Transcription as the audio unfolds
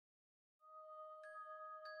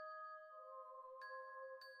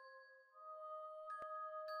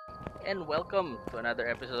And welcome to another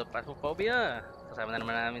episode of Phasmophobia. Kasama na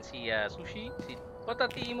naman namin si Sushi, si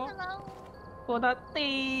Potatimo, Hello.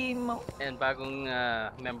 Potatimo. and bagong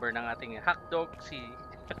member ng ating Hakdog, si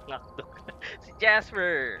Hakdog, si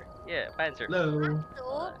Jasper. Yeah, Panzer.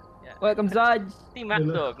 Hello. Yeah. Welcome, Zaj. Team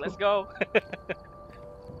Hello. Hakdog, let's go.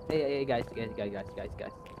 Hey, guys.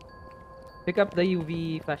 Pick up the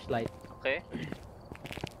UV flashlight. Okay.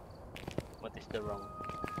 What is the wrong?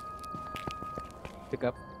 Pick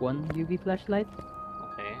up one UV flashlight.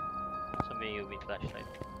 Okay. Sabi yung UV flashlight.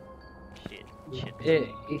 Shit.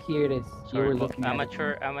 Here it is. You Sorry were po. looking at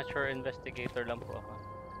Amateur investigator lang po ako.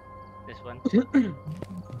 This one. it.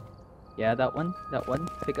 Yeah, that one.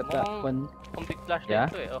 Pick up that Mukhang one. complete flashlight Yeah?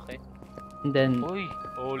 to eh. Okay. And then Uy,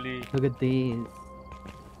 holy. look at this.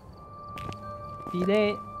 See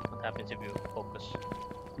that? What happens if you focus?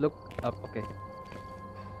 Look up. Okay.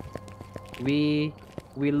 We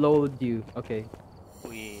load you. Okay.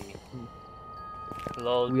 We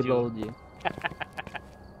lulled We you. load you.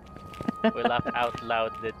 We laugh out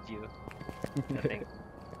loud at you. I think.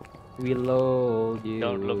 We load you.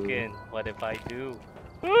 Don't look in. What if I do?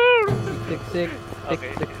 Six.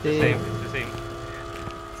 Okay, it's the same. It's the same.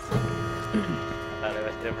 Thought it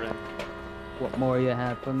was different. What more you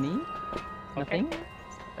have for me? Okay. Nothing?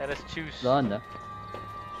 Let us choose. Wala na.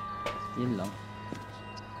 Yun lang.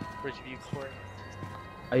 Which view for?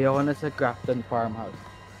 Ayoko na sa Grafton Farmhouse.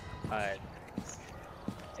 Alright.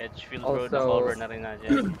 Edgefield Road na Also- cover na rin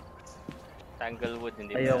natin. Tanglewood,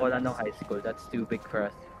 hindi ba Ayoko yan? na nung high school. That's too big for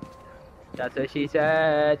us. That's what she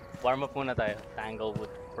said. Warm up muna tayo. Tanglewood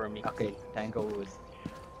for me. Okay, Tanglewood.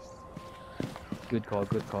 Good call.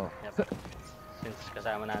 Yep. Since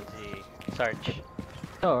kasama natin si Sarge.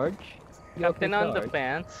 Sarge? You okay, Captain on the Sarge?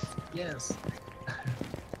 pants. Yes.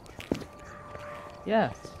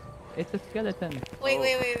 Yeah. It's a skeleton. Wait.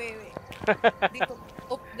 Dito.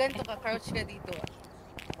 Ganito ka. Crouch ka dito.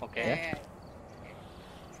 Okay. Ayan.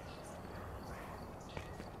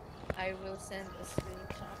 I will send a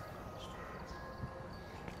screenshot.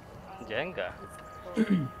 Jenga. Let's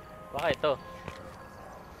go. Baka ito.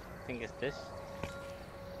 I think it's this.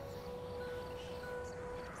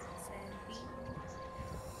 Sending.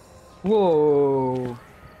 Whoa!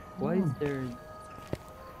 Why is there...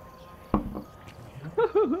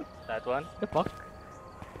 That one? the fuck?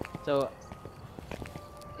 So,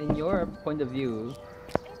 in your point of view,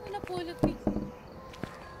 Ay, napulot dito.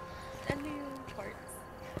 Ano yung parts?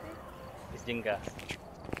 It's Jenga.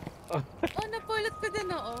 Oh, napulot ko din,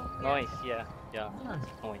 oo. Noise, yeah. Ah,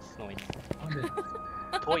 Noise. okay.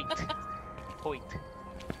 Toit.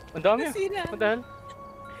 Ang dami. Nasira. What the hell?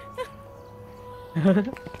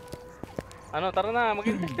 Ano, tara na.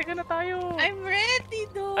 Mag-investiga na tayo. I'm ready,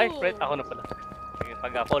 though. Ay, Fred, ako na pala. Sige,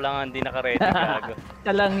 pag ako lang ang hindi naka-ready, gago.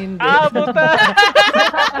 siya lang hindi. Buta!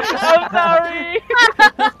 I'm sorry!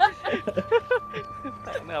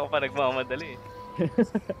 Tama, ako pa nagmamadali.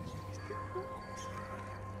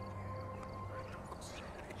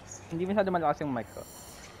 Hindi masyado malakas yung mic ko.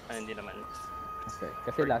 Hindi naman. Okay.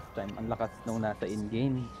 Kasi last time, ang lakas nung nasa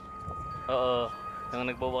in-game. Oo. Nung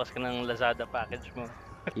nagbubukas ka ng Lazada package mo.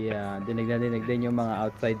 Yeah, dinig din yung mga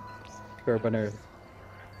outside scorponers.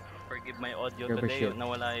 Forgive my audio Rubber today. shit.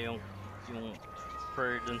 Nawala yung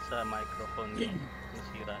fur dun sa microphone.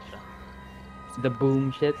 Nasira siya. The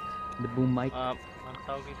boom shit. The boom mic. Ano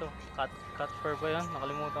tawag ito? Cat fur ba yan?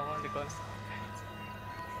 Nakalimutan ko. Hindi ko alam.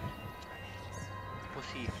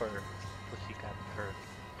 Pussy fur. Pussycat fur.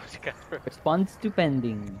 Pussycat fur. Response to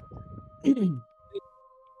pending.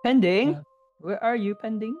 Pending? Where are you,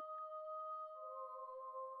 pending?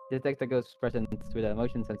 Detect a ghost presence with a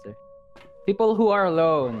motion sensor. People who are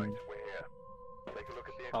alone.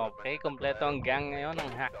 Okay, kompleto ang gang ngayon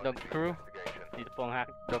ng Hakdog Crew. Dito po ang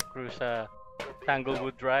Hakdog Crew sa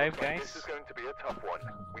Tanglewood Drive, guys.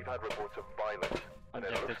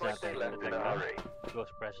 Objectives natin. Detect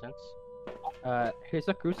ghost presence. Here's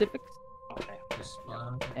a crucifix. Okay.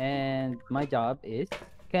 And my job is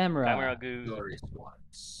camera. Camera good. Doris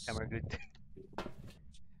once. Camera good.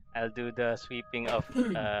 I'll do the sweeping of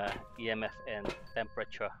EMF and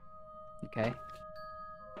temperature. Okay.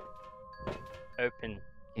 Open.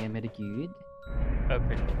 Camera good.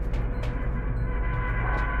 Open.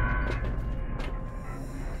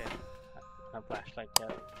 Okay. A flashlight, yeah.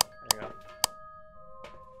 There you go.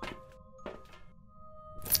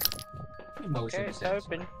 Motion Okay, it's sensor.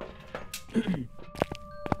 open.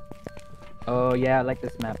 Oh yeah, I like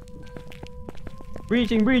this map.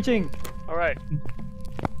 Breaching! Alright.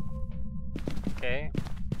 Okay.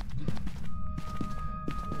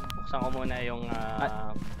 Buksan ko muna yung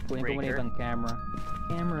Kunin ko muna breaker. ibang camera.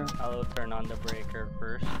 Camera. I'll turn on the breaker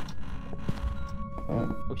first.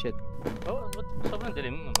 Oh shit. Oh, sobrang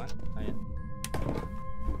dilim naman. Ayan.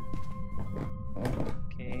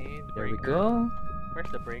 Okay, the There we breaker. go.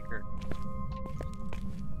 Where's the breaker?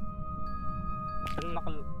 Saan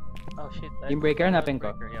nakal... Oh shit. Yung breaker, I know the hanapin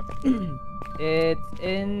ko. breaker, Yep. It's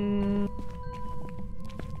in...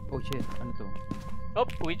 Oh shit, ano to? Oh,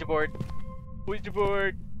 Ouija board. Ouija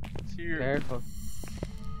board. It's here. Careful.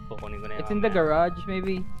 Kukunin ko na yung It's in the garage,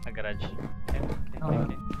 maybe? garage. Okay,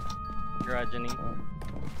 okay. Garagening.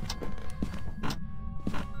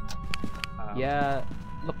 Yeah,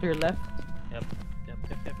 look to your left. Yep.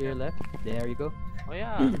 To your left. There you go. Oh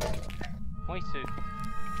yeah. Moisu.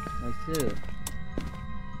 Nice.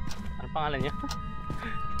 Ano pangalan niya?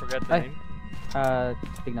 Forgot the Ay. name.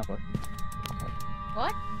 Tignan ko.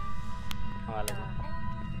 What? Pangalan niya.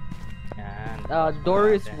 Yan.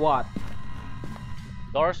 Doris natin. Watt.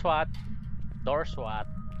 Doris Watt. Doris Watt.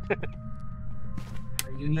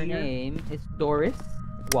 Are you Her here? name is Doris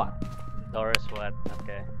Watt. Doris Watt.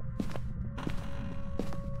 Okay.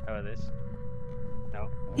 How about this?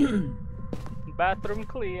 No. Bathroom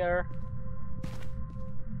clear.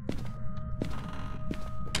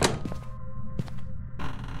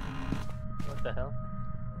 What the hell?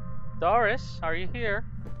 Doris, are you here?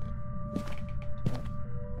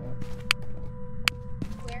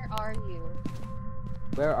 Where are you?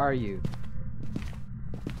 Where are you?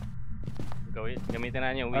 Gamitin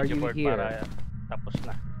na yung Are Ouija you board here? para tapos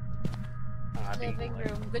na ang ating Living buhay.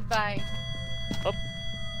 room. Goodbye.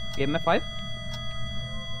 Game F5?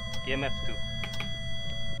 EMF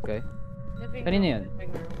 2. Okay. Living Kanina room. yun?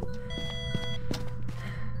 Living room.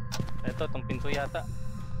 Ito, tong pinto yata.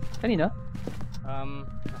 Kanina?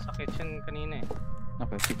 Nasa kitchen kanina eh.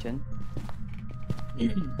 Okay, kitchen.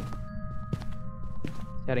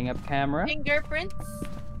 Setting up camera. Fingerprints?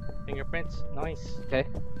 Fingerprints, nice. Okay.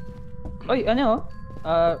 Oy, ano?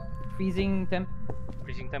 Freezing temp.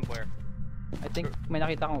 Freezing temp where? I think may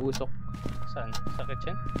nakita kang usok. Saan? Sa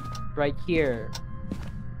kitchen? Right here.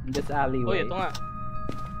 In this alleyway. Oh, ito nga.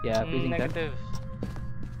 Yeah, freezing temp. Negative.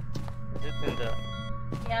 Is it in the...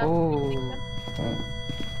 Yeah. Oh. freezing temp.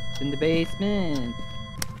 It's in the basement.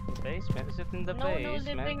 basement? Is it in the No, basement?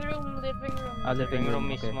 living room. Living room. Living room,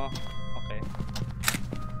 okay. mismo. Okay.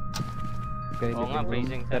 Okay, Oo nga, living room.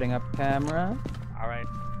 freezing temp. Setting up camera. Alright.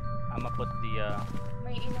 I'ma put the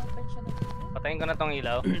May inopen siya na dito. patayin ko na tong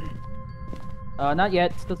ilaw. Not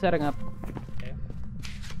yet. Still setting up. Okay.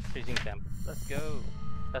 Freezing temp. Let's go.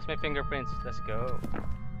 That's my fingerprints. Let's go.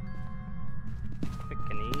 Quick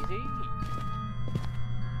and easy.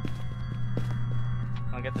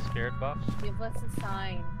 Wanna get the spirit box? Give us a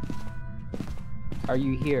sign. Are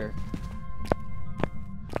you here?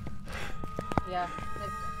 Yeah.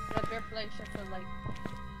 Nag-reply siya sa like.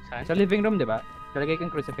 Saan? Sa living room, di ba? Kalagay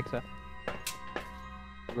kang crucifix, ha?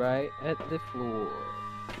 Right at the floor.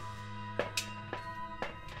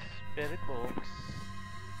 Spirit box.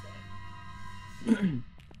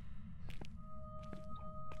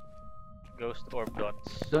 Ghost orb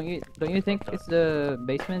dots. Don't you think it's the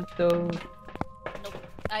basement though? Nope.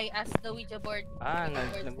 I asked the Ouija board. Ah, Ouija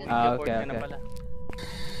board nag-Ouija Ah, board okay, ka na okay. pala.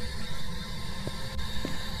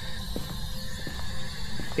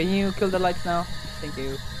 Can you kill the lights now? Thank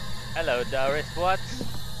you. Hello, Doris. What?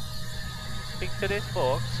 Speak to this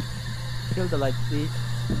box. Kill the lights, please.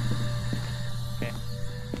 Okay.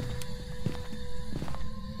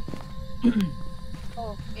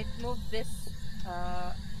 Oh, it moved this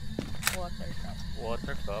water cup.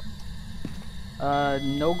 Water cup.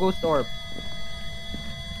 No ghost orb.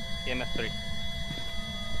 EMF 3.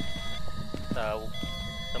 Sa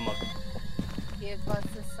mug. Give us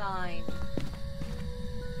a sign.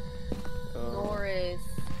 Doris.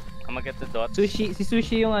 I'm gonna get the dots. Si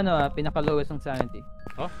Sushi yung ano pinaka-lowest ng sanity.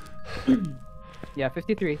 Oh? Yeah,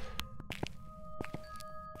 53.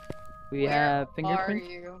 We Where have are fingerprint,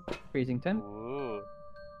 you? freezing temp. Ooh.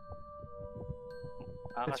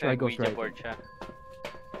 Let's Kasi try Ghost Ouija Wright. board siya.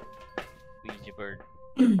 Ouija board.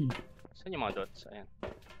 Saan yung mga dots? Ayan.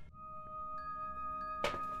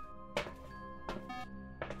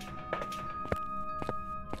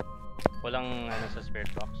 Walang ano sa spirit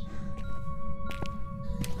box.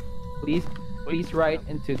 Please Uy, write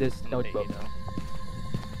into this namatay notebook. ilaw.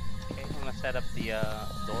 Okay, I'm gonna set up the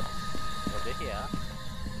dots over here.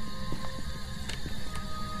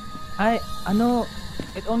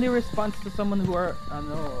 It only responds to someone who are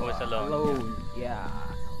Who is alone, Yeah.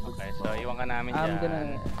 Okay, so iwan ka namin I'm dyan. gonna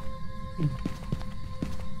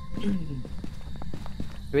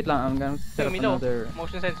Wait lang, I'm gonna set up Milo, another.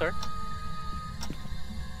 motion sensor.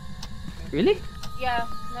 Really? Yeah,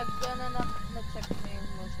 na-check na yung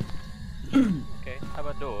motion. Okay, how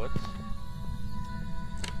about dots?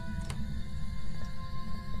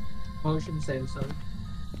 Motion sensor.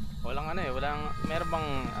 Walang ano eh, meron bang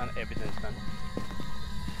evidence nun?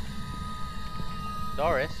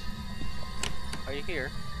 Doris? Are you here?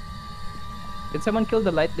 Did someone kill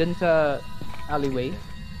the light dun sa alleyway?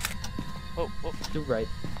 Oh, To right.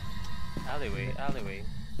 alleyway.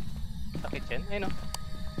 Sa kitchen? Ayun o.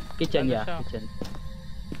 Kitchen, Ano yeah, siya? kitchen.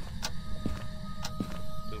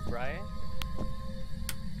 To Brian?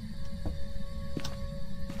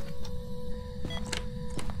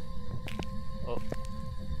 Oh.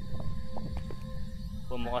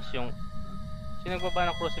 Bumukas yung... Sino nagbaba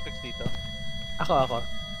ng crucifix dito? Ako. Okay.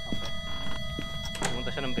 Pumunta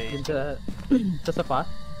siya ng base. Dun sa, sa sofa?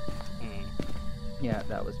 Hmm. Yeah,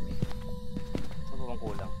 that was me. Ano bang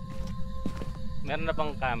kulang? Meron na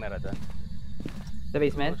bang camera doon? The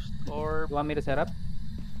basement? Or You want me to set up?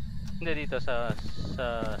 hindi dito sa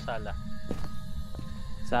sala.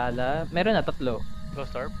 Sala? Meron na, 3.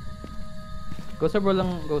 Ghost orb? Ghost orb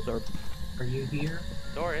lang, ghost orb. Are you here?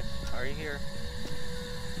 Doris, are you here?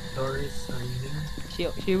 Doris, are you here?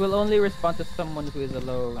 She will only respond to someone who is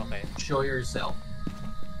alone. Okay. Show yourself.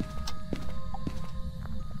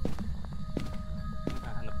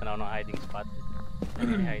 Hanap na ako ng hiding spot. I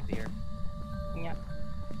can hide here. Yeah.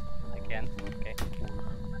 I can. Okay.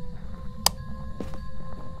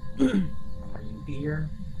 Are you here?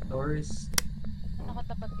 Doris?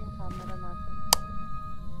 Nakatapat yung camera natin.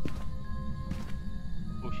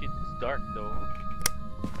 Oh shit, it's dark though.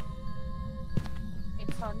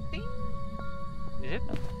 It's hunting? Is it?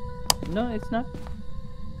 No, it's not.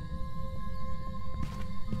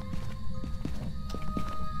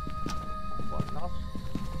 What else?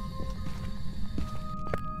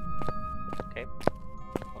 Okay.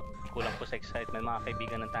 Kulang po sa excitement mga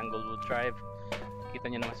kaibigan ng Tanglewood Drive. Kita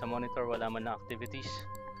nyo naman sa monitor, wala man na activities.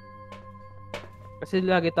 Kasi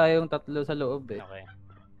lagi tayong 3 sa loob eh. Okay.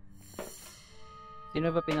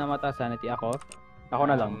 Sino ba pinamata sanity? Ako? Ako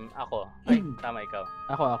na lang. Ako. Ay, tama ikaw.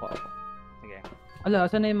 Ako. Okay. Ala,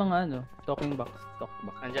 saan na yung mga talking box? Talk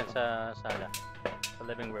box. Nandyan sa sala. Sa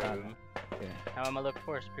living room. Okay. How am I look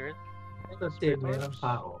for? Spirit? Ito, Tim, meron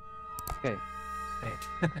pa ako. Okay.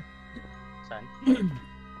 Saan?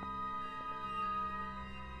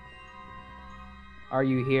 Are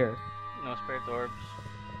you here? No spirit orbs.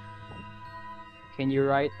 Can you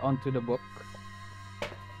write onto the book?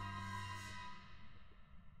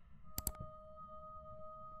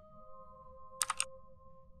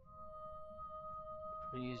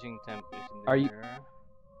 Freezing temp is in Are you- there.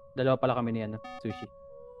 Dalawa pala kami ni Sushi.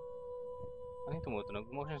 Ano yung tumutunog?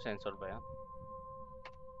 Motion sensor ba yan?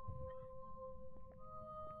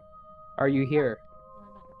 Are you here?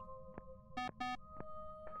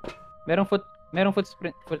 Merong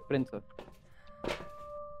footprints oh.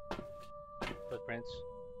 Footprints?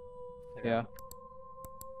 Teka. Yeah.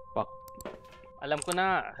 Fuck. Alam ko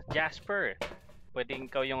na, Jasper.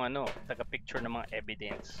 Pwedeng ikaw yung taga-picture ng mga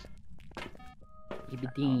evidence.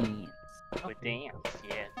 Evidence. Evidence,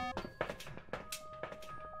 yeah.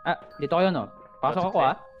 Ah, dito kayo no? Pasok What's ako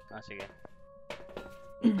it say? Sige.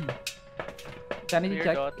 Sanity Clear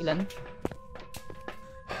check, dots. ilan?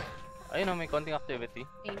 Ayun may konting activity.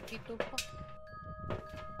 82 pa.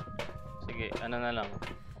 Sige, ano na lang.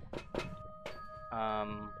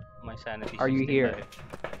 My sanity Are you 60 here? ba eh.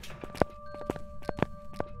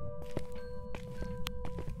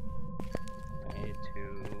 Need to...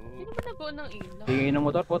 Sino ba nagawa ng ilaw? Tingin ng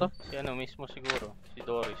motor po to. Si mismo siguro. Si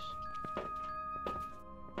Doris.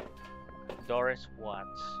 Doris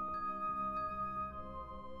Watts.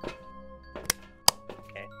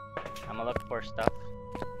 Okay. I'm gonna look for stuff.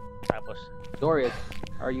 Tapos, Doris,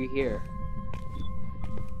 are you here?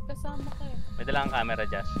 Kasama ka eh. may dala kang camera,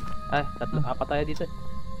 Jazz. Ah, 4 tayo dito.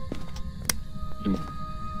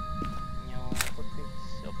 Yung footprints.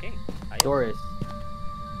 Okay. Ayos. Doris.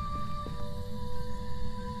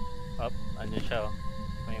 Up. Andyan siya oh.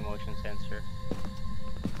 May motion sensor.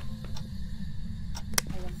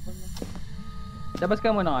 Alam ko na. Labas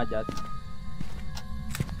ka muna nga, Jazz.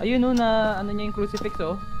 Ayun no, na niya yung crucifix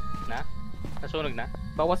oh. Na? Nasunog na?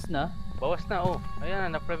 Bawas na. Bawas na oh.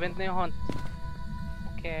 Ayan, na-prevent na yung haunt.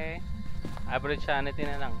 Okay. Average sanity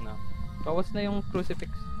na lang, no? Bawas na yung crucifix.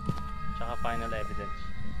 Tsaka final evidence.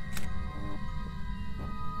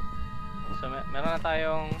 So, meron na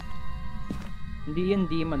tayong... Hindi yan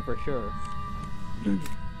demon for sure.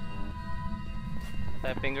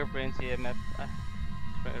 tayo fingerprints, EMF,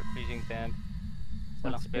 freezing temp,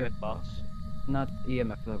 walang spirit box. Not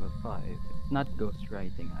EMF level 5. Not ghost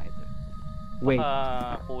writing either. Wait,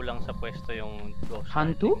 Baka kulang sa pwesto yung ghost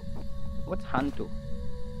Hantu? writing. What's Hantu?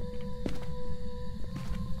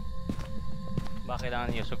 Baka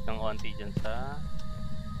kailangan iusog ng onti dyan sa...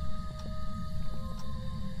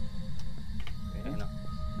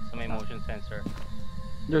 motion sensor.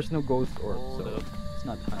 There's no ghost orb, Hold so up. it's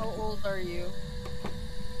not How hunted. old are you?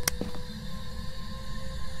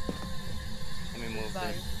 Let me move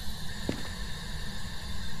Bye. this.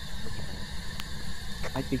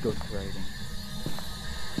 Might be ghost writing.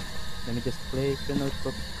 Let me just place the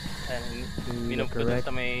notebook. And To minove the ko dun correct.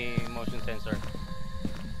 sa may motion sensor.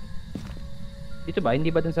 Dito ba? Hindi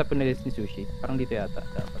ba dun sa pinalist ni Sushi? Parang dito yata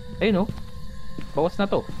dapat. Ayun, oh. Bawas na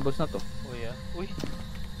to. Bawas na to. Oh yeah. Uy!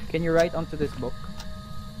 Can you write onto this book?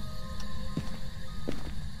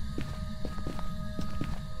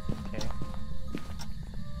 Okay.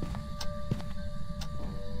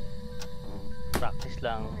 Practice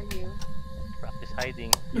lang. Are you? Practice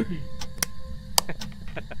hiding.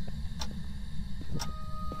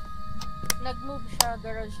 Nag-move siya,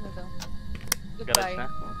 garage na daw. Garage Goodbye. na.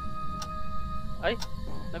 Ay!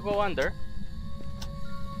 Nagwa-wonder?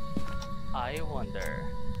 I wonder.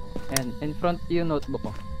 And in front yung notebook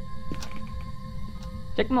ko.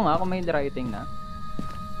 Check mo nga kung may writing na.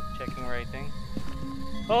 Checking writing.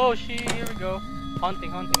 Oh, here we go. Haunting,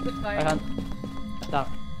 haunting. Goodbye. Ay, hunt. Attack.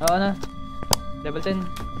 Oo na. Level 10.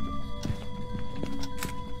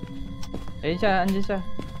 Ayun siya, andyan siya.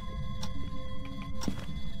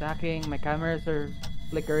 Attacking, my cameras are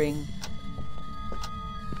flickering.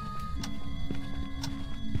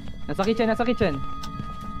 Nasa kitchen, nasa kitchen.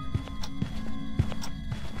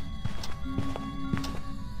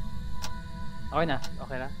 Okay na.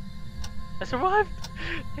 Okay na. I survived!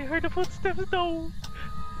 I heard the footsteps though!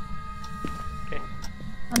 Okay.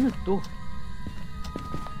 Ano to?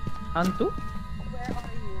 Hantu? Where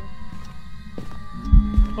are you?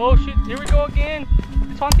 Oh shit, here we go again!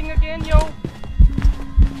 It's haunting again, yo!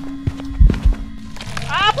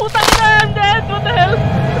 Ah, putang na! I'm dead! What the hell?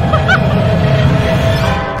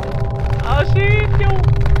 Oh shit, yo!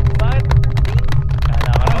 Bakit?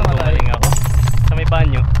 Kala ko naman gumaling ako. Sa may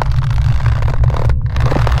banyo.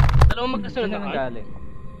 Dalawang magkasunod Saan na naman ka? galing?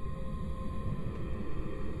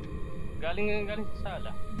 Galing sa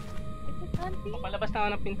sala. It's hunting? Papalabas na ako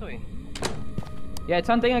ng pinto eh. Yeah, it's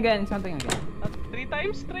hunting again, it's hunting again. 3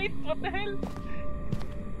 times straight? What the hell?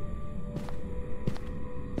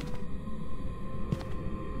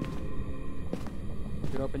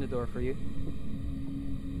 Should I open the door for you?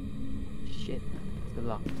 Shit, it's the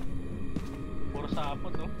lock. Puro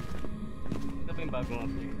sapot oh. Ito ba yung bagong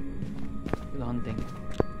update? Still hunting.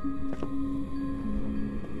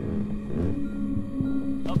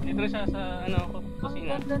 Oh, dito na siya sa ano, Ang kusina.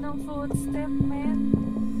 ganda ng footstep, man.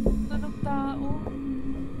 Tunog tao.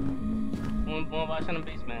 Bumaba siya ng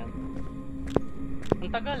basement.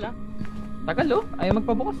 Ang tagal ah. Tagal oh, ayaw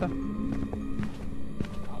magpabukas ah.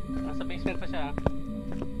 Nasa basement pa siya ah.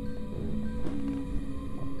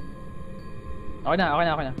 Okay na, okay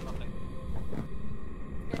na, okay na. Okay.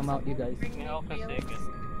 Come out, you guys. May hawak ng second.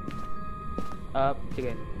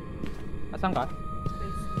 Sige. Asan ka?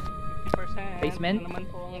 50%. Basement? Ito naman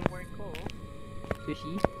po ang work ko.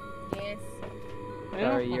 Sushi? Yes. Ayun,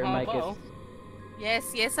 Sorry, your ang mic haba, is... oh.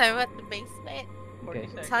 Yes, I'm at the basement. 40 Okay.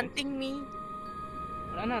 seconds. It's hunting me.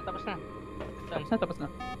 Wala na, tapos na. Done. Tapos na.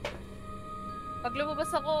 Pag lumabas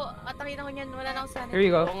ako, atakin ako niyan, wala na akong sanity. Here you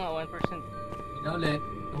go. Oo nga, 1%. Yun na ulit.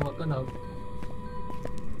 Tunog.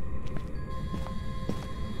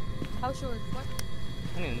 How sure? What?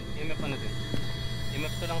 Ano yun? EMF ano din?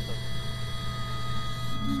 EMF to lang to.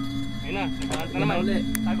 Ayun na, nagkaant na Yun na naman. ulit.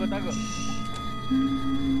 Tago.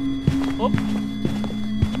 Oop!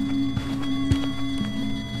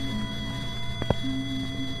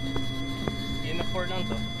 EMF 4 lang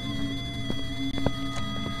to.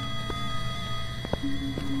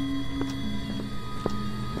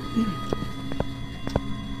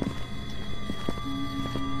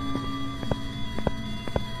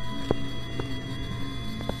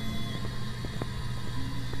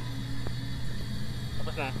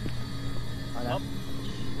 Tapos na. Wala. Oop.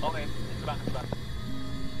 Okay, it's back.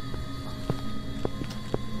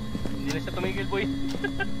 Hindi na siya tumigil, boy.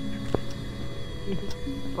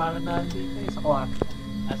 Parang nandito eh, sa kwarto.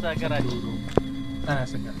 Asa garage. Sa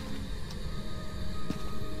garage.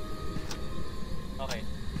 Okay,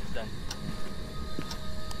 it's done.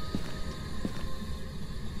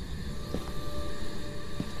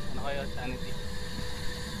 Ano kayo? Sanity.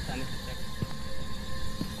 Sanity check.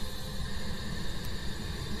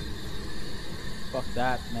 Fuck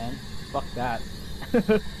that, man. Fuck that.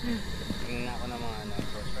 Tingnan ako ng mga ano,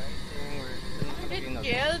 ghost writing, or Did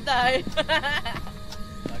kill die?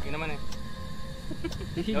 lagi naman eh.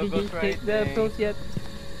 Did you, No did you ghost take the writing. pills yet?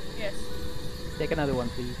 Yes. Take another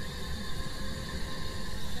one, please.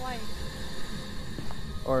 Why?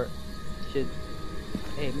 Or should...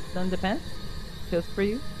 Hey, Mr. Underpants? Pills for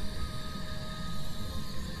you?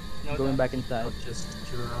 No, No going doubt. back inside. Not just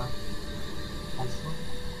your also.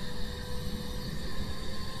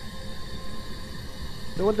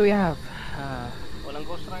 So what do we have? Walang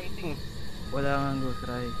ghost writing. Wala nga ghost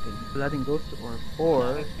writing. Wala ding ghost Wala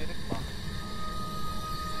or ring spirit box.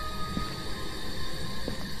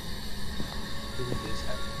 Do this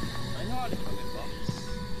happen? I know how to spirit box.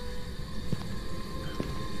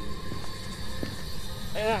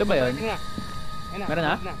 Ayun na, Ito ba yun? writing na. Ayun na, Meron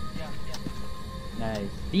na? tunog Yeah.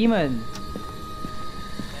 nice. Demon.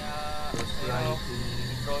 Kaya, Ghost ayun,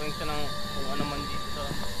 writing. drawing siya ng kung ano man dito sa...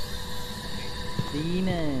 Okay,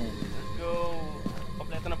 Demon. let's go.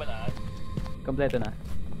 Kompleto na ba lahat? Kompleto na.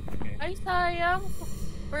 Okay. Ay, sayang.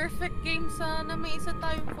 Perfect game sana. May isa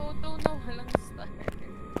tayong photo na walang star.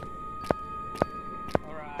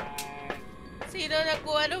 Alright. Sino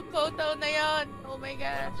nagkuha ng photo na yon? Oh my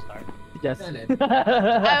gosh. Let's start. Just. Nilsen.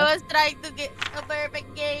 I was trying to get a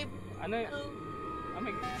perfect game. Ano yun?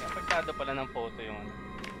 May apektado pala ng photo yung ano.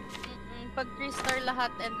 Pag 3-star lahat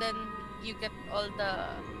and then you get all the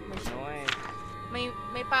missions. Noise.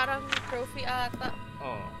 May parang trophy ata.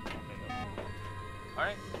 Oh, okay.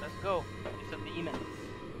 Alright, let's go. It's a demon.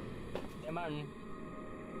 Demon.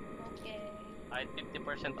 Okay. Kahit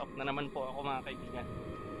 50% off na naman po ako mga kaibigan.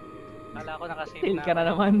 Kala ko nakasave Tail na ka na ako.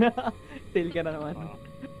 naman. Tail ka na naman. Oo.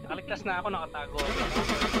 Nakaligtas na ako, nakatago ako.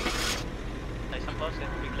 Sa isang closet,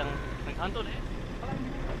 biglang naghantol eh.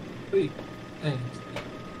 Uy. Eh.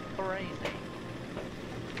 Crazy.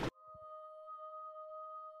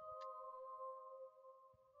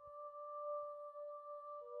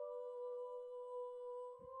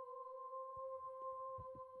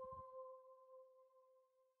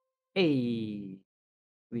 Hey,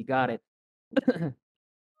 we got it.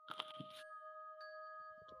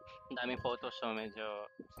 Ang daming photos so medyo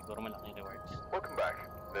siguro malaking rewards. Welcome back.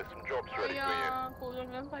 There's some jobs ready for you. Kaya, kulang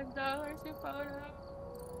ng $5 si Paula.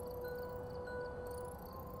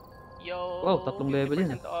 Yo! Wow, tatlong level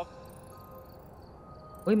yun. 50% off.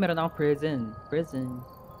 Uy, meron akong prison. Prison.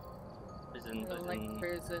 Prison, I don't like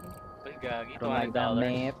prison. prison. Uy, gagi, I don't like that $200.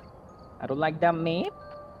 map. I don't like that map.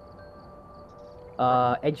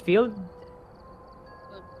 Edgefield?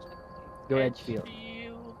 Go Edgefield.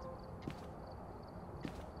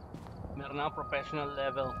 Meron na professional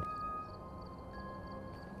level.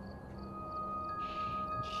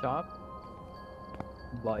 Shop.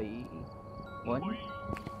 Buy. One.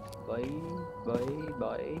 Uy.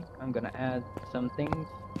 Buy. I'm gonna add some things.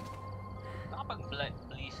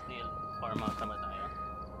 Nakapag-Bleach Steel farmhouse naman tayo.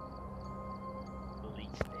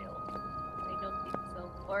 Bleach Steel. I don't think so.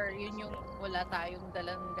 Or yun yung wala tayong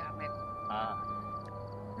dalang gamit. Ah,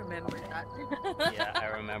 Remember that? yeah, I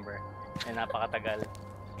remember. Eh, napakatagal.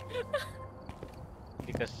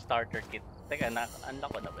 Because starter kit. Teka, unlock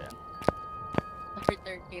ko na ba yan?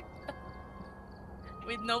 Starter kit.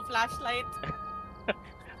 With no flashlight.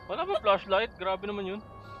 Wala ba flashlight? Grabe naman yun.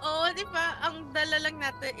 Oo, di ba? Ang dala lang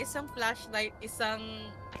natin, isang flashlight, isang,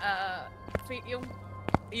 yung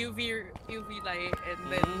UV light, and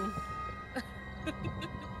then,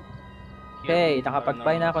 Okay,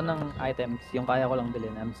 nakapag-buy na ako ng items. Yung kaya ko lang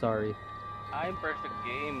bilhin. I'm sorry. I'm perfect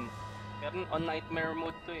game. Pero on nightmare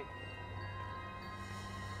mode to eh.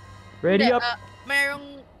 Ready Hindi, up!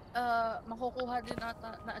 merong, makukuha din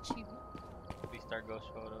ata na achievement. 3-star ghost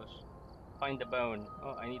photos. Find the bone.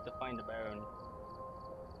 Oh, I need to find the bone.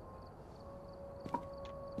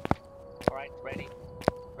 Alright, ready?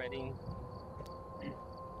 Ready?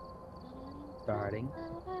 Starting.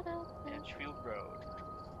 Edgefield Road.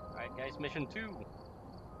 Alright guys, mission 2.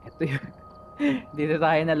 Ito yun. Dito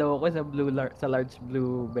tayo naloko sa sa large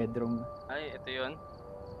blue bedroom. Ay, ito yun.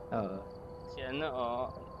 Oo. Si ano, oh.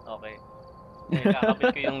 Okay. Eh,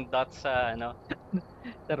 kakabit ko yung dots sa ano.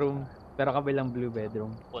 Sa room. Pero kabilang blue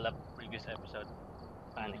bedroom. Pull up previous episode.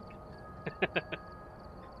 Panic.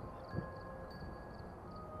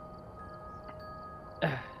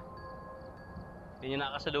 Yun yung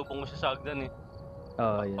nakasalubong ko sa Sagdan eh.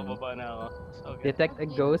 Oo, yun. Pababa na ako. So, okay. Detect a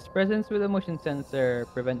ghost presence with a motion sensor.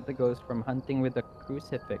 Prevent the ghost from hunting with a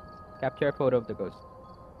crucifix. Capture a photo of the ghost.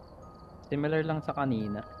 Similar lang sa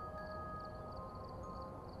kanina.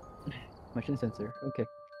 Motion sensor. Okay.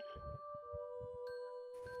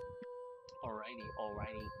 Alrighty.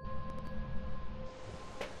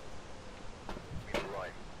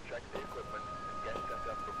 Right. Check the equipment and get set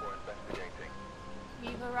up before investigating.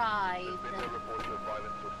 We've There's arrived. been no reports of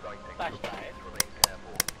violence or sightings. Flashlight. Please remain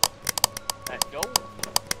careful. Let's go.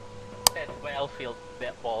 Ted Bellfield.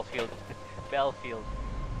 Bellfield.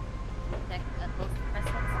 Check those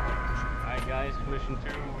presents. Alright guys, mission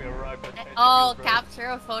 2. We arrived at Edgefield Oh, Road. capture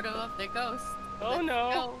a photo of the ghost. Oh Let's no.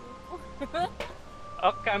 go.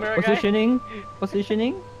 Oh, camera guy.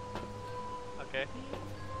 Positioning. Okay.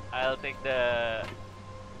 I'll take the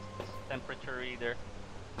temperature reader.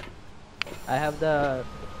 I have the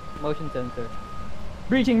motion sensor.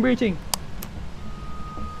 Breaching, breaching!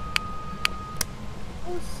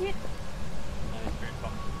 Oh shit! Nice spirit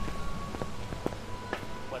box.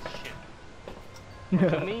 What's shit?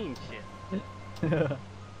 What do you mean shit?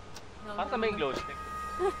 No, Basta may glow stick.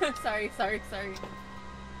 sorry. Dots.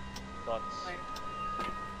 Sorry.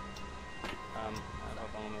 Ano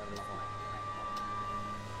bang meron ako?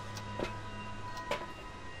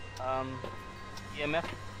 EMF?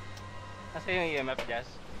 Nasa yung EMF, Jazz?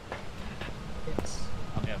 It's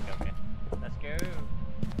Okay. Let's go.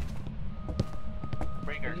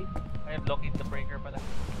 Breaker. Ay, locate the breaker pala.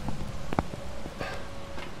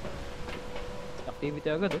 Activity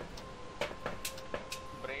agad oh.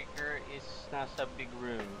 Breaker is nasa big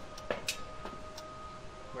room.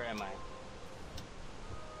 Where am I?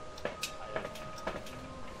 Ayun.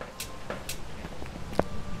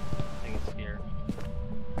 I think it's here.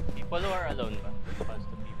 People who are alone ba? Response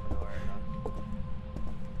to people who are alone.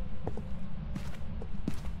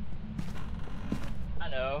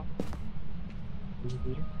 Hello?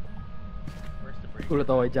 here. Where's the breaker? Kulot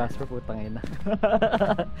ako kay Jasper, putang ina.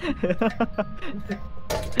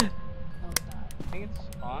 Oh god. I think it's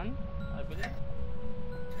on, I believe.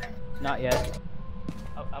 Not yet.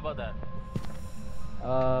 How about that?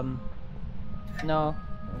 No.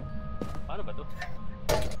 Paano ba to?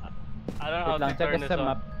 I don't know Wait how lang, to check turn us this sa on.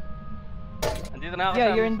 map. Andito na ako Yeah,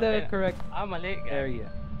 sa- you're in the ayun. correct Mali guys. area.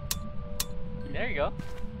 There you go.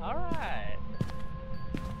 Alright.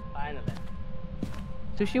 Finally.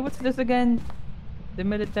 Sushi, what's this again? The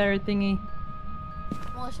military thingy.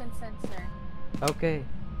 Motion sensor. Okay.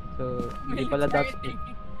 So, hindi pala Military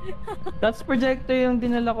that's projector yung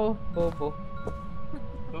dinala ko. Popo.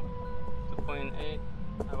 Oop. 2.8.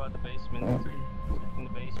 How about the basement? In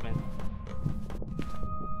the basement.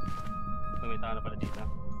 May tao na pala dito.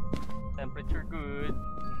 Temperature good.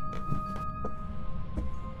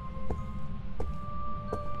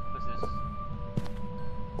 What's this?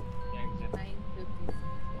 The exit. 9:50.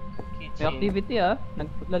 May Kitchen. activity ah.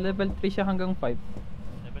 Nagla-level 3 siya hanggang 5.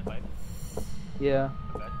 Level 5. Yeah.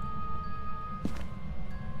 Agad.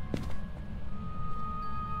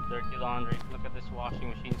 Dirty laundry. Look at this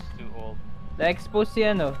washing machine. It's too old. Na-expose si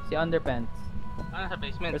ano, si Underpants. Ah, nasa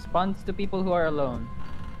basement. Responds to people who are alone.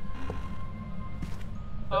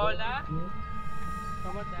 Hola?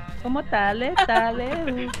 Como tale, tale.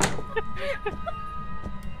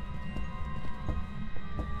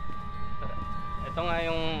 Ito nga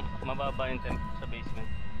yung mababa yung temp sa basement.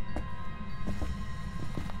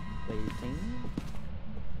 Placing.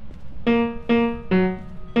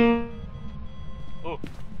 Oh!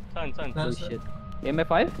 Sun. Oh Nasa- shit.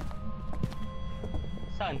 MF5?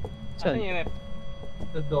 Sun. Sun. Ano yung EMF?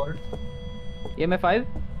 The door. MF5?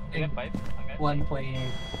 EMF 5? Okay.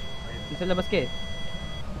 1.8. Nasa labas ka eh.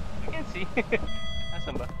 I can see.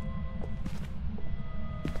 Asan ba?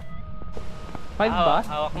 5 ba?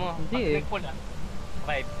 Hawak mo. Hindi Pag eh. may pula.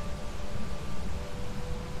 5.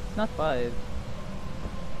 Not 5.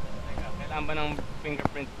 Teka, kailangan ba ng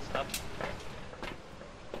fingerprint stuff?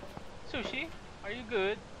 Sushi? Are you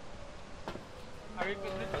good? Are you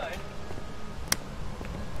good with life?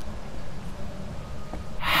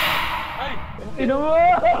 Ay! Ino mo!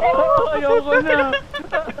 Ayoko na!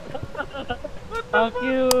 Fuck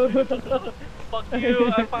you! Fuck you!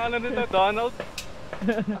 Ang pangalan nito, Donald?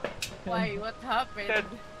 Why? What happened?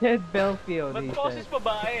 Ted Bellfield, Ba't he boses said.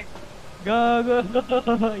 babae? Gago!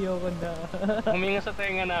 Ayoko na. Huminga sa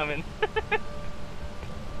tenga namin.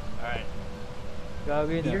 Alright.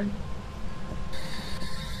 Gago yun Here. ah.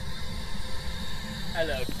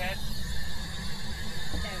 Hello, cat.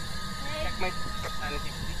 Check my sanity,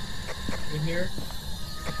 please. In here.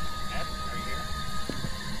 Cat, are you here?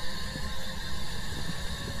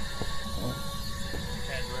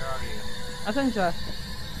 Cat, where are you? Asan siya?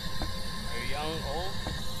 Are you young, old?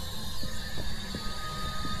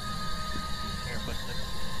 Here, footsteps.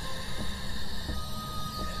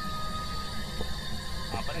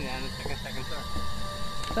 Ah, pa rin yan. Check yung second floor.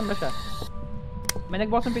 Saan ba siya? May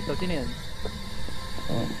nagbukas ng pinto. Sino yun?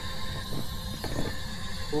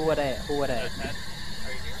 Who would I? Hello, cat.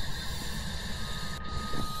 Are you here?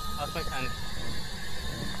 How's my sanity?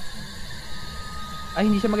 Ay,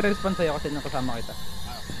 hindi siya magre-respond sa'yo kasi nakasama kita.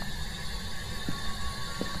 Ah.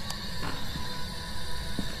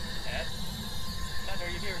 Cat? Cat,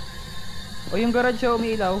 are you here? O yung garage siya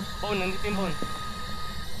umiilaw. Bone, nandito yung bone.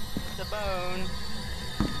 The bone.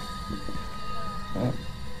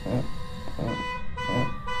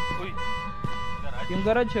 Uy. Garage. Yung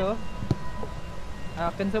garage oh.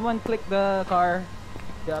 Can someone click the car?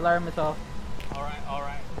 The alarm is off.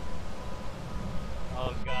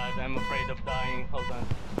 I'm afraid of dying. Hold on.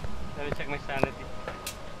 Let me check my sanity.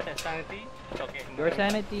 Sanity? Okay. Your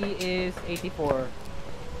sanity is 84.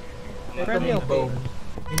 Ito Probably may okay. bone.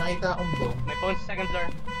 May nakita akong bone. May bone sa second floor.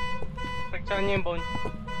 Picturean niyo yung bone.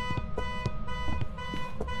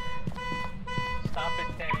 Stop it,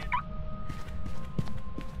 Ted.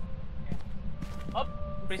 Up!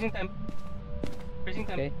 Freezing temp. Freezing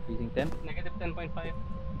temp. Okay, freezing temp. Negative 10.5.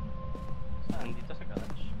 Saan? Dito sa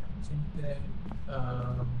garage. Simple.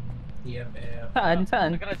 TMF. Saan? Saan?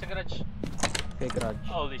 Sa garage, sa garage. Okay, garage.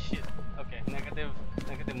 Holy shit. Okay, negative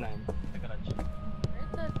 9 sa garage.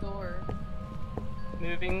 Where's the door?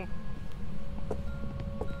 Moving.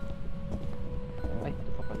 Ay,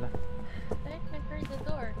 ito pa pala. I heard the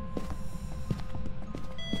door.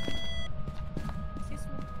 Excuse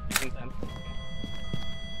me. Freezing temp.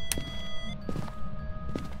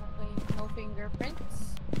 Okay, no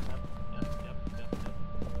fingerprints. Yep.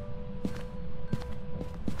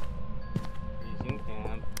 Freezing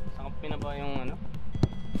temp. Saan ko pinaba yung ano?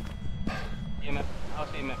 EMF.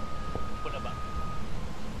 How's EMF? Pula ba?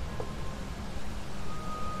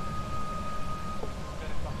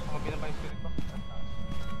 Spirit box. Saan ko pinaba yung spirit box? Sa taas.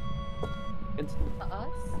 It's,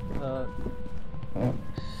 Taas? Ah,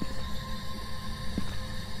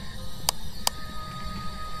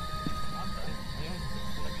 saan? Ayun.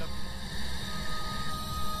 Naglag.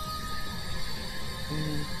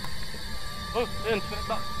 Oh! Ayun! Spirit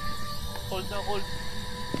box! Hold daw, hold.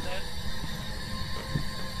 There.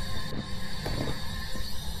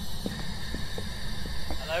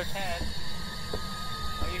 Hello, Ted.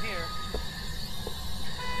 Are you here?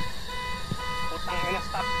 Putang ina,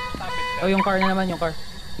 stop it, Ted. oh, yung car na naman, yung car.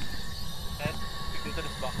 Ted, speak into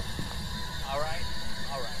this box. Alright?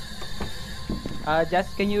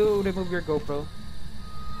 Jess, can you remove your GoPro?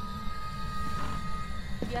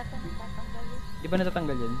 Di yata natatanggal yun. Di ba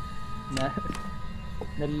natatanggal yun?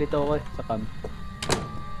 Nalilito ko sa cam.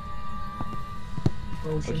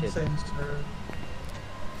 Motion shit. sensor.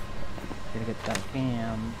 Gonna get that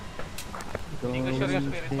cam. Hindi ko sure yung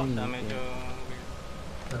spirit box na medyo weird.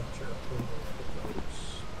 Capture of photos.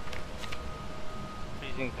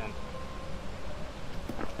 Freezing temp.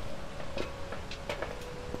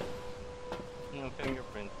 No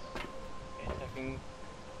fingerprints. Okay, checking.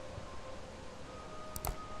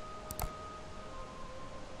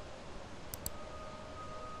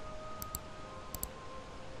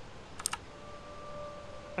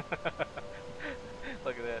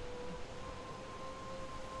 Look at that.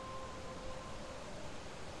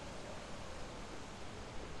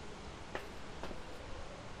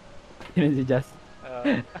 Yun si Jess.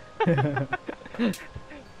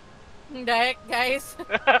 Hindi, guys.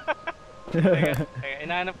 Teka,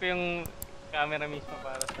 inahanap ko yung camera mismo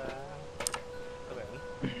para sa... Ito ba yun?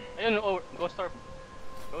 Ayun, oh, ghost orb.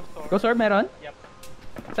 Ghost orb meron? Yep,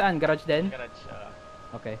 Saan? Garage din? garage.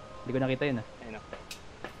 Okay. Hindi ko nakita yun ah. Ayun o.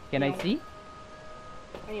 Can I Yung- see?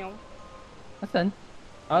 Ayun. Asan?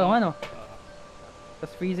 Oh, ano? Oo.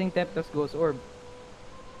 Tas freezing temp, tas ghost orb.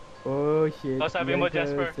 Oh shit. Oh, sabi mo, Very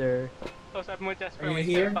Jasper. closer. So, sabi mo, Jasper, Are you may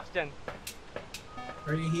here? spirit box dyan.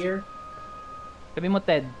 Are you here? Sabi mo,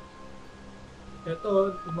 Ted.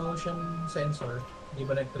 Ito, motion sensor. Hindi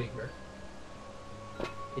ba nag-trigger?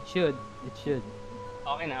 It should. It should.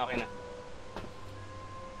 Okay na, okay na.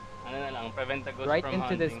 Ano na lang, prevent the ghost Write from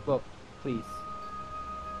into this hunting. book, please.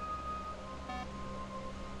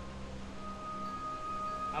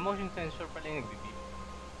 Motion sensor pala yung nagbibi.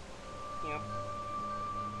 Yep.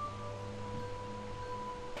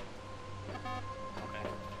 Okay.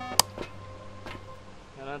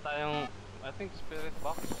 Meron tayong, I think, spirit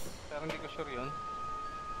box. Pero hindi ko sure yun.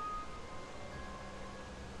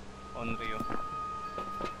 Onryo.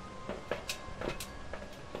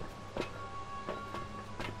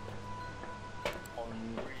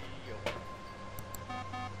 Onryo.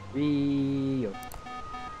 Rio.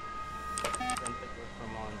 Prevent the ghost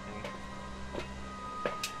from haunting.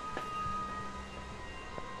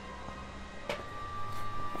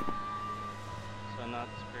 So not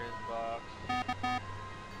spirit box.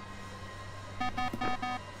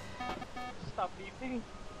 Stop beeping,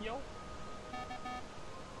 yo.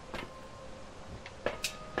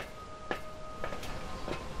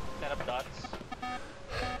 Set up dots.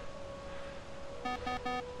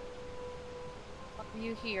 What do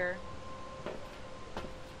you hear?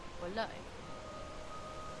 Wala eh.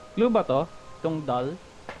 Clue ba to? Itong doll?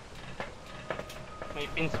 May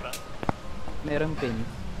pins ba? Meron pins.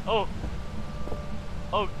 Oh!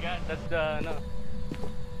 Oh god, that's the no.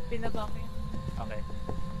 Pinaba ko yun. Okay.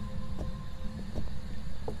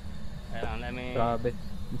 Kailangan let me Grabe.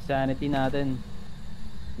 Insanity natin.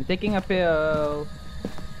 I'm taking a pill.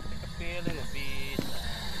 take a pill in a pizza.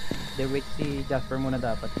 They wait si Jasper muna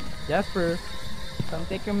dapat. Jasper, come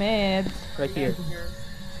take your meds. Right here.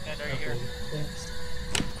 Yeah, they're here. Thanks.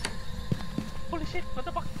 Holy shit, what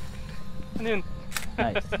the fuck? Ano yun?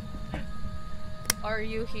 Nice. Are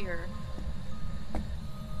you here?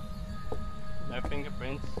 My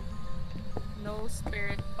fingerprints. No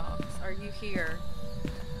spirit box. Are you here?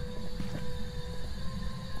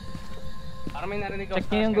 Parang may narinig ako Check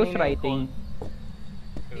niyo yung ghost writing.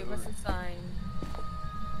 Give us a sign.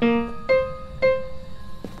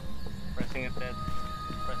 Pressing it dead.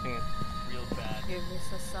 Pressing it real bad. Give us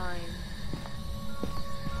a sign.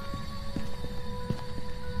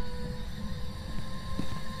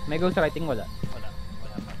 May ghost writing wala. Wala.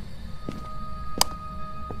 Wala pa.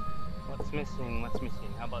 What's missing? What's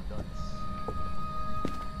missing? How about dots?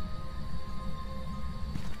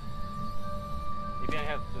 Maybe I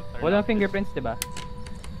have to turn Walang off this. fingerprints, diba?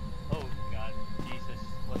 Oh god, Jesus.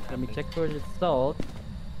 What Let me happened? check for the salt.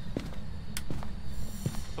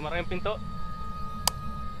 Sumara yung pinto.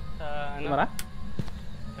 Sa ano? Tumara?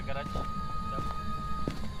 Sa garage. Yup.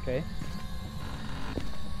 Okay.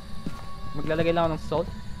 Maglalagay lang ako ng salt.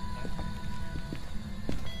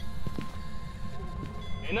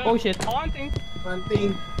 Ayun na. Oh, shit. Haunting!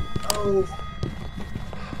 Hunting. Oh.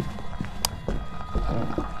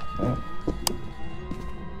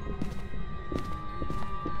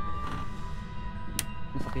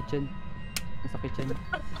 Nasa kitchen. Nasa kitchen.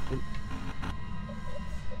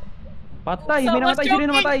 Patay! May namatay! Sino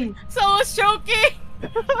yung namatay? Someone's choking!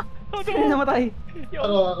 Sino yung namatay?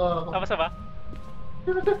 Ako. Tapos na ba?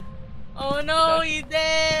 Oh no, he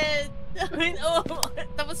dead! Oh,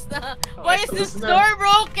 tapos na. Why is this Tapos na. door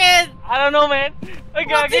broken? I don't know, man. Ay,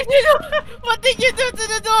 What gagi. did you do? What did you do to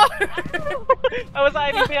the door? I was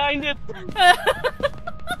hiding behind it.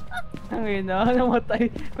 Ang ina,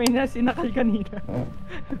 namatay. May nasinakal kanina.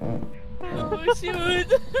 Oh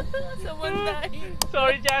shoot! Someone died.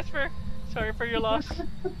 Sorry, Jasper. Sorry for your loss.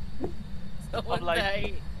 Someone life.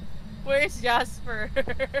 died. Where's Jasper?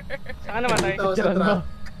 Saan namatay? Ito sa Diyan, truck.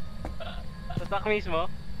 Sa truck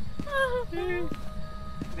mismo?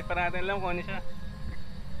 Hindi pa natin alam kung ano siya.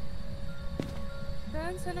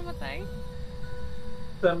 Saan namatay?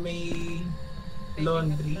 Sa may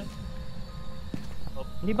laundry.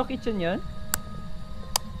 Hindi ba kitchen yan?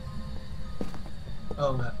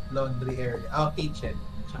 Oo nga, laundry area. Kitchen.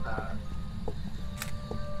 Tsaka...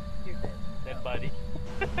 You're dead. Dead body.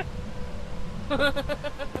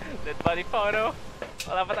 Dead body photo.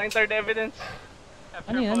 Wala pa tayong third evidence. Capture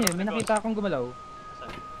Ano yan? photo Ano of yan? May the nakita akong gumalaw. ghost.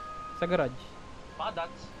 Saan? Sa garage. Baka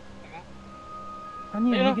dots. Teka. Ano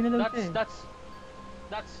yan? Ayun May o, ginalaw dots, siya eh. dots.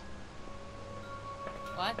 Dots.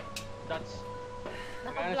 What? Dots.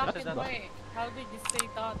 Naka-black and dots. white. How did you say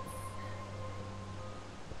dots?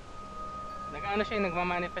 Nag-ano siya,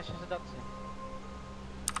 nagmamanifest siya sa dots eh.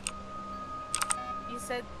 You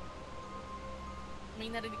said may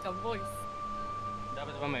narinig kang voice.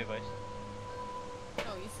 Dapat ba may voice?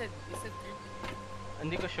 No, you said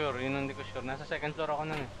Hindi ko sure, yun hindi ko sure. Nasa second floor ako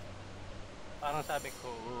nun eh. Parang sabi ko,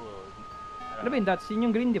 Ano ba yung dots? Yun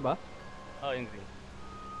yung green, di ba? oh, yung green.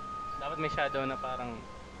 Dapat may shadow na parang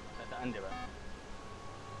sa daan, di ba?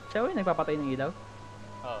 Siya yung nagpapatay ng ilaw?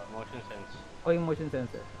 Oh, motion sense. O yung motion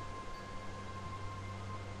sensor?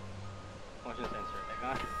 Motion sensor.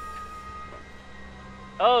 Teka.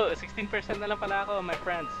 Oh, 16% na lang pala ako, my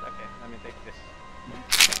friends. Okay, let me take this.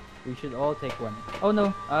 We should all take one. Oh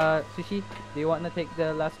no, Sushi, do you wanna take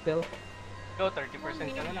the last pill? Go, 30%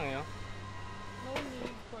 ka na lang yun. no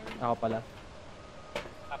need for Ako pala.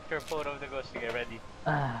 After photo of the ghost, sige, ready.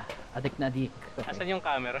 Addict na addict. Asan yung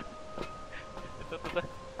camera? ito.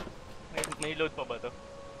 May load pa ba to?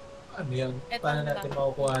 Ano yan? Eto Paano na natin lang.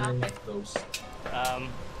 makukuha ng Apat. ghost?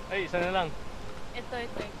 Ay, isa na lang. ito.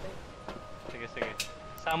 Sige.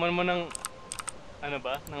 Summon mo ng, ano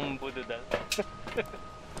ba? Ng voodoo doll.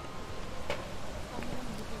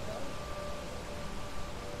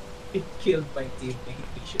 It killed my teammate.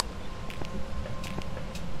 We should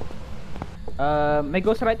May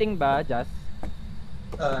ghostwriting ba, Jazz?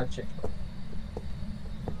 check.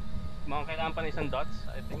 Mga kailangan pa ng isang dots,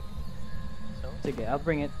 I think. So, Sige, I'll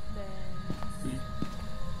bring it. Then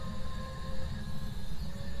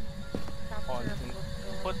capture Haunting. a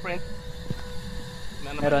photo. footprint.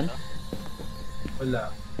 Meron ba Meron? ito? Wala.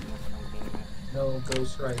 No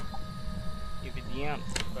ghost right. EVDM.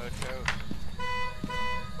 Photo.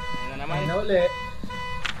 Ano na naman? Ay na ulit.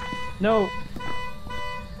 No!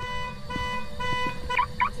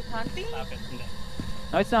 Is it hunting? Stop it. Hindi.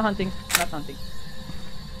 No, it's not hunting. Not hunting.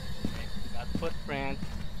 Okay. Got footprint.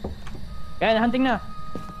 Yan, hunting na!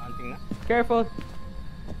 Hunting na? Careful!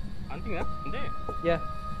 Hunting na? Hindi. Yeah.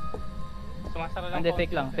 Sumasara lang. Hindi, konti.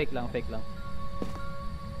 fake lang.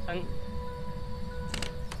 San?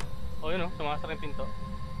 Oh, yun oh, sumasara yung pinto.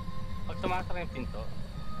 Pag sumasara yung pinto,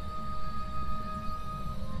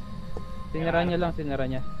 Sinara niya.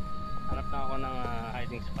 hanap na ako ng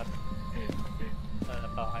hiding spot.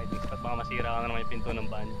 Hanap ako hiding spot. Baka masira ka na naman yung pinto ng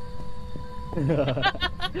banyo.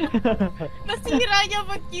 Nasira niya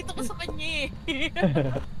pagkita ko sa kanya eh.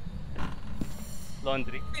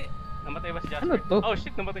 Laundry. Namatay ba si Jasper? Ano to? Oh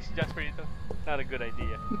shit, namatay si Jasper dito. Not a good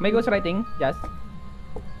idea. May ghostwriting, Jazz?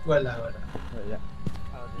 Wala. Wala.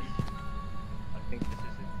 Oh, I think this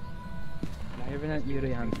is it. Even an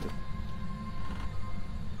eerie hamster.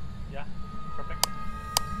 Yeah, perfect.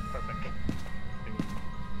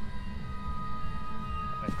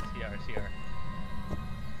 Okay, CR.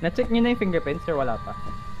 Na-check niyo na yung fingerprints or wala pa?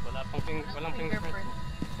 Walang fingerprint.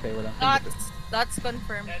 Okay, walang fingerprints. That's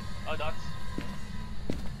confirmed. Dead. Oh, dots.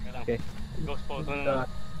 Okay. Ghost photo na.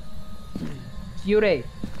 Yurei.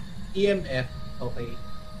 EMF. Okay.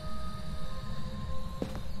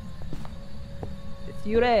 It's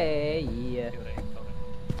Yurei. Okay.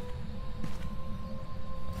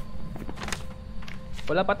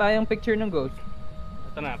 Wala pa tayong picture ng ghost.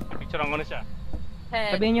 Ito na, picturean ko na siya.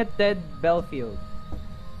 Sabihin niyo Ted Bellfield.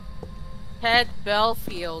 Ted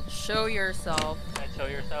Bellfield, show yourself. Ted, show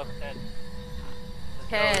yourself, Ted.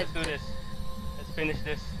 Ted. Let's do this. Let's finish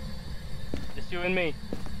this. Just you and me.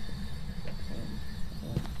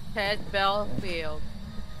 Ted Bellfield.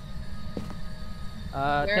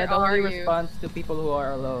 Where Ted are only you? responds to people who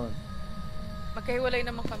are alone. Magkahiwalay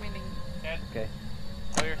naman kami ng... Ted, Okay.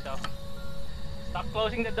 show yourself. Stop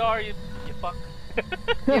closing the door, you fuck.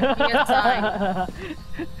 Give me a sign.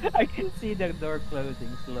 I can see the door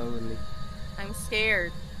closing slowly. I'm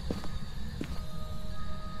scared.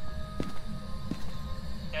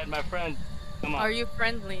 Ted, my friend. Come on. Are you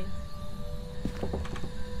friendly?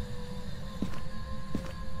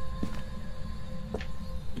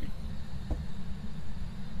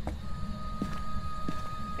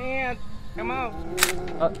 Ted, come out.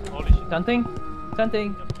 Holy shit. Something?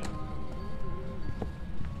 Yep.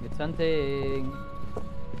 It's something.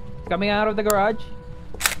 Coming out of the garage.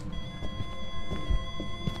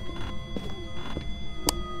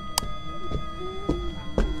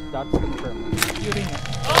 That's confirmed. Yuri nga.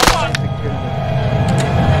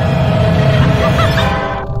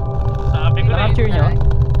 Sabi ko na eh. Nakapture nyo?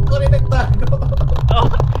 Ako rin nagtago. Oh,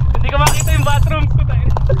 hindi ko makita yung bathroom ko tayo.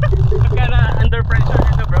 Pagka na under pressure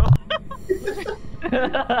dito, bro.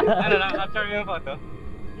 Ano, nakaka-capture mo yung photo?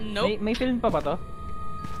 Nope. May film pa ba to?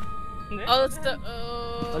 Hindi. Also,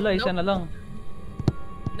 Wala, isa nope. na lang.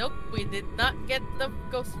 Nope, we did not get the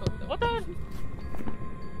ghost photo. What the hell?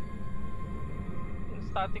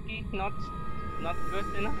 Staticky, not good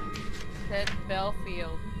enough. Ted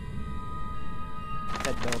Bellfield.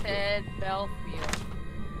 Ted Bellfield. Ted Bellfield.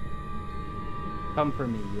 Come for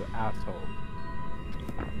me, you asshole.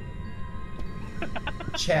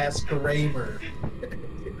 Chas Kramer.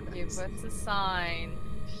 Give us a sign.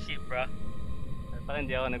 Shit, bro. Parang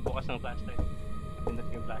hindi ako nagbukas ng flashlight. Napindot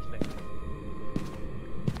yung flashlight.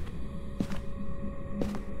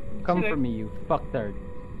 Come Sino? for me, you fucktard.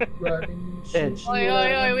 Running Ed. sushi Oi,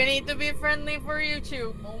 ramen. we need to be friendly for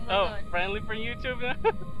YouTube. Oh my Oh, god. friendly for YouTube na.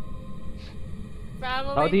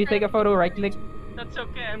 Family How do you take a friendly. photo? Right click? That's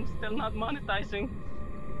okay, I'm still not monetizing.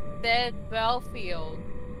 Ted Bellfield.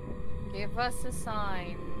 Give us a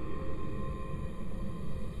sign.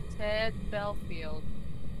 Ted Bellfield.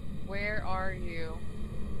 Where are you?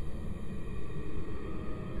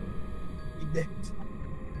 Hindi.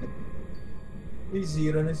 May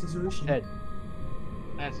zero na si Sushi. Ted.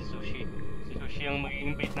 Ayan si Sushi. Si Sushi ang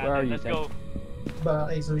magiging bait Where are natin. you, Let's Ted? go. Baka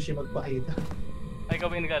kay Sushi magpakita. Ay, ikaw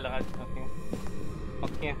ba yung naglalakad? Okay.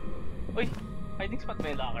 Okay. Uy! Hiding spot ba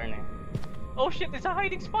yung locker na yun? Oh shit! It's a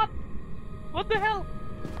hiding spot! What the hell?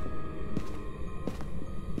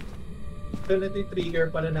 So,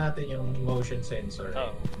 trigger pala natin yung motion sensor.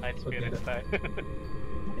 Oh, night spirits tayo.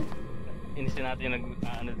 Inisin natin yung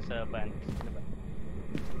ano sa van. Diba?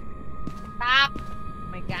 Stop! Oh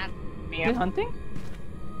my god. Is it hunting?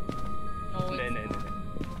 No, Hindi.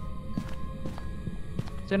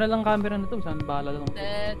 Saan na lang camera na to? Saan bahala lang to?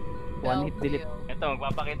 Ted One hit delete. Bellfield. Ito,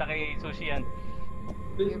 magpapakita kay Sushi yan.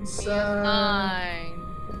 Give Dun me sa... a sign.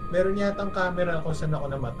 Meron yatang camera kung saan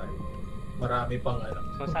ako namatay. Marami pang ano.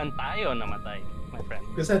 So, saan tayo namatay, my friend?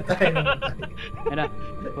 Kung saan tayo namatay. Ayun na.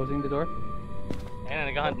 Closing the door. Ayun na,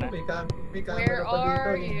 nag-hunt na. May camera Where pa dito.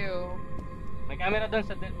 are eh. you? May camera doon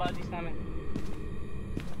sa dead bodies namin.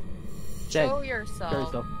 Ted. Show yourself. Show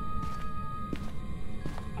yourself.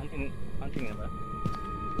 Hunting na ba?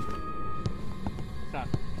 It's not.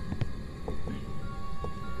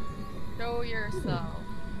 Show yourself.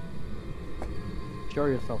 Show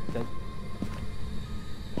yourself, Ted.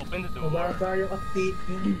 Open the door. Mababa yung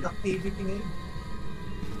activity ngayon.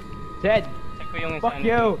 Ted! Check ko yung Fuck insanity.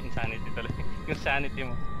 you! Insanity talaga. Yung sanity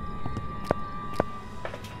mo.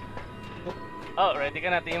 Oh, ready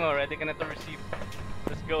ka na, Timo. Ready ka na to receive.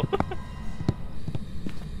 Let's go.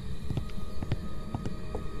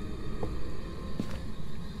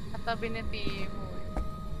 Katabi ni Timo.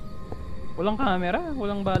 Walang camera,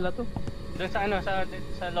 walang bala to. Doon sa ano, sa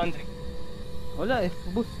laundry. Wala eh,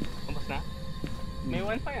 ubus. Ubus na? May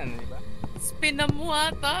one pa yan, di ba? Spin na mo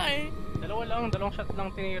ata eh. Dalawang shot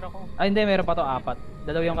lang tinira ko. Ah, hindi, meron pa to 4.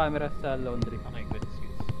 Dalawa yung camera sa laundry. Okay, good.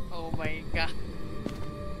 Oh my god.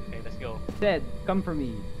 Okay, let's go. Ted, come for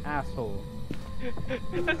me, asshole.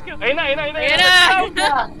 Let's go. Ayun na! Ayun na!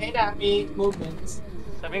 Ayun na, may movements.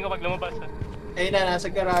 Sabihin ko pag lumabas ha. Ayun na, nasa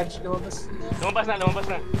garage. Lumabas na. Lumabas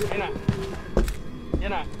na. Ayun na.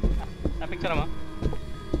 Yan na. Napicture mo?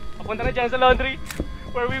 Papunta na dyan sa laundry.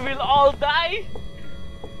 Where we will all die.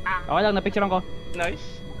 Okay lang, napicturean ko.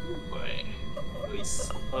 Nice.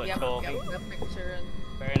 Oh, Yep, talking. the picture.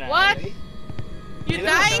 Very nice. What? You Yun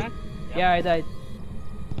na, died? ha? Yeah, I died.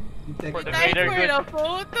 For the Died greater for good. the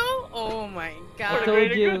photo? Oh my For god. the told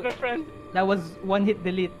greater you. good, my friend. That was one hit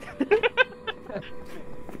delete.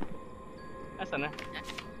 Asa na?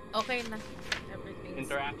 Okay na. Everything.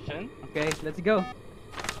 Interaction. Okay, let's go.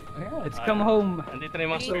 Let's Ah, come home. Andito na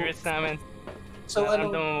yung mga spirits namin. So,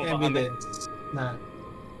 Nararamdaman anong mo ba kami? evidence na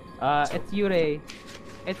It's Yurei.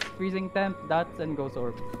 It's freezing temp, dots, and ghost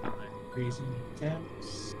orb. Okay. crazy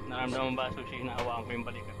camps? Nararamdaman mo ba, Sushi, hinahawakan ko yung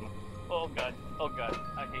balikat mo? Oh god,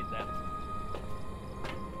 I hate that.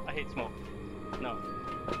 I hate smoke. No,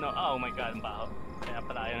 oh my god, ang baho. Kaya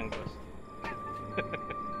pala ayaw ng ghost.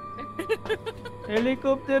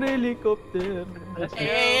 Helicopter. Let's go!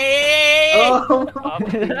 Hey! Oh!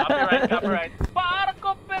 Copyright. Para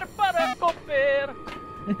copper!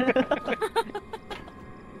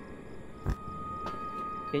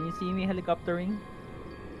 Can you see me helicoptering?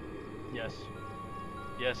 Yes.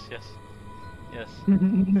 Jesus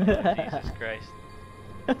Christ.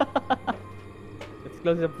 Let's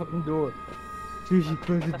close the fucking door. Sushi,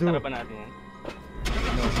 close the door. Nasara ba natin yan?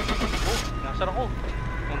 No. Oh, nasara ko.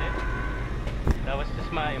 Hindi. That was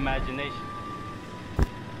just my imagination.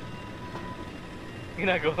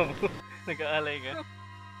 Ginagawa mo. Nag-aalay ka.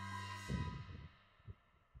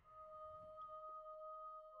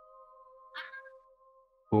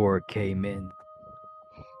 Four came in.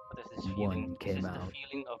 What is this One feeling? came This is out. the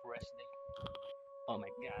feeling of resting. Oh my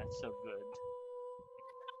god, so good.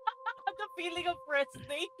 The feeling of rest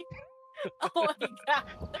day. Oh my god.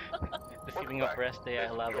 The feeling of rest day, I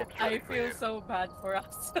love it. I feel so bad for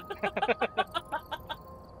us.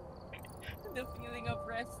 The feeling of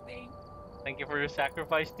resting. Thank you for your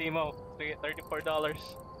sacrifice, Timo. $34.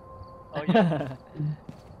 Oh yeah.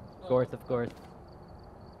 Of course.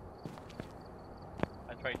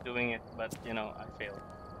 I tried doing it, but you know, I failed.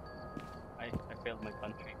 I failed my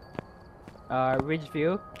country.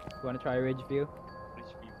 Ridgeview. You wanna try Ridgeview?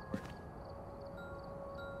 Please be forward.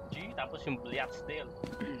 G, tapos yung Bliatsdale.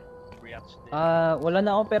 Bliatsdale. Wala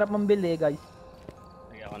na akong pera pambili, guys.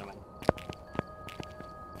 Lagyan ko naman.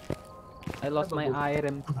 I lost my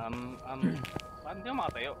item. Paano hindi ako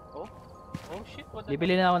makatayo? Oh shit, what the...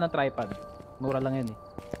 Bibili na ako ng tripod. Mura lang yun eh.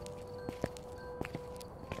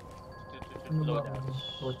 Ano ba Load ang out.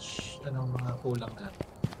 coach? Anong mga kulang na?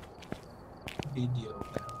 Video.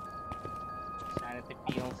 Sanity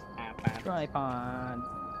pills happen. Tripod.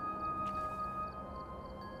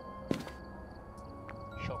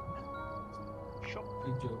 Shock.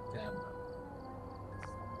 Video camera.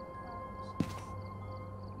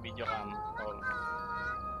 Video cam. Oh.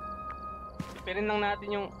 Tipirin lang natin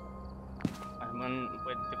yung... Ano man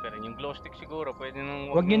pwede tipirin? Yung glow stick siguro. Pwede nung...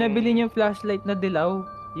 Huwag nyo na bilhin yung flashlight na dilaw.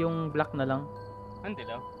 Yung black na lang. Ano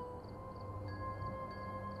dilaw?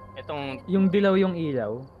 Itong... Yung dilaw yung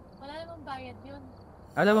ilaw. Wala namang bayad yun.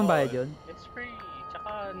 Alam mo bayad yun? It's free. Tsaka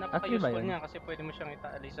free ba napaka-useful yun? niya kasi pwede mo siyang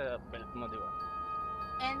itali sa belt mo, di ba?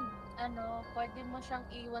 And pwede mo siyang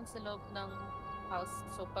iwan sa loob ng house.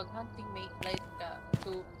 So pag hunting may light ka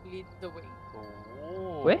to lead the way.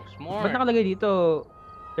 Oh, Weh? smart. Ba't nakalagay dito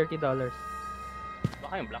 $30?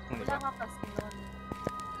 Baka yung black mo, di Wala ba? ka kasi nun.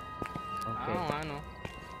 Okay. Ano?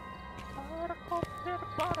 Para copter.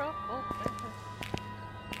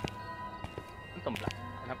 Ano tong black?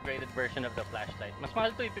 An upgraded version of the flashlight. Mas mahal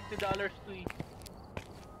to eh, $50 to eh.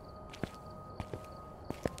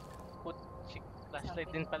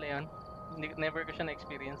 Flashlight din pala yan. Never ko siya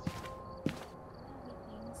na-experience.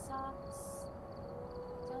 Everything sucks.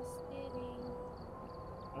 Just kidding.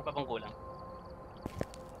 Ano pa bang kulang?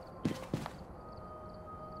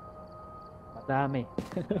 Dami.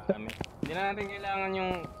 Hindi na natin kailangan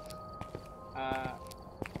yung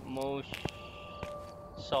most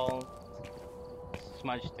salt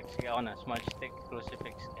smudge stick. Sige ako na, smudge stick,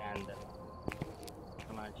 crucifix, candle.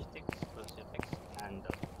 Smudge stick, crucifix,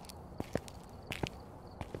 candle.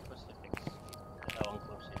 Crucifix. Dalawang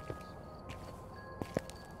crucifix.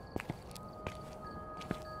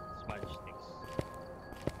 Smudge sticks.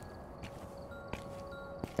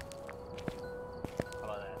 How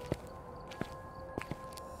about that?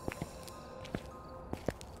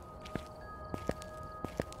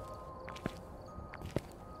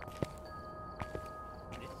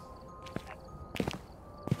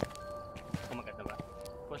 Maganda ba?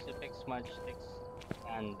 Crucifix, smudge sticks,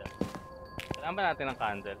 candle. Kailangan ba natin ng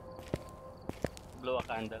candle? Blow a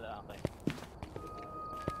candle, okay.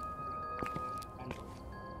 Candle.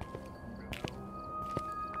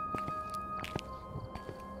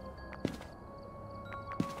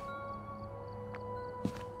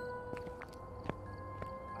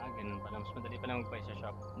 Ganun pala. Mas madali pala mag-buy sa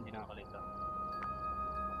shop. Hindi na ako lito.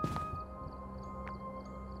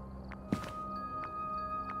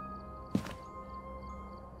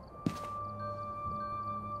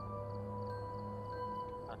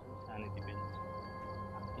 Sanity bills.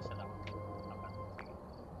 Isa lang. Apat. Sige.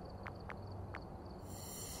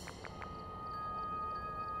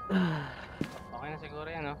 Okay na siguro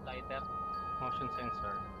yan, no? Lighter. Motion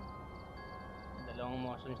sensor. Dalawang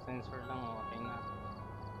motion sensor lang, okay na.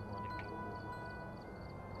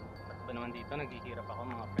 Ba't ba naman dito? Naghihirap ako,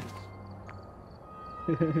 mga friends.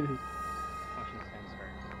 Motion sensor.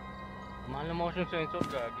 Mahal na motion sensor,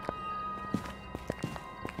 gagi.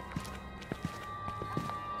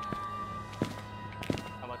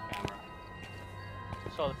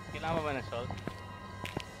 Salt. Kailangan ba ng salt?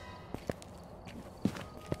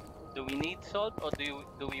 Do we need salt or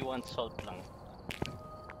do we want salt lang?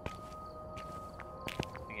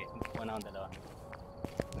 Sige, kuha na akong dalawa.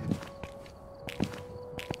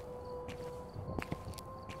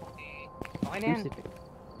 Okay na yan. Crucifix.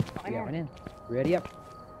 Okay na Sige, yan. Ready up.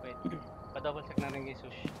 Wait, pa-double check natin kay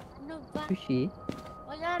Sush. Ano ba? Sushi.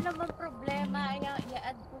 Wala namang problema.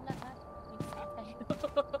 I-add ko lahat.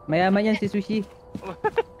 Mayaman yan si Sushi.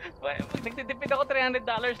 Pag nagtitipid ako $300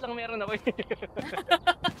 lang meron ako.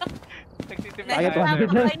 Nagtitipid Ayaw ako. pa. Nahiya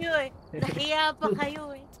pa kayo eh. Nahiya pa kayo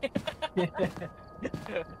eh.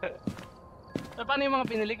 So, paano yung mga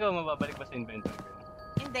pinili ko? Mababalik ba sa inventory ko?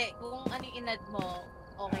 Hindi, kung ano yung inad mo,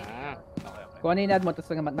 okay na yun. Okay. Kung ano yung ad mo,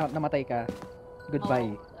 tapos namatay ka.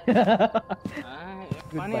 Goodbye. Oo.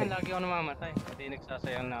 Paano Goodbye. yan? Lagi ako namamatay. Hindi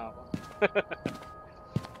nagsasayang na ako.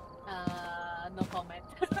 No comment.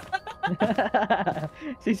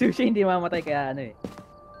 Si Sushi hindi mamatay kaya ano eh.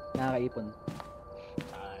 Nakakaipon.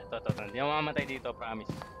 Ito. Hindi ako mamamatay dito, promise.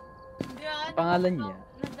 Hindi ano, Pangalan niya.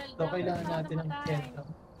 So, kailangan natin ng candle.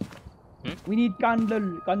 We need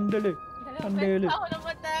candle. Candle eh. Candle. Ako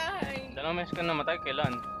namatay. Dalawang mesh ka namatay,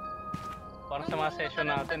 kailan? Parang sa mga session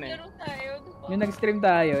natin eh. Yung nag-stream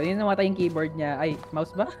tayo, yung namatay yung keyboard niya. Ay,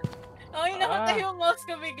 mouse ba? Ay, namatay yung mouse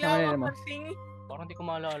ko bigla. Namatay yung mouse. Makating. Parang hindi ko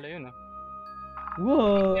maalala yun ah.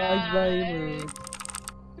 Wow, Guys. Alzheimer.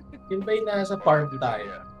 Yun ba yung nasa farm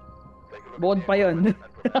tayo? Bukod pa yun.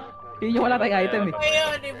 Yun yung wala tayong item eh. Iba pa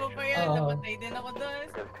yun, iba pa yun. Oo. Namatay din ako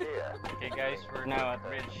doon. Okay guys, we're now at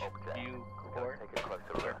Ridge View Court.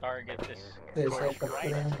 Our target is Yes, Doris okay.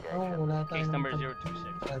 Wright. Wala Case tayong number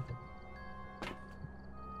 026.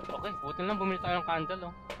 Okay, buti lang bumili tayo ng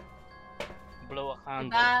candle oh. Blow a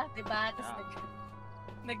candle. Diba? Tapos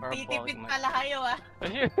nagtitipid Purple, pala kayo ah.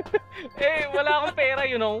 Wala akong pera,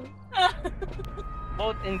 you know.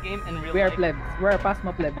 Both in game and real We are life. plebs. We are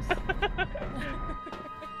Phasmophobia.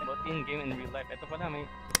 Both in game and real life. Ito pala may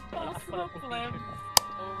malakas pala itong Phasmophobia. t-shirt.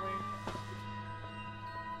 Oh my.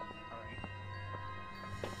 Alright.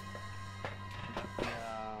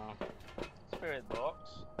 Spirit box.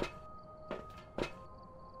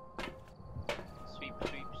 Sweep.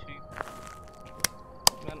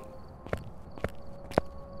 Ganun.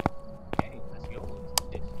 Okay, let's go.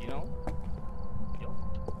 You know? Yo.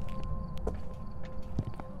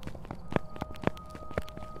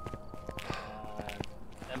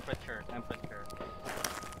 Temperature.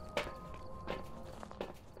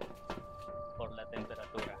 Por la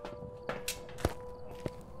temperatura.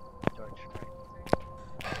 George Wright.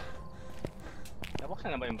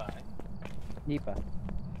 Nabuksan na ba yung bahay? Hindi pa.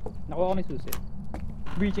 Nakuha ko ni Susi.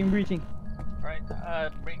 Breaching.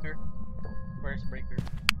 Alright, breaker. Where's breaker?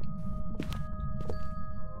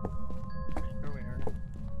 Breaker, where?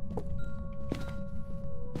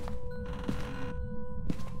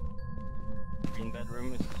 Green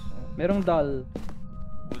bedroom is Merong doll.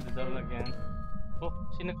 wooded down again. Oh,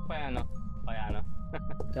 sino pa yan, no? Kaya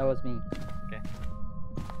That was me. Kaya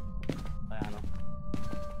ano?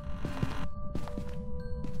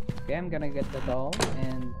 Okay, I'm gonna get the doll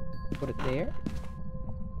and put it there.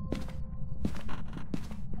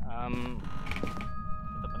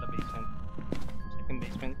 Ito pala basement. Second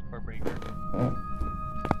basement for Breaker.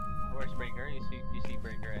 Where's Breaker? You see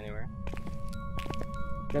Breaker anywhere?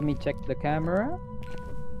 Let me check the camera.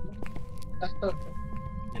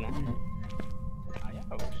 You know?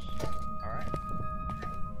 Ayos. Alright.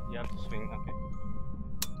 You have to swing. Okay.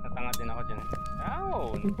 Natanga din ako dyan.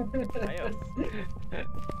 Ow! Ayos.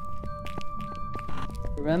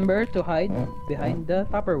 Remember to hide behind the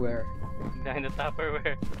Tupperware. Behind the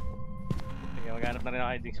Tupperware. Sige, maghanap na rin ako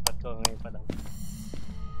hiding spot ko ngayon pa lang.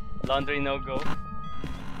 Laundry no-go.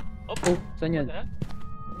 Oh! Saan yun? What the hell?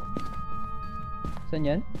 Saan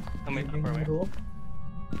yan? Sa may Tupperware.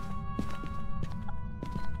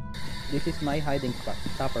 This is my hiding spot,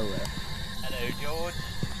 Tupperware. Hello, George.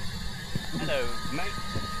 Hello, mate.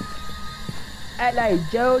 Hello,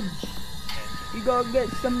 George. You gonna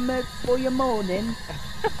get some milk for your morning?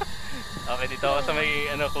 Okay, dito ako sa may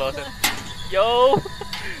closet. Yo!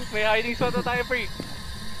 May hiding spot na tayo, pre.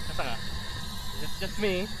 Nasa nga? Is it just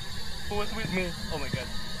me? Who was with me? Oh my god.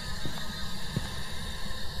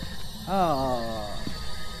 Oh.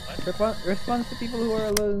 Response to people who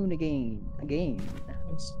are alone again.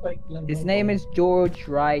 His name is George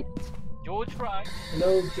Wright. George Wright.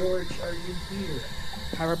 Hello, George. Are you here?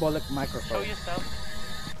 Parabolic Show microphone. yourself.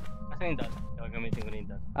 Asan yung dot? Gagamitin ko na yung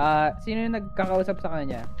dot. Sino yung nagkakausap sa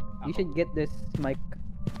kanya? You should get this mic.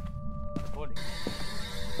 Holy.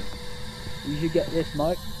 You should get this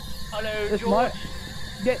mic. Hello, This George. mic.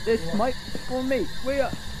 Get this mic for me.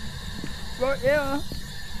 Where? Right here.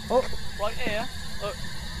 Oh. Right here. Oh.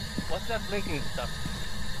 What's that blinking stuff?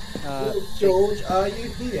 Hello, George. Are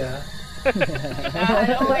you here?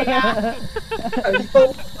 Oh my god.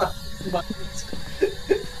 Hello.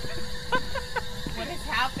 What is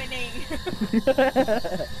happening?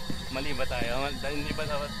 Mali ba tayo? Hindi ba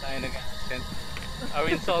dapat tayo nag-accent? Are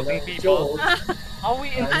we insulting Hello, people? George. Are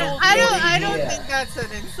we insulting I don't Yeah. think that's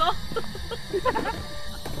an insult.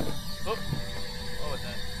 Oh. What was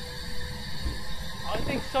that? I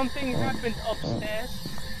think something happened upstairs.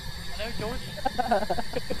 Hello, George?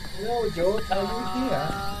 Hello, George. Are you here?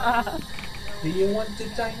 Do you want to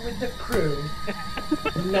dine with the crew?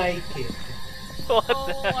 Naked. What the Oh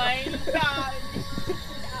hell? my god.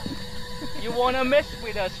 You wanna mess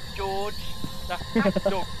with us, George? The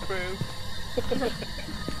Hakdog crew.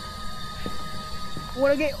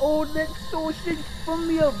 Wanna get all that sausage from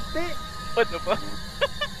your bit? What the fuck?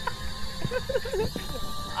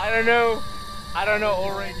 I don't know. I don't know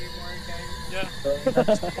already. Yeah.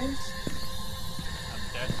 Upstairs.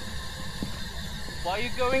 Why are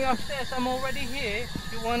you going upstairs? I'm already here.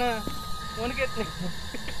 You wanna get me?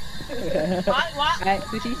 What?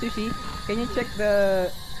 Sushi. Can you check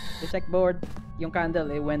the checkboard? Yung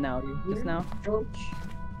candle, it went out just now. George.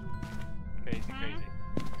 Crazy.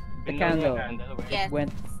 The Been candle. looking at candle. Yes.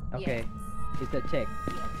 Went. Okay. Yes. It's a check.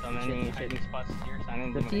 So many hiding spots here. Sana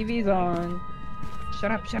hindi The mo- TV's on.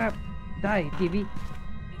 Shut up. Die, TV.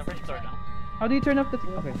 Sa first floor lang. How do you turn off the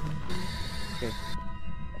TV? Okay. That's good.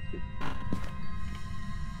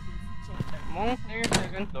 Mong clear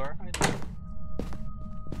second floor.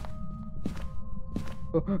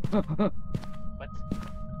 What?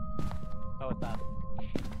 Oh, what's that?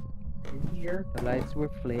 Here. The lights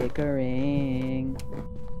were flickering.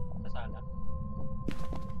 Sa sala.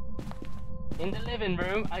 In the living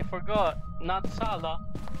room, I forgot. Not sala.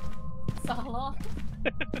 Solo?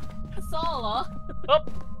 Solo? Oh!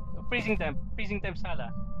 Freezing temp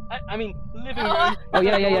sala. I mean, living room. Oh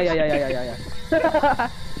yeah.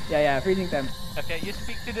 yeah, freezing time. Okay, you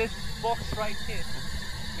speak to this box right here.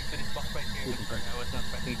 Speak to this box right here. Sorry, I was not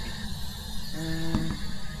pressing B.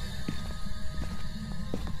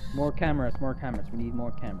 More cameras. We need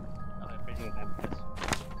more cameras. Okay, freezing temp. Yes.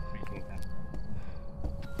 Freezing temp.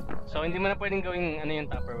 So, hindi mo na pwedeng gawing yung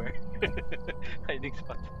Tupperware. Hiding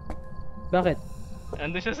spot. Bakit?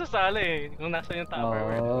 Andun siya sa sala eh. Kung nasa yung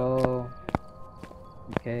Tupperware. Oh.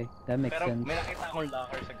 Okay, that makes Pero sense. may nakita akong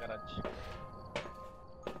locker sa garage.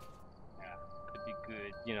 Yeah, could be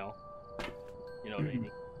good, you know,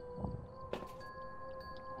 lady.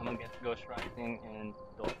 I'm gonna get ghost writing and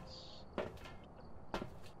dots.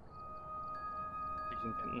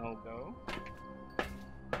 Freezing temp, no go.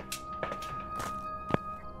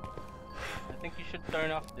 I think you should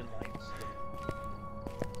turn off the lights.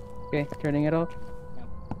 Okay, turning it off.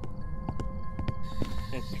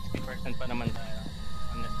 Since 60% pa naman tayo.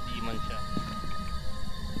 Unless demon siya.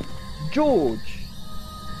 George!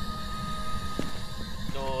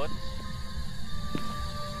 Dots.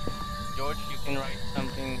 George, you can write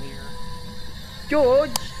something here.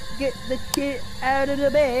 George, get the shit out of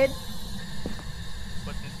the bed.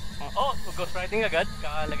 Put it... Oh, ghostwriting agad.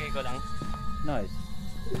 Kakalagay ko lang. Nice.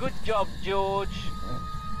 Good job, George.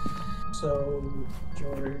 So,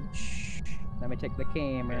 George. Let me check the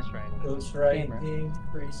camera. Ghostwriting. Ghost writing,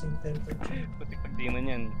 freezing temperature. Puti pag demon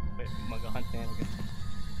yan. Mag-hunt na yan agad.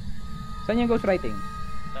 Saan yung ghostwriting?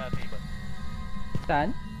 Sa table.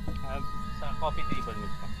 Saan? Sa coffee table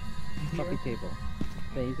mismo. Coffee table.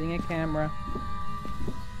 Facing a camera.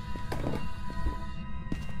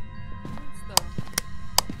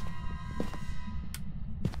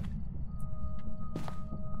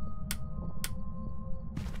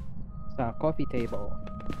 Sa coffee table.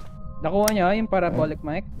 Nakuha niya yung parabolic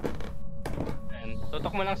mic? And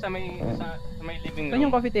tutok mo lang sa may living room. Saan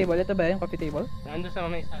yung coffee table? Ito ba yung coffee table? Nandun sa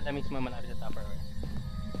may sala mismo malapit sa Tupperware.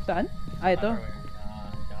 Saan? Ah, ito? Tupperware.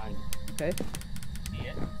 Diyan. Okay. See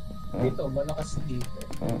it? Dito, malakas dito.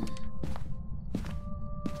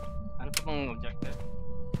 Ano pa bang objective?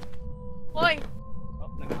 Hoy! Oh,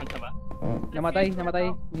 nag-hunt na ba? Namatay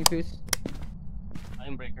yung fuse.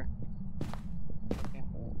 Yung breaker. Okay.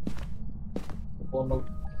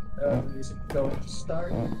 Is it going to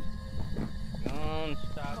start? Yun,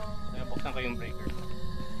 stop. Buksan ko yung breaker.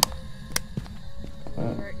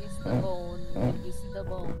 Where is the bone? Where is the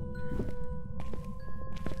bone?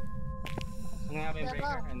 Saan nga ba yung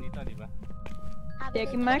breaker? Andito, di ba?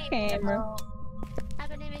 Taking my camera.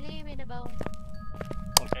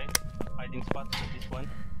 Okay. Hiding spot. This one.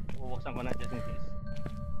 Bubuksan ko na just in case.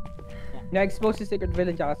 Na-expose si Secret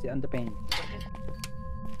Villain tsaka si Underpain.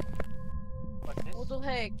 What's this? What the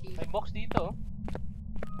heck? May box dito.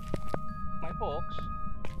 May box.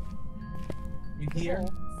 You hear?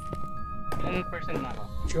 Ilan person na ako?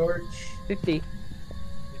 George, 50.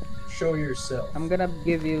 show yourself. I'm gonna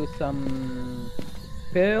give you some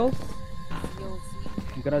pills. You'll see.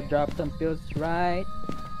 I'm gonna drop some pills right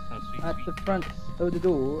Some sweet at sweet. the front of the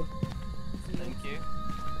door. Thank you.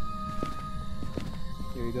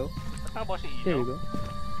 Here you go. Ba't nga ba si Here you Ilo? go.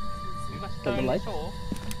 We must Turn the turn lights. this off.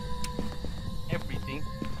 Everything.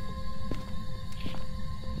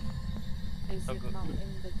 Is it not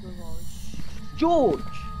in the garage?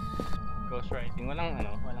 George! Ghostwriting. Walang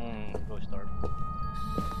ghost orb.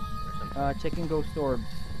 Or something. Checking ghost orbs.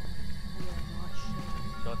 We are not sure.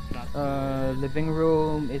 So it's not Living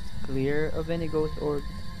room is clear of any ghost orbs.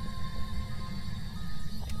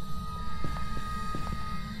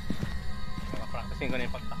 Practicing ko na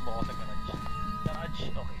yung pagtakbo ko sa garage. Garage,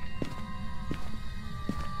 okay.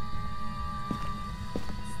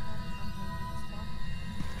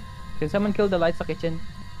 Can someone kill the lights sa kitchen?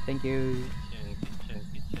 Thank you. Kitchen.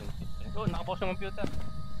 Oh, nakapost yung computer.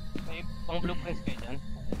 May pang blueprints kayo dyan.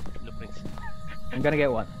 Blueprints. I'm gonna get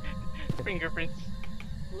one. Fingerprints.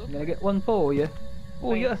 I'm gonna get one for you.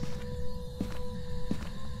 Oh Thanks. yes.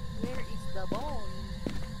 Where is the bone?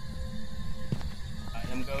 I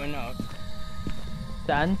am going out.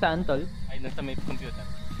 Saan? Saan, tol? Ay, nasa may computer.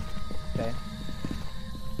 Okay.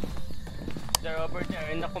 They're over there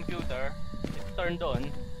in the computer. It's turned on.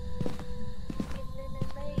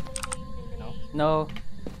 No.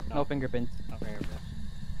 No fingerprints. No fingerprints.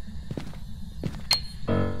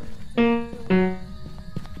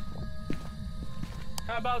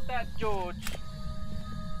 How about that, George?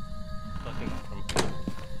 Tossing out from here.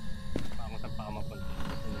 Saan pa ako mapunta?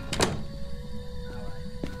 Alright.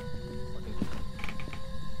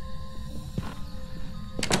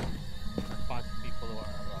 Response to people who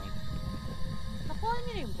are around. Nakuha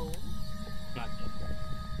niyo na yung bone? Not yet.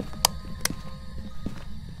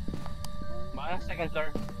 Baka ng second floor.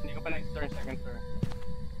 Hindi ko pa na-explore yung second floor.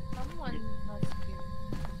 Someone must be in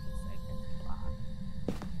the second floor.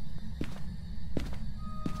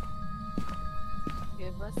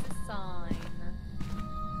 Give us a sign.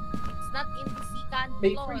 It's not in the second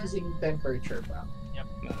May floor. freezing temperature ba? Yep,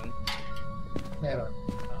 meron. Meron.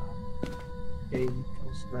 Okay,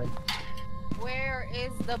 goes right. Where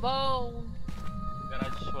is the bone?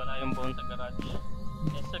 Garage, wala yung bone sa garage.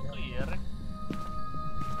 It's a clear.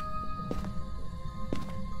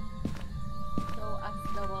 Show us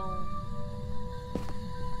the bone.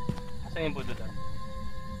 Asan yung budo doon?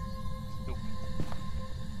 Stupid.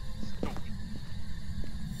 Stupid.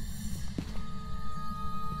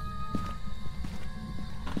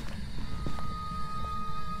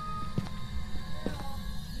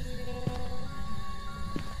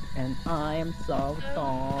 And I am so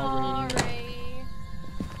sorry. Sorry.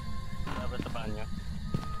 Wala ba sa banyo?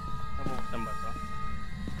 Nabubuksan ba to?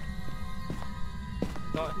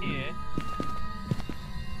 Not here.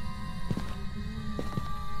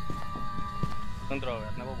 Itong drawer,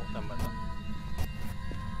 nabubuksan ba to?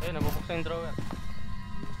 Ayun, nabubuksan buksan yung drawer.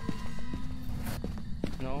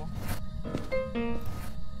 No?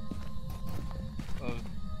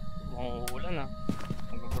 Mukhang uulan ah.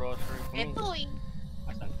 Mag-grocery kami. Ito eh.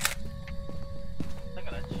 Asan? Sa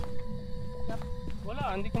garage? Yup. Wala,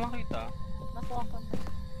 hindi ko makita. Nakuha ko na.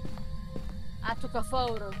 I took a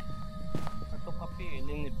photo. Ito kape,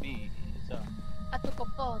 Lini B. Isa. I took a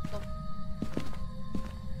photo.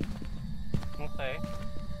 Okay.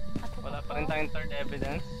 I took Wala a pa rin photo. tayong third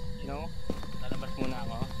evidence. You know? Lalabas muna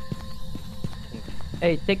ako.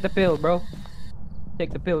 Hey, take the pill, bro.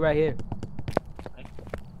 Take the pill right here.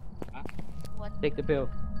 What? Take the pill.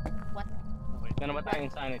 What? Wait, na naman tayo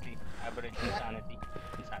insanity. Average insanity.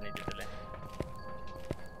 Insanity tuloy.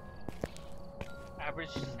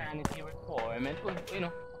 Average sanity requirement. Uy,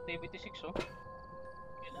 no? Activity 6, oh.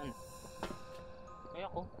 Kailan? Ay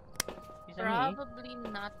ako. Isa ni. Probably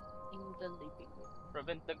not in the living room.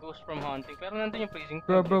 Prevent the ghost from haunting. Pero nandun yung freezing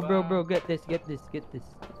Bro, point, bro, diba? bro. Get this. Get this. Get this.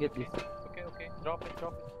 Get this. Okay. Drop it.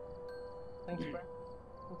 Thanks, bro.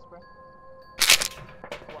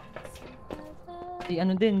 Si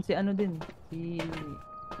ano din. Si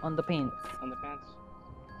on the paints. On the pants.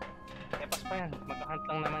 Epas pa yan. Magka-hunt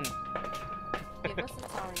lang naman. Give us a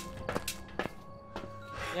sign.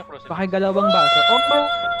 Yan, crucifix. Pakigalawang baso. Oh!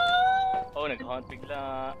 Oh, nag-hunt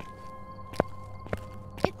bigla.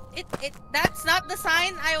 That's not the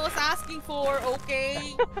sign I was asking for,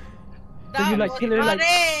 okay? Kill your light, kill your light.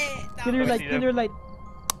 That Kill your was- light, kill your light.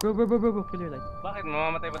 Bro, kill your light. Bakit?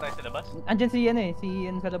 Mamamatay ba tayo sa labas? Andyan si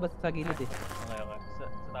sa labas sa gilid eh. Okay. Sa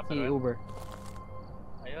top Si right? Uber.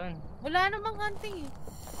 Ayun. Wala namang hunting eh.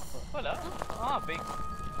 Wala. Fake.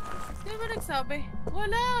 Sino ba nagsabi?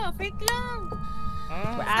 Wala, fake lang.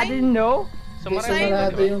 I didn't know.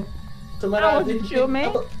 Sumarado diba? yung... Sumarado wasn't yung sure, man.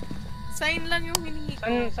 pinto. Sign lang yung hiningi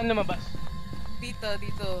ko. Saan lumabas?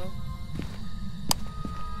 Dito.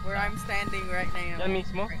 Where I'm standing right now. Yan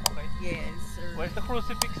mismo? Okay. Yes, sir. Where's the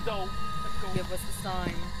crucifix though? Let's go. Give us a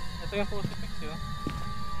sign. Ito yung crucifix yun.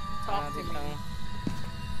 Talk to me.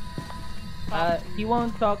 He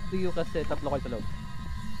won't talk to you kasi tatlo kayo sa loob.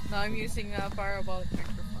 No, I'm using a parabolic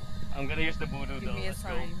microphone. I'm gonna use the voodoo Give though. me a Let's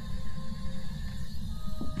sign.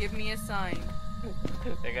 Give me a sign.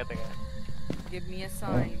 go. Teka. Give me a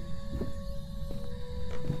sign.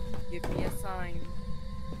 Give me a sign.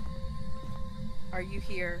 Are you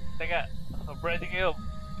here? Teka. Ready kayo.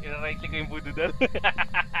 I-right click ko yung voodoo doon.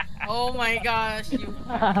 Oh my gosh, you.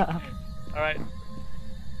 Alright.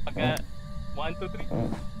 Pagka 1, 2,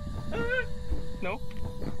 3. No?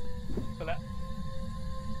 Wala.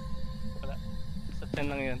 Sa 10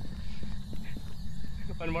 lang yan.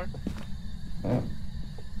 One more.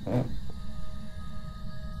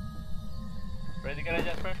 Ready ka na,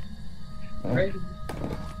 Jasper? Right?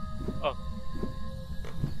 Oh.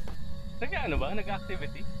 Nag-ano ba?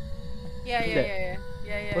 Nag-activity? Yeah.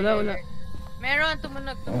 Wala. Meron,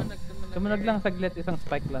 tumunog. Sumunod lang saglit, isang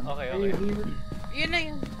spike lang. Okay. Are you here, Yun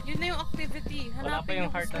na yung activity. Wala pa Hanapin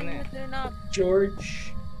yung heart gusto na niyo, eh. turn up. George?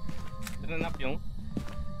 Drinap yung?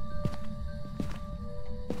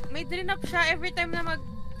 May drain up siya every time na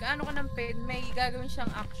ano ka ng pen, may gagawin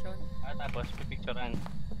siyang action. Tapos pipicturean.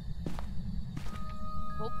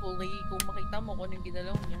 Hopefully, kung makita mo kung anong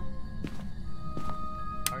ginalaw niya.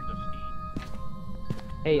 Hard to see.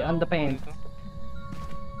 Hey, on the paint.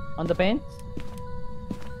 On the paint?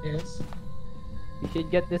 Yes? You should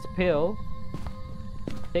get this pill.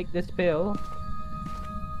 Take this pill.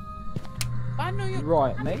 Paano yung...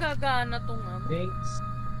 Right, Paano mate. gagana tong Thanks.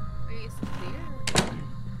 face clear?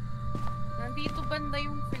 Nandito banda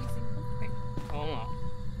yung facing ko. Oo nga.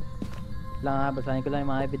 Lang ha, basahin ko lang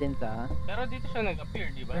yung mga evidence ha. Pero dito siya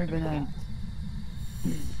nag-appear, di ba? Evidence.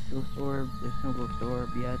 Ghost orb. There's no ghost orb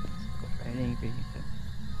yet. Ghost writing.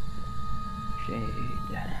 Shade.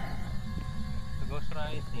 The ghost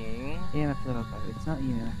writing. EMF level 5. It's not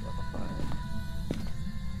EMF level 5.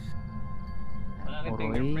 Wala rin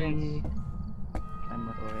fingerprints.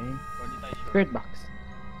 Camoroy. Or di tayo sure. Spirit box.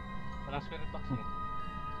 Walang spirit box eh.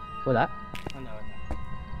 Wala. Wala.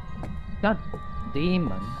 Not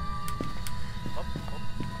demon. Hop.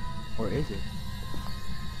 Or is it?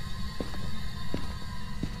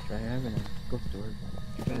 Try evidence. Ghost orb.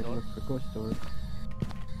 Try to look for ghost orb.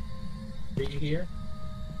 Are you here?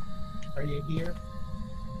 Are you here?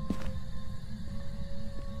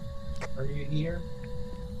 Are you here?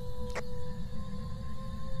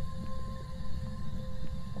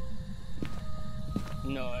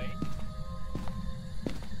 No eh.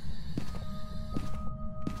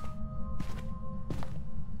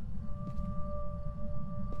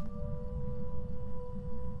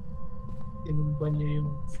 Tinumba niya yung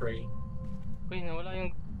frame. Uy, nawala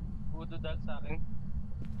yung voodoo doll sa akin.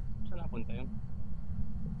 Saan papunta yun.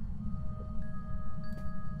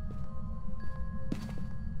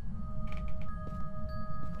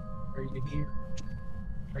 Are you here?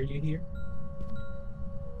 Are you here?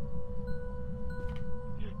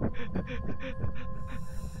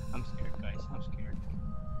 I'm scared, guys. I'm scared.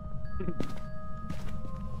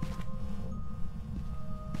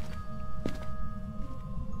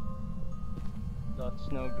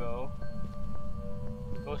 Dots no go.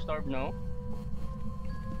 Ghost orb no.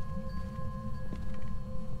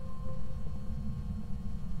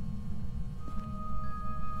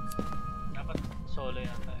 Dapat solo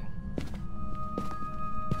yata eh.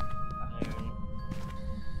 Ayun.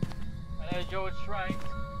 George Wright.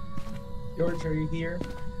 George, are you here?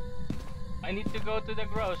 I need to go to the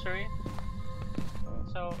grocery.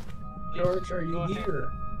 So, please George, are you go ahead. here?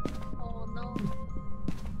 Oh no.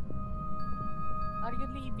 Are you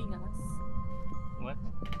leaving us? What?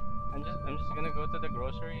 I'm just gonna go to the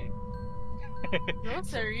grocery.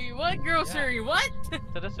 Grocery? What grocery? What?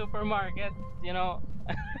 To the supermarket, you know.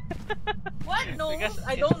 What? No, Because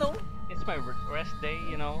I don't know. It's my rest day,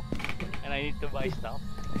 you know, and I need to buy stuff.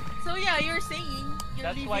 So yeah, you're saying you're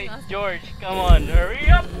That's leaving why, us. George, come on, hurry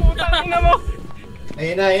up, putang ina mo!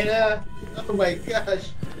 Ayun na, ayun na. Oh my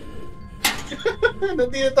gosh.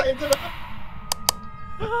 Nandito tayo sa lahat.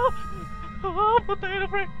 Putang ina,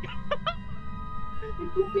 Frank!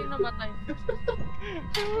 Hindi namatay.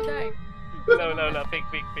 Uday. Wala, fake.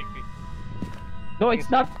 No, it's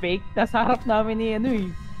not fake. Nasa harap namin ni ano eh.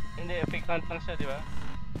 Hindi, fake hunt lang siya, di ba?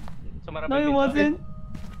 So marami No, it dito. wasn't.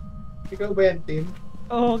 Ikaw ba yan, Tim?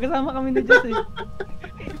 Oo, kasama kami ni Jess eh.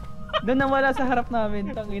 Doon nawala sa harap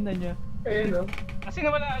namin, tangina niya. Ayun, no? Kasi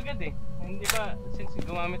nawala agad eh. Hindi ba, since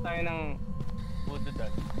gumamit tayo ng voodoo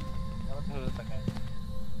dot, dapat nahulot agad.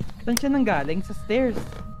 Saan siya nanggaling? Sa stairs.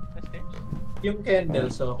 Sa stage? Yung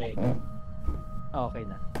candles, okay. Okay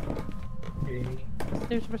na. Okay. Sa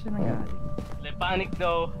stairs pa siya nanggaling. Le panic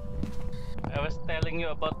though. I was telling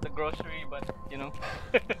you about the grocery, but you know.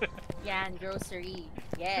 Yan, grocery.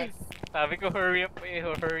 Yes. Sabi ko hurry up eh,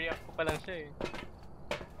 hurry up ko pa lang siya eh.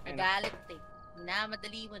 Ayun, Nagalit eh.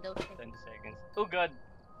 Minamadali mo daw siya. 10 seconds. Oh god!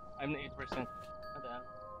 I'm na 8%. What the hell?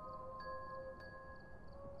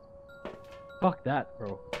 Fuck that,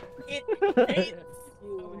 bro. It hates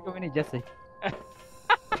Sabi you. kami ni Jess eh.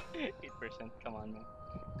 8%, come on man.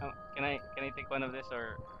 Can I take one of this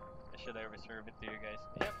or should I reserve it to you guys?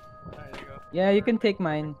 Yep. There you go. Yeah, you can take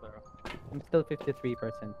mine. Bro, I'm still 53%.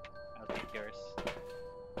 I'll take yours.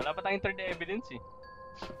 Wala pa tayong third evidence eh.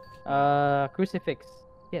 Crucifix.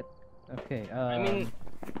 Yep. Okay, I mean,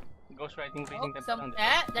 ghostwriting freezing temp lang.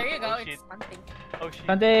 Diba? There you go. Oh, shit. It's hunting. Oh shit.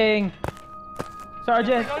 Hunting!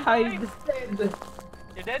 Sergeant, Don't hide!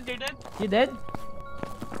 You're dead? You're dead? You dead?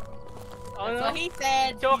 Oh That's no. what he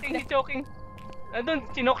said. He's choking. Andun,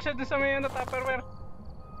 chinok siya dun sa may Tupperware.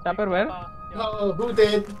 Tupperware? Yeah. Oh, who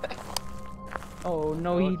did? Oh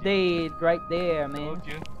no, he did right there, man.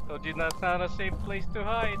 Told you that's not a safe place to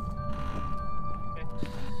hide. Okay.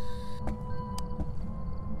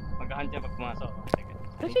 Maghahan siya pag pumasok. Sige.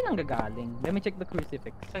 Saan siya nanggagaling? Let me check the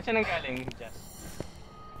crucifix. Saan siya nanggaling, Jess?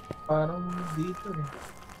 Parang dito eh.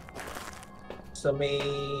 Sa may...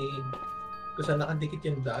 Kung saan nakadikit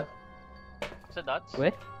yung dot. Sa dots?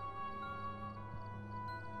 Wait?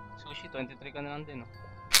 Sushi, 23 ka na lang din, no?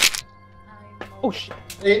 Oh shit!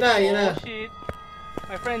 Ayun na, ayun na. Oh shit!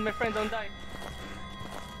 My friend, don't die.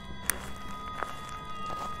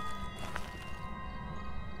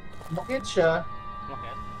 Bakit siya?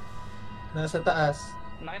 Bakit? Nasa taas.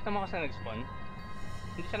 Nakita mo kasi nag-spawn?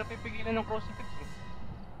 Hindi siya napipigilan ng crucifix, eh.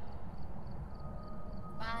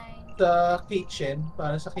 Fine. Sa kitchen.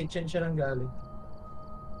 Parang sa kitchen siya nang galing.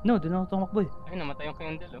 No, doon ako tumakbo eh. Ay, namatay yung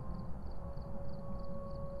candle, oh.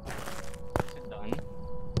 Is it done?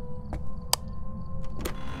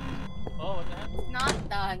 Oh, what the heck? Not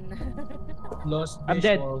done. Lost I'm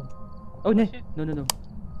dead. visual. Oh no, shit. no.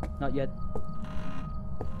 Not yet.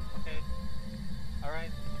 Okay.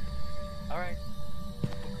 Alright.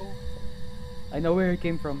 Cool. I know where it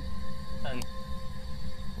came from. Saan?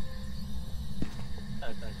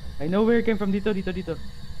 I know where it came from. Dito.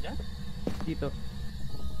 Diyan? Dito.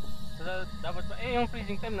 So, dapat ba? Eh, yung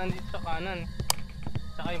freezing time nandito sa kanan.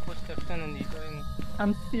 Saka yung footsteps na nandito yun.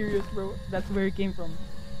 I'm serious, bro. That's where it came from.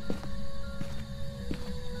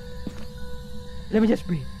 Let me just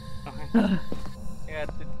breathe. Okay. Yeah,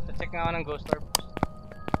 check nga ako ng ghost orb.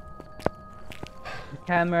 The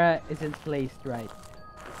camera isn't placed right.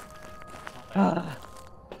 Okay.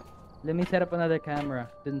 Let me set up another camera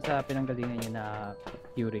dun sa pinanggalingan niya na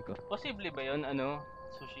theory ko. Posible ba yun,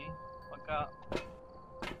 Sushi? Pagka,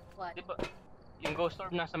 What? di ba, yung ghost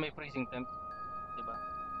orb nasa may freezing temp, di ba?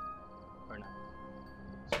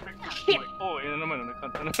 Oo, yun na naman.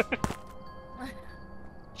 Nagkanta na.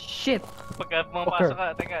 Shit! Pagka pumapasok ka,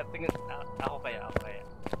 teka, tingin. Ako kaya.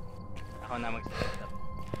 Ako na mag-set up.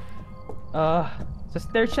 Sa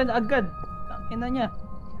stairs siya agad. Tangina niya.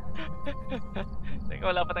 Teka,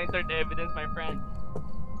 wala pa tayong third evidence, my friend.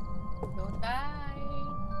 Don't die.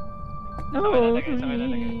 No! Okay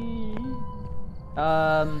lang,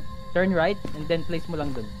 Turn right and then place mo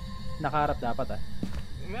lang dun. Nakaharap dapat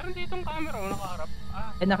Meron ditong camera, nakaharap.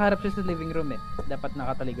 nakaharap siya sa living room eh. Dapat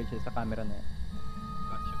nakataligod siya sa camera na yan.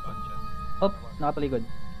 Gotcha. Oh, nakataligod.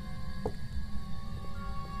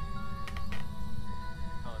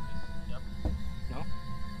 Oh, yup. No?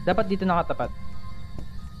 Dapat dito nakatapat.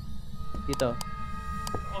 Dito.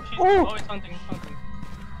 Oh shit, Oh! it's hunting.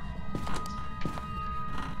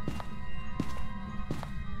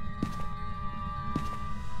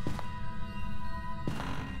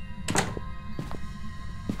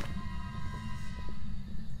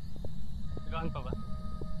 Nagahan pa ba?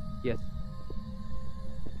 Yes.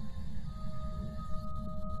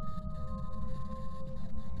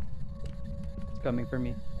 It's coming for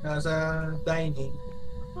me. Nasa dining.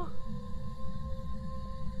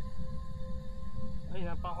 Ay,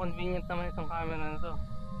 napaka-convenient naman itong camera na to.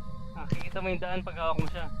 Nakikita mo yung daan pag hawak mo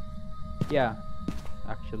siya. Yeah,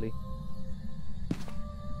 actually.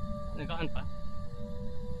 Nagahan pa?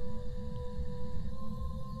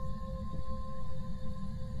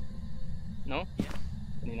 No? Yes.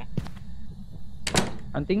 Hindi na.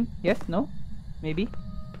 Hunting? Yes? No? Maybe?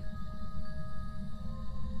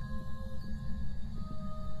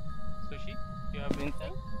 Sushi? You have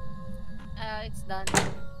intel? It's done.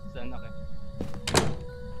 Done, okay.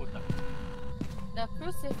 Puta. The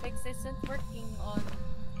crucifix isn't working on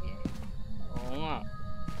it. Oo nga.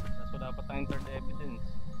 Tapos wala pa tayong third evidence.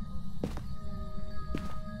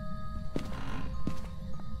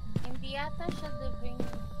 Hindi ata siya living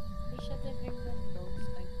ghost,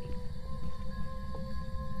 I think.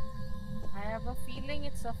 I have a feeling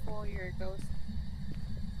it's a foyer ghost.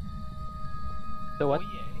 The what?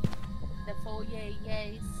 Oh yeah. The foyer,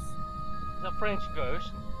 yes. The French ghost.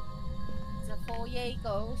 It's a foyer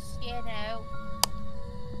ghost, you know.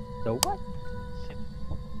 The what? Shit.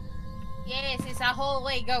 Yes, it's a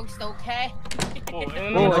hallway ghost, okay? Oh,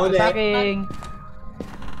 ayun Oh, naman. Huli. it's attacking!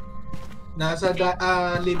 Nasa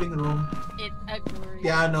living room. It agrees.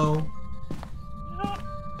 Piano.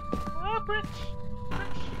 Bridge.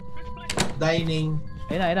 Dining.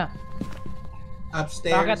 Ayun na.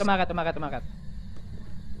 Upstairs. Umakat.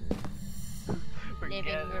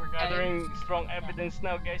 We're gathering strong evidence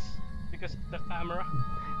now, guys, because the camera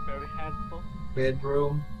very handful.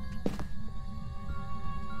 Bedroom.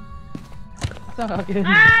 Saan akin?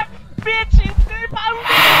 Bitch! Escape!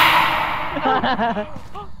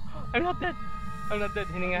 I'm not dead.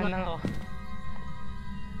 Hiningahan lang ako.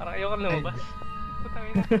 Parang ayoko na lumabas. Putang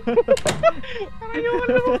ina. Parang ayoko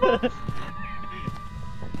na lumabas.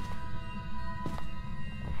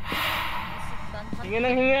 Hinga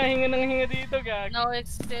ng hinga dito, gag. No,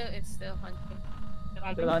 it's still hunting.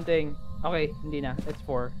 Still hunting. Okay, hindi na. It's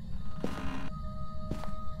 4.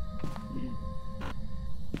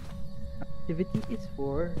 Activity is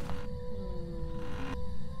 4.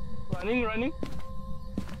 Running.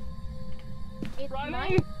 It Running.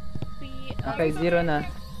 might be a Okay, 0 na.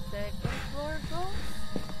 second floor ghost.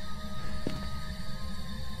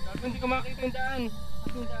 Gago, hindi ko makita yung daan.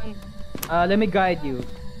 Let me guide you.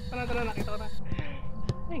 Tara, nakita ko na.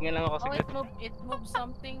 Hinga lang ako Oh, saglit. it moved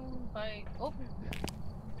something by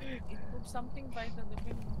it moved something by the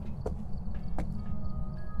living room.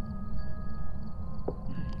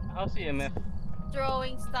 How's EMF?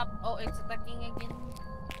 Throwing stuff. Oh, it's attacking again.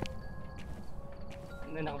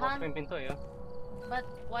 Hindi, nakabukas pa yung pinto eh. Oh. But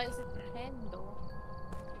why is it hand though?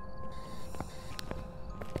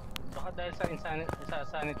 Baka dahil sa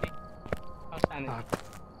sanity. How's sanity?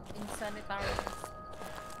 Insanitariness.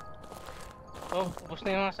 Oh, ubos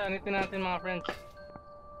na yung mga sanity natin, mga friends.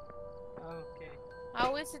 Okay.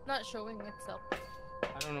 How is it not showing itself? I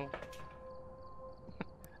don't know.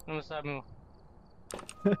 Ano masasabi mo?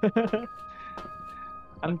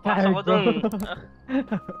 I'm Pasok tired, ko bro. dun.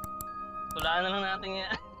 Tulaan na lang natin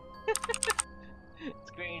yan. It's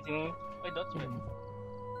crazy, man. Wait, that's right.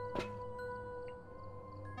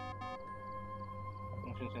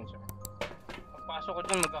 Motion sensor. Pagpasok ko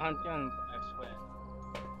dun, mag-hunt yan.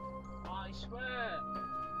 I swear.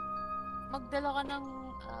 Magdala ka ng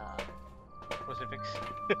Crucifix.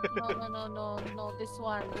 no, this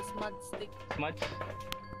one, the smudge stick. Smudge?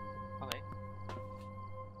 Okay.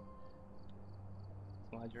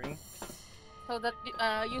 Smudging. So that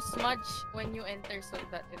you smudge when you enter so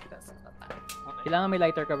that it doesn't attack. Okay. Kailangan may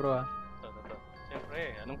lighter ka, bro. Ito.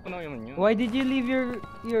 Siyempre, alam ko na yun. Why did you leave your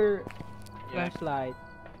Yeah. flashlight?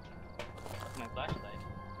 My flashlight.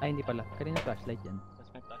 Ay, hindi pala. Kanina flashlight yan.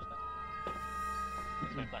 That's my flashlight.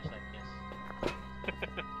 That's my flashlight, yes.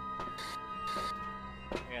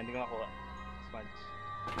 Ayan, hindi ko makuha. Smudge.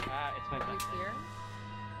 Ah, it's my You flashlight. here?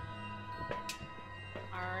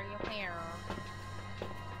 Are you here?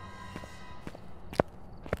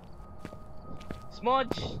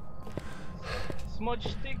 Smudge! Smudge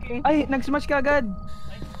sticking! Ay, nag-smash ka agad!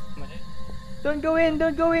 Ay, mali. Don't go in!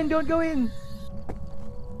 Don't go in! Don't go in!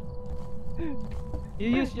 You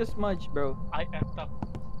used your smudge, bro. I effed up.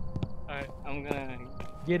 Alright, I'm gonna...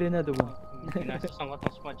 Get another one. Ginasusan ko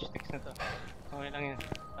tong smudge sticks na to. Okay lang yan.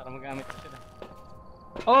 Para magamit ko sila.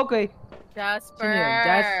 Okay. Jasper! Sino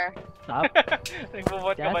yun? Stop.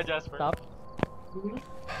 Nagbubot ka ba, Jasper? Stop.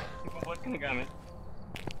 Nagbubot ka na gamit?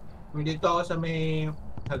 Dito ako sa may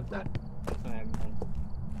hagdan.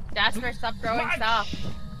 Jasper, stop throwing stuff!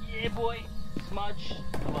 Yeah, boy! Smudge!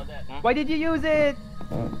 How about that, huh? Why did you use it?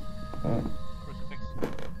 Crucifix.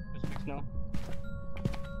 Crucifix, no?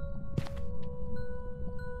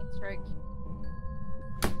 It's Rick.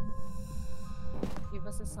 Give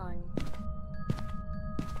us a sign.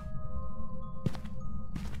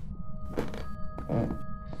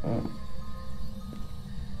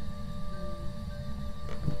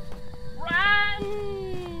 Run!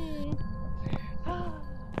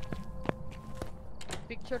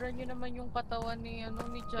 Picturean nyo naman yung katawan ni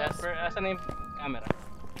Jasper, Jasper. asan na yung camera?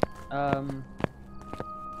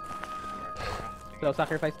 So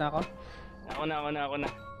sacrifice na ako? Ako na.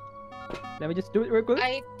 Let me just do it real quick.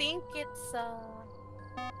 I think it's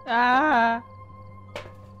Ah!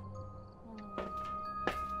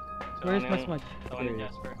 So, Where's ano my yung- smudge? Ito ni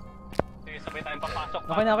Jasper. Sige, sabay tayong papasok.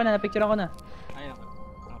 Okay na, napicture ako na. Ay, okay.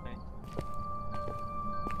 Okay.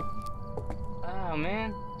 Ah, man.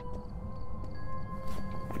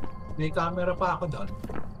 May camera pa ako doon.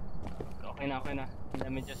 Okay na. Let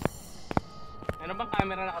me just... Meron bang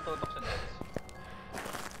camera nakatutok sa Doris?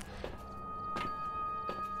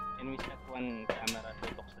 Can we set one camera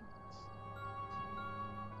tutok sa Doris?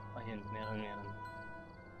 Ayun, meron.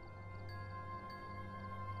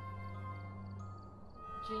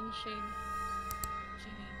 Jane Shane.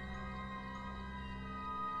 Jane.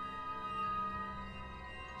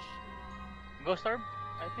 Ghost orb,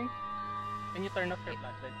 I think. Can you turn off your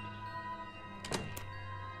flashlight, please?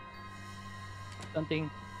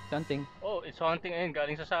 Something. Oh, it's haunting. Ayun,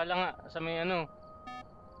 galing sa sala nga. Sa may ano.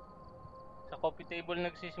 Sa coffee table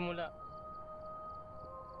nagsisimula.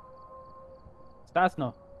 Sa taas,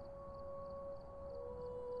 no?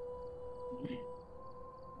 Okay.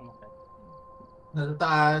 Nasa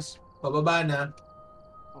taas, pababa na.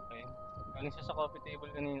 Okay. Galing siya sa coffee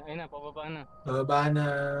table kanina. Ayun na, pababa na. Pababa na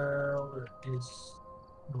is...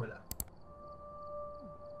 Wala.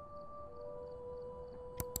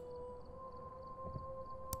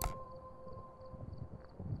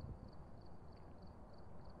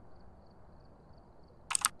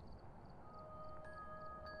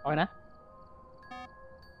 Okay na?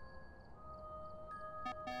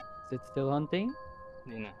 Is it still hunting?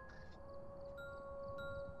 Hindi na.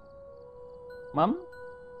 Mom?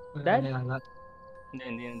 Wala Dad? na yata.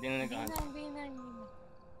 Hindi na nag-hunt. Hindi na.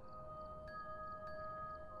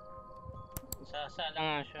 Sa sala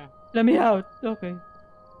nga siya. Let me out. Okay.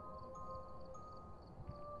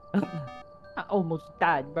 I almost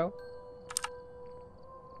died, bro.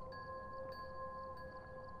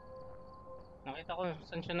 Nakita ko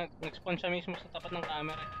saan siya nag-spawn siya mismo sa tapat ng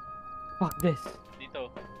camera. Fuck this. Dito.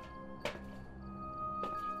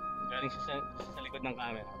 Galing siya sa likod ng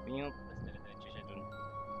camera. Pinyong, tapos diretso siya dun.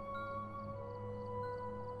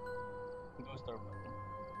 Ghost orb.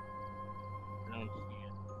 Wala nang sige.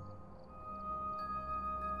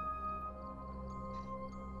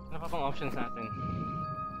 Ano pa bang options natin?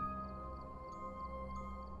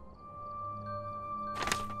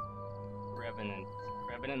 Revenant.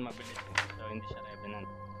 Revenant mabilis eh. So hindi siya Revenant.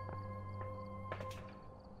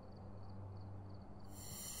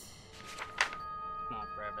 Not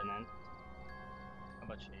Revenant. How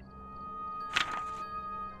about Shade?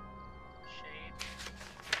 Shade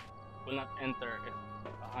will not enter if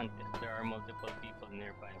a hunt if there are multiple people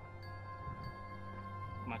nearby.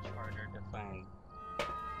 Much harder to find.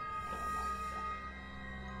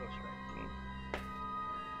 Ghost writing.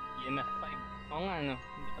 EMF 5. Oo nga no,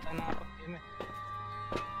 hindi pa tayo nakapag-EMF.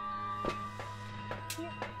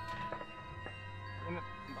 EMF,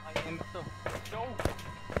 baka EMF to. Let's go!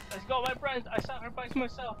 Let's go my friends! I sacrifice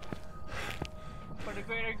myself! For the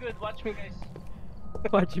greater good, watch me guys!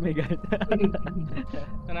 Watch me, guys.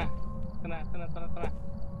 Tara.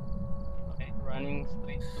 Okay, running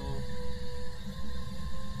straight to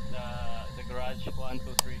Garage, 1,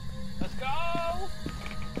 2, 3. Let's go!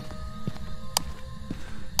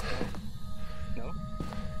 No?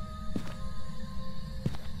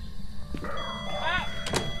 Ah!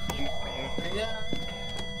 Kaya...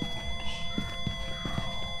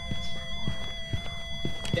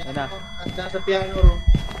 Yan na. At nasa piano room.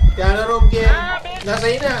 Piano room, Kim. bitch! Nasa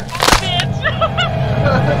ina. Bitch!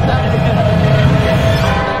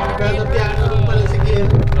 Nasa piano room pala si Kim.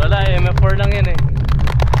 Wala, MF4 lang yan eh.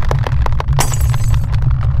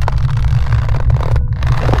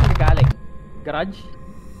 Saan galing? Garage?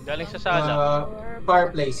 Galing sa sala.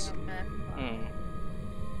 Fireplace.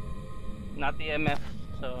 Not EMF,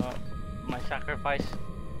 so my sacrifice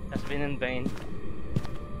has been in vain.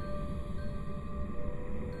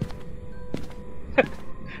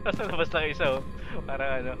 Nasa labas lang isa oh.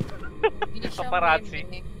 Para ano. Hindi siya Paparazzi.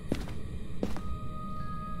 mimic.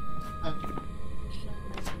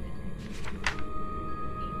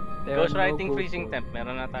 Ghost writing freezing temp,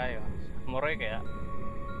 meron na tayo. Moroy kaya?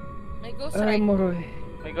 May ghost right. Moroy.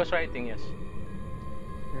 May ghost writing, yes.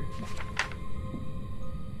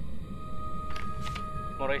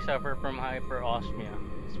 Moroy suffer from hyperosmia.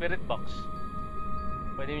 Spirit box.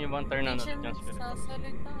 Pwede niyo bang turn on Hindi siya ulit yung spirit box?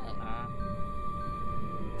 nagsasalita eh. Ah,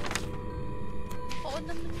 Oo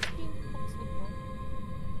naman yung spirit box nito.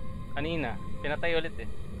 kanina. Pinatay ulit eh.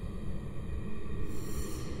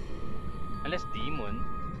 Unless demon.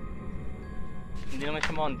 Hindi naman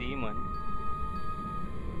siya mukhang demon.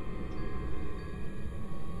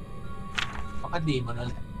 Baka demon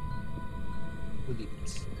ulit.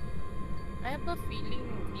 Ulitis. I have a feeling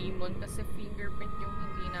demon kasi fingerprint yung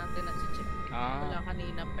hindi natin na-check. Ah. Wala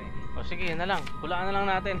kanina pa eh. O sige, yun na lang. Hulaan na lang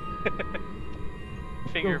natin.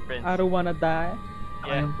 Fingerprints. I don't wanna die.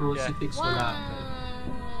 Yeah, Yung crucifix wala.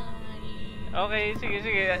 Okay, sige.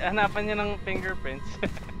 Hanapan niyo ng fingerprints.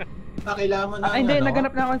 Kailangan mo na Hindi,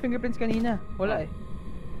 naganap na ako ng fingerprints kanina. Wala eh.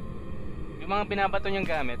 Yung mga binabato niyong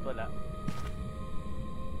gamit, wala.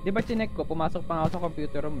 Di ba chinek ko? Pumasok pa nga ako sa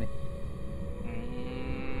computer room eh.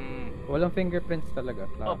 Walang fingerprints talaga.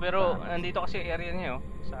 Oh, pero nandito kasi area niya oh.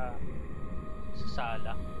 Sa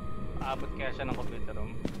sala. Aabot kaya siya ng computer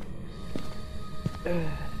room.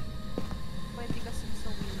 Pwede kasi sa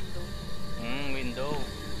window. Window.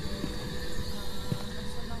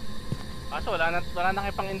 Nasa lang. Kaso wala na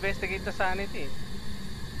kayo pang investigate na sanity eh.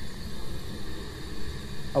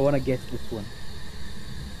 I wanna guess this one.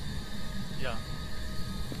 Yeah.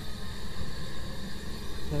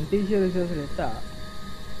 Hindi siya nagsasalita.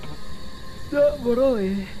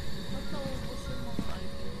 Moroy. Ba't naubos yung mga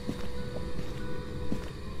item?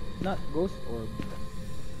 Not ghost orb.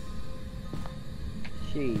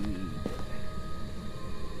 Shade.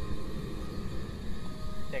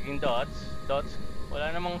 Checking dots. Dots.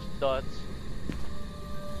 Wala namang dots.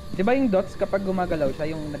 Di ba yung dots kapag gumagalaw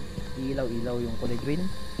siya, yung nag-ilaw-ilaw yung kulay green?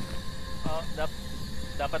 Oh,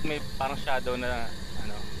 dapat may parang shadow na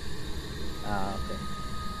ano, Ah, okay.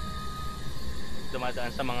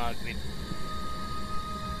 dumadaan sa mga grid.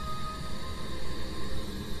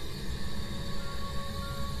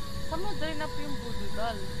 Saan mo drain up yung voodoo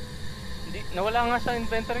doll? Hindi, nawala nga sa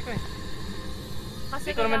inventory ko eh. Kasi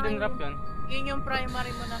Hindi ko naman din kailangan wrap yun. Yun yung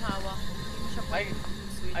primary mo na hawak. Hindi mo siya Ay, pwede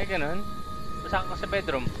switch. ay ganun. Basta ako sa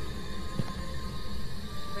bedroom.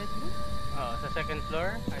 Bedroom? Oh, sa second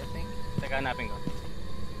floor, I think. Teka, hanapin ko.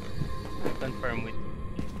 I'll confirm with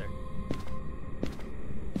later.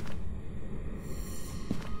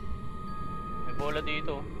 May bola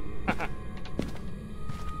dito.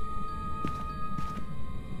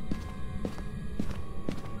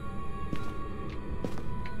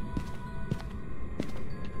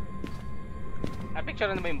 Picture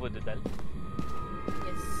na ba yung voodoo doll?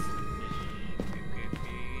 Yes.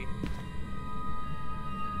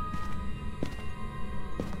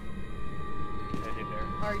 Ready there.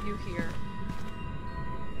 Are you here?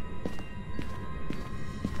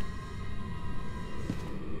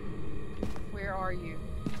 Where are you?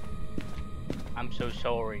 I'm so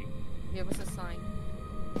sorry. Give us a sign.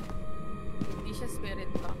 Hindi siya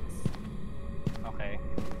spirit box. Okay.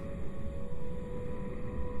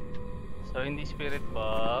 So hindi spirit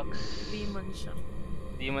box. Demon siya.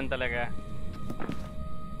 Demon talaga.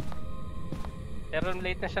 Pero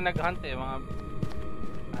late na siya nag-hunt eh, mga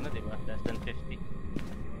ano diba? Less than 50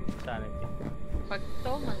 sanity. Pag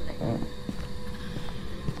to, malay.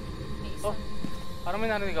 May Oh, isang... parang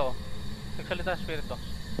may narinig ako. Nagsalita sa spirit box.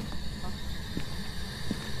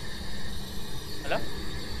 Hala?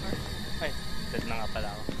 Ay, dead na nga pala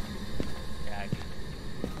ako. Yagi.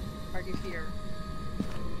 Are you here?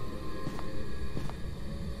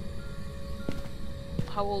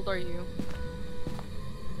 How old are you?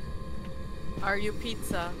 Are you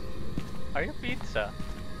pizza? Are you pizza?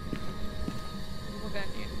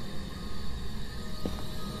 Gumagana yun.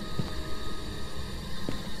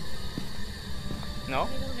 No?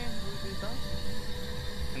 Ano na yung dito?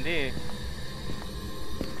 Hindi eh.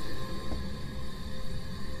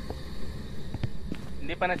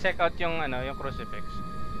 Hindi pa na-check out yung ano, yung crucifix.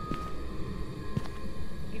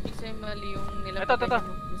 Ibig sabihin mali yung nilagay. Ito. yung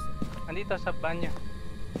crucifix. Andito sa banyo.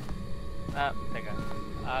 Teka.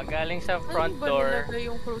 Galing sa Saan front ba door. nilagay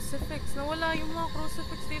yung crucifix? Nawala yung mga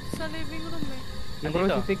crucifix dito sa living room eh. Yung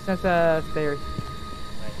Andito. crucifix na sa stairs.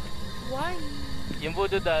 Why? Yung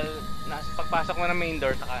voodoo doll, pagpasok mo ng main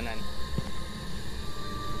door sa kanan.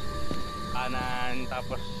 Kanan,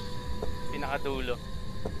 tapos pinakadulong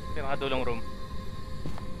room.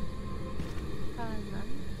 Kanan?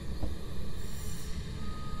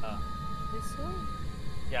 This way?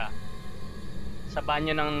 Yeah. Sa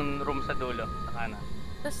banyo ng room sa dulo, sa kanan.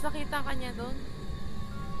 Tapos nakita ka niya doon?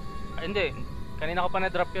 Hindi. Kanina ko pa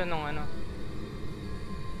na-drop yun nung ano.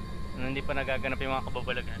 Nung hindi pa nagaganap yung mga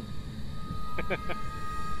kababalagan.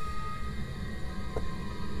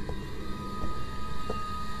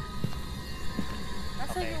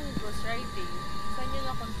 Nasaan Okay. yung ghost writing? Saan nyo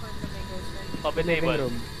na-confirm na may ghost writing? Coffee Living table.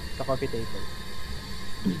 room. Sa coffee table.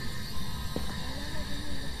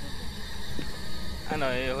 Ano,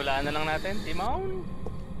 hulaan na lang natin. Timon.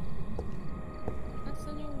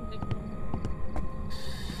 Nasaan yung living room?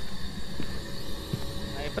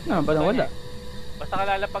 Naipat Ano ba nawala? Basta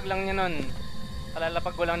kalalapag lang niya nun.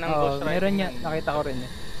 Kalalapag ko lang ng ghost writing. meron niya. nun. Nakita ko rin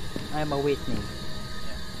eh. I'm a witness.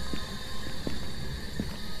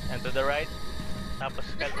 And to the right. Tapos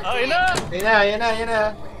oh, yun na! Yan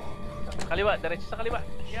na. Kaliwa, diretso sa kaliwa.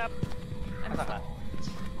 Yup. Asa ka?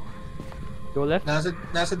 Go left.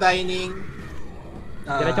 Nasa dining.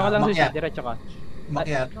 Diretso ka lang Sushi. Makyat. Diretso ka.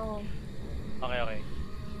 Makyat. No. Okay.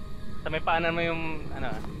 Sa may paanan mo yung,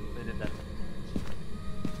 pwede dal.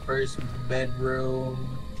 First bedroom.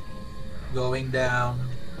 Going down.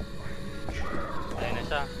 Ayun na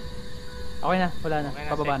siya. Okay na. Wala na. Okay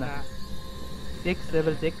na, Pababa safe na. 6.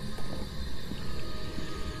 Level 6.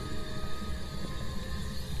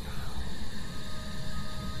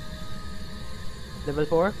 Level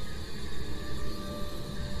 4.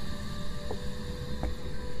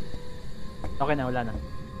 Okay na, wala na.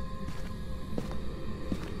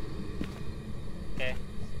 Okay.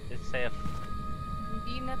 It's safe.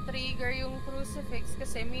 Hindi na-trigger yung crucifix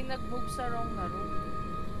kasi may nag-move sa wrong na room.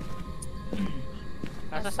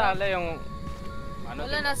 Nasa sala yung, ano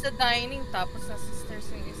Wala, diba? nasa dining tapos nasa stairs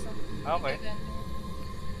yung isa. Okay. Hindi ganun.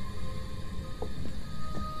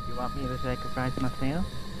 You want me to sacrifice myself?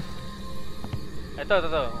 Ito.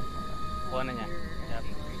 Kuha na niya. Yep.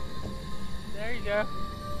 There you go.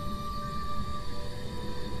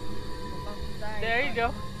 There you go.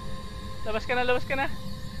 Labas ka na.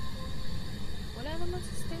 Wala naman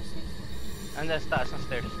sa stairs eh. Anda sa taas ng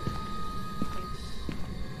stairs.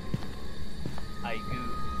 I go.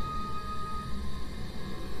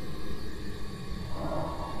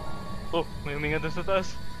 Oh, may huminga doon sa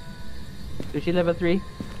taas. Sushi level 3.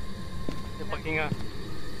 Yung paghinga.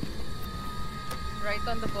 Right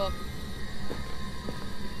on the book.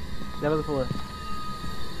 Level 4.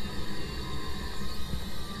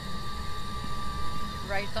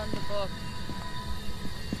 Right on the book.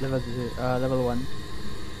 Level 1.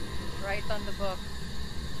 Right on the book.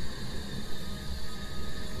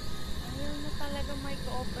 Ayaw na talaga may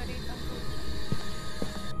cooperate ang coach.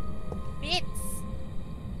 Bits!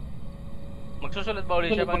 Magsusulat ba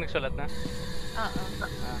ulit siya pag nagsulat na? Ah.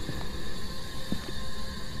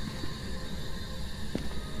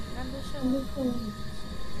 Nandun siya.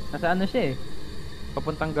 Nasa ano siya eh?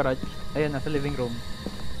 Papuntang garage. Ayun, nasa living room.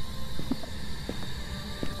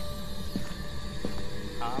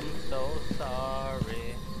 I'm so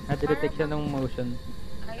sorry. Nati-detect siya ng motion.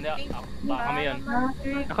 I Hindi, think baka kami yun.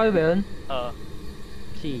 Ako ba yun? Oo.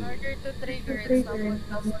 She. in order to trigger it, someone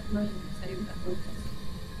must be inside the house.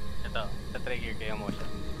 Ito, sa-trigger kayo motion.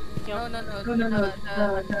 No.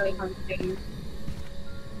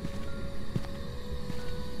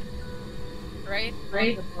 Right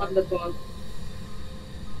on the ball.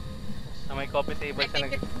 Sa may coffee table I siya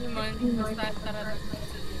think it's demon. Basta tara.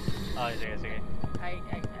 sige. Ay.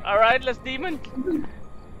 Alright, let's demon!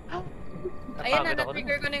 Ayan na, Napagod ako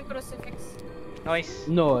na-trigger ko na yung crucifix. Noise.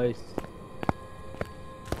 Noise.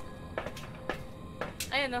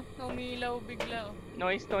 Ayan o, umilaw bigla o.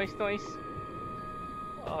 Noise.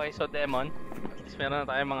 Okay, so demon. At least meron na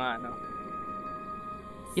tayo mga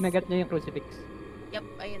Kinagat niya yung crucifix. Yup,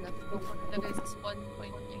 ayan o. Doon ko nilagay sa spawn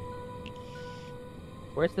point niya.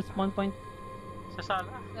 Where's the spawn point? Sa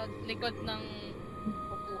sala. Sa likod ng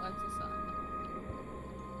upuan sa sala.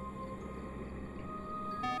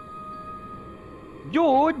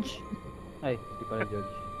 George! Ay, di pala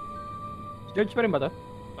George. George pa rin ba to?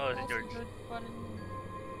 Oh, si George.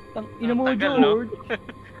 Tang ina mo, tagal, no? George!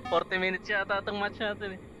 40 minutes yata itong match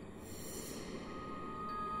natin eh.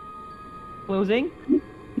 Closing?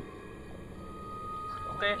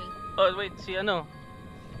 Okay. Oh, wait, si ano?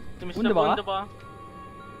 Si Mr. Wunderbar? Wunderbar.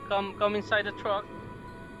 Come inside the truck.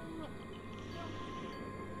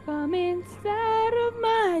 Come inside of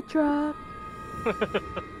my truck.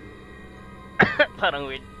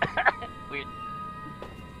 Parang weird. Weird.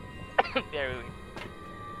 Very weird.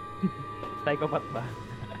 Psychopath ba?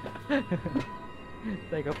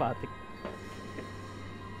 Psychopathic.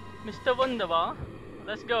 Mr. Wunderbar,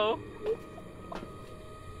 let's go.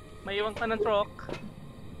 May iwan ka ng truck.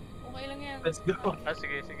 Okay lang yan. Let's go. Ah,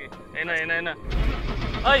 sige, sige. Ayun na.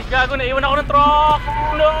 Ay, gago na. Iwan ako ng truck!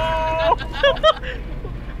 No!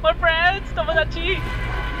 My friends! Tomodachi!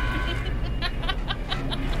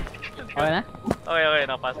 Okay na? Okay.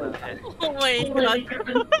 Napas na. Oh my god.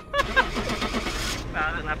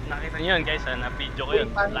 Nakita nyo yun, guys. Na-video ko yun.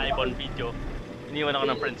 Live on video. Iniwan ako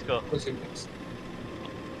ng friends ko.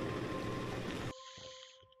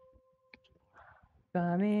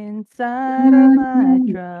 Come inside of my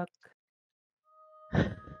truck.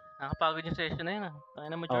 Nakapagod yung session na yun ah.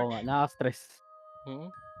 Tangina mo, Oo George. nga, nakaka-stress. Hmm?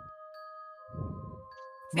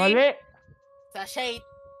 Mali! Sa shade,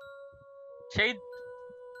 Shade?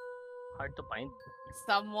 Hard to find.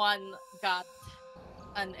 someone got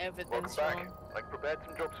an Welcome evidence back. wrong. I've prepared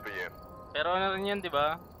some jobs for you. Pero ano rin yan, di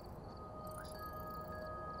ba?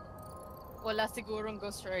 Wala sigurong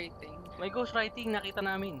ghostwriting. May ghostwriting nakita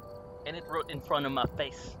namin. And it wrote in front of my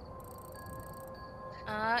face.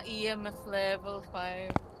 EMF level 5.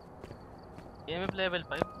 EMF level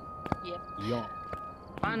 5? Yep. Yo.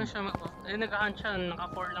 Paano siya nag-hunt siya,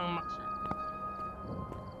 naka-4 lang max siya.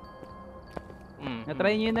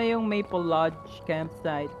 Natry nyo na yung Maple Lodge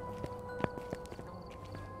campsite.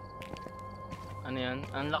 Ano yan?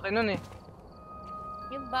 Ang laki nun eh.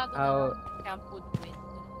 Yung bago Oh. na Camp Woodwind.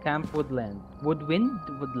 Camp Woodland. Woodwind?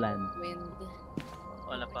 Woodland. Wind.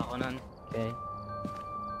 Wala pa ako nun. Okay.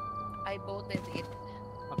 I voted it.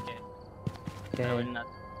 Okay. Okay. I will not.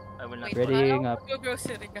 Wait, Readying up.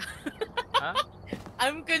 Mag-grocery ka. Ha?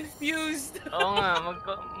 I'm confused. Oo nga,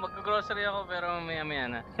 mag-grocery ako pero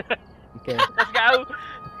maya-maya na. Okay. Let's go!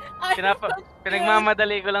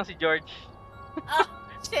 Pinagmamadali ko lang si George. Ah,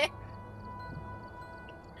 shit.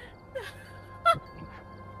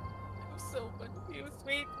 I'm so confused.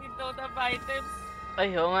 Wait, we don't have items.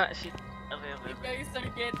 Ay, oo nga, shit. Okay. You guys are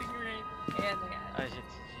getting right. Ayan. Ah, shit.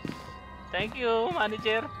 Thank you,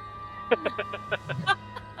 manager.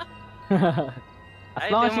 As Ay,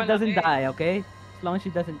 long di as she malaki. doesn't die, okay? As long as she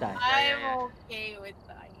doesn't die. I'm okay with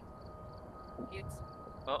that. It's...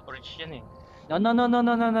 Oh, rich yan eh. No. No?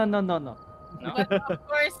 But of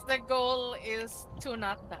course, the goal is to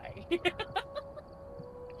not die.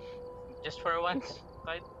 Just for once.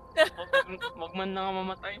 Kahit wag man lang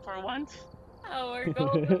mamatay for once. Our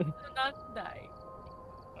goal is to not die.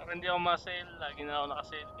 Para hindi ako masail. Lagi na ako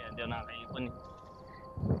nakasail. Kaya hindi ako nakakaipon eh.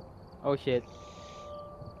 Oh shit.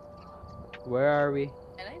 Where are we?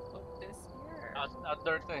 And I put this here.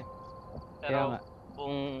 Outdoor to eh. Kaya Pero nga.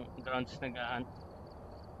 buong grounds nag-hunt.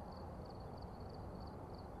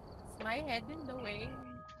 Is my head in the way?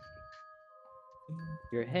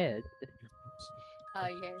 Your head?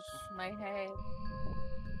 Yes, my head.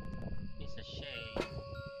 It's a shame.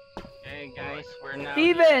 Okay guys, we're now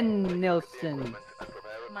Steven Nilsen!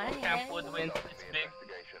 My Camp head. Woodwind. It's big.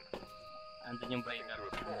 Investigation. Andun yung breaker. To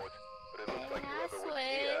report, but it looks like I whoever was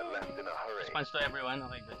swear. here left in a hurry. Response to everyone.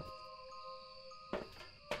 Okay, good.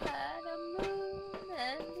 The moon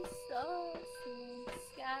and the stars in the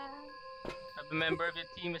sky. Have a member of your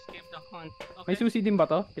team escaped the hunt. May Okay. susi din ba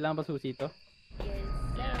to? Kailangan ba susi to? Yes,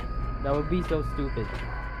 Yeah. That would be so stupid.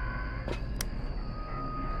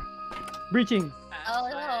 Breaching! Oh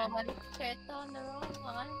no, I checked on the wrong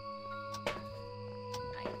one.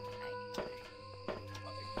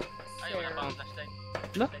 Ay, wala pa akong flashlight.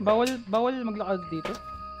 Lo, bawal maglakad dito.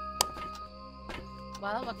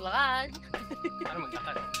 Well, maglakad. Paano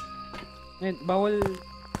maglakad? Ngayon, bawal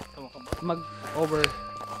Tumakbo.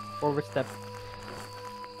 overstep.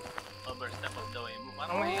 Overstep of the way mo.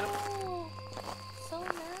 Parang mahirap. Oh, so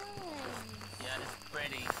nice. Yeah, it's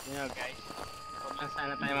pretty. You know guys, huwag lang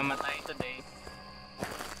sana tayo mamatay today.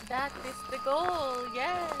 That is the goal,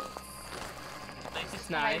 yes. This place is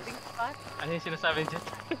nice. Hiding spot. Ano yung sinasabi niya?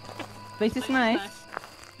 Place is nice.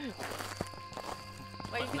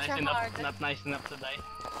 Why But is it nice so enough, hard? not nice enough to die.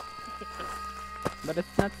 But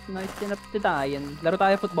it's not nice enough to die. And laro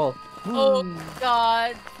tayo football. Oh Hmm.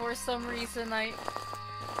 god, for some reason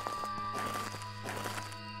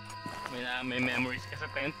May memories ka sa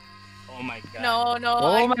tent? Oh my god. No, no.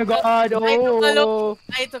 Oh my god! Oh!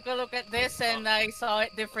 I took a look at this and I saw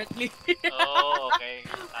it differently. Oh, okay.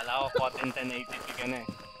 Kala ko cotton 1080p ka na eh.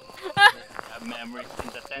 Have memories in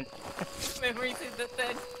the tent. Memories in the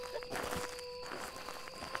tent.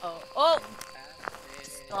 Oh!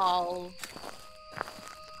 Skull.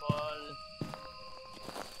 Skull.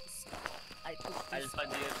 I took this. Alpha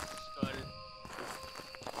deer skull.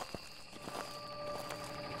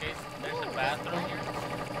 Okay, there's a bathroom here.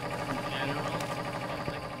 In general,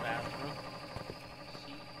 public bathroom.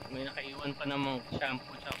 See, may nakaiwan pa namang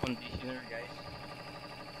shampoo at conditioner, guys.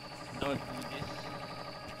 Don't do this.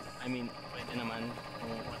 I mean, pwede naman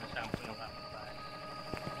kung wala shampoo yung kapitbahay.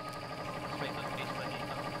 Tapos may toothpaste pa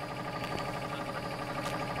dito.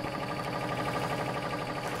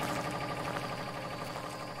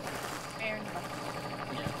 Meron ba?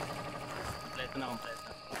 Yeah. Kompleto na kompleto.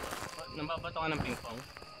 Nambabato ka ng ping-pong?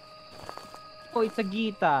 Oh, it's a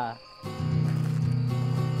Gita.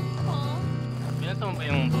 Oh. Binato mo ba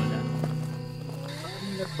yung bola?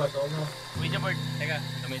 Ingat ba to, no? Ouija board! Teka,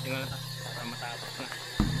 gamitin ko na ito. Para matapos na.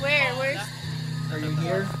 Where? Where's... Are you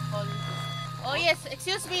here? Oh yes,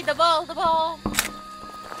 excuse me, the ball!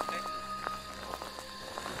 Okay.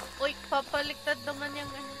 Uy, papaliktad naman yung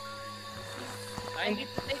ano. Ay, I hindi.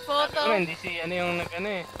 need to take Sabi photo. ko, hindi si ano yung nag-ano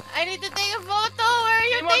eh. I need to take a photo! Where are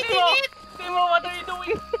you Timo, taking Timo! it? Timo, what are you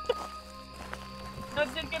doing?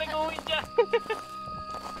 Nandiyan ka nag-Ouija!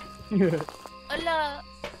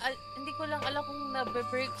 Hindi ko lang alam kung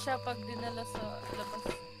nabe-break siya pag dinala sa labas.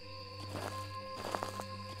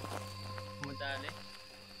 Madali.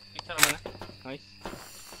 Picture mo na. Nice.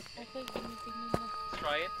 Okay, gamitin mo na. Let's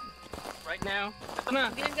try it. Right now. Ito na!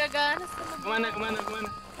 Hindi nang gagana sa labas. Gumana.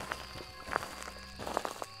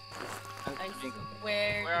 I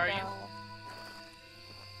swear Where are you? down.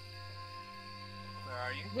 Where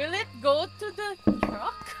are you? Will it go to the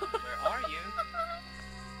truck? Where are you?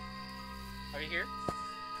 Are you here?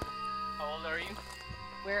 How old are you?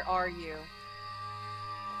 Where are you?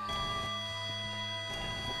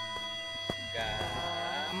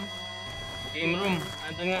 Game room.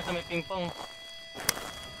 Andun nga sa may ping-pong.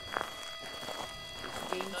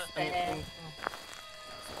 Game Sa may stand. ping-pong.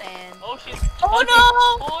 Stand. Oh shit! Oh no!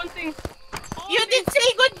 Haunting! You didn't say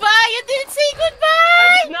goodbye! You didn't say I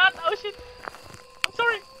goodbye! did not! Oh shit! I'm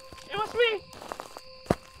sorry! It was me!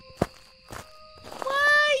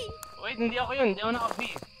 Why? Wait, hindi ako yun. Hindi ako naka-B.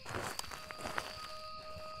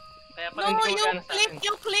 Kaya pala No, hindi ko magana sa akin.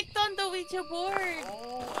 you clicked on the Ouija board.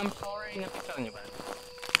 Oh, I'm sorry. Napicture niyo ba?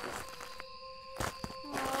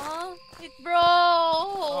 Aww, it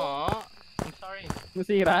broke. Oh, I'm sorry.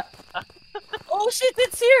 Masira. Oh shit,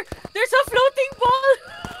 it's here! There's a floating ball!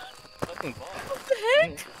 Floating ball. What the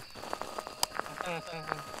heck? Nasaan?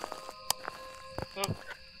 Oh.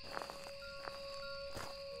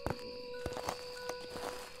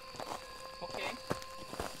 Okay.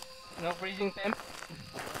 No freezing temp.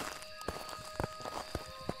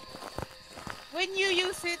 When you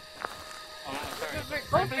use it, Oh, nga, sorry.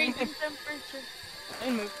 oh, freezing temperature.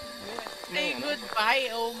 Ayun, Say goodbye,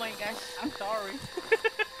 oh my gosh. I'm sorry.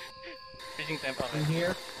 Freezing temp, You okay.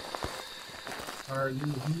 here? Are you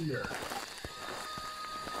here?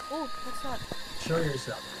 Oh, what's that? Show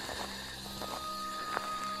yourself.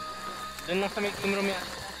 Doon lang sa may clean room yan.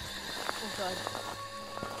 Oh god.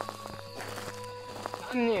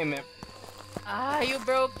 Ano niya, MF? Ah, you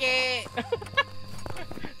broke it.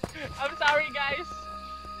 I'm sorry, guys.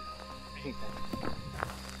 Freezing temp.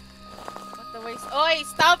 What the waste? Oi,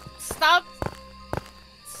 stop! Stop!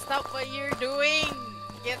 Stop what you're doing!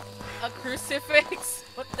 Get a crucifix!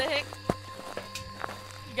 What the heck?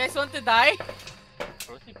 You guys want to die?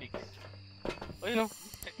 Crucifix. O yun o.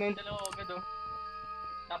 Check na yung dalawa agad o.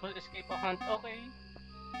 Tapos escape a hunt. Okay.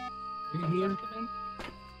 You here?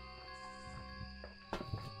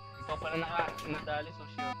 Ikaw pala nadali so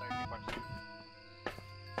shield 30%.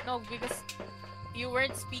 No, because you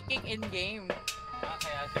weren't speaking in game. Ah,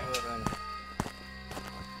 kaya siguro ano.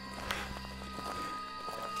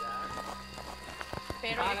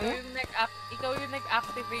 Pero Ano? ikaw yung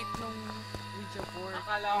nag-activate nung Ouija board.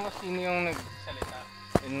 Akala ko sino yung nagsalita.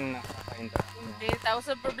 Yung nakaka-interact. Hindi, tapos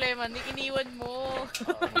ang problema, iniwan mo.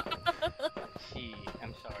 Shit,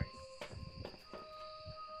 I'm sorry.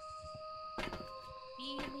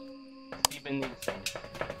 Steven Nilsen.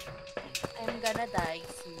 I'm gonna die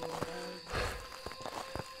soon.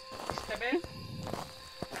 Steven?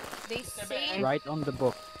 They say Right on the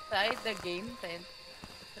book. inside the game tent.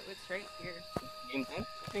 So it's right here. Game tent?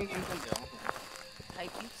 Ito yung game tent yun. I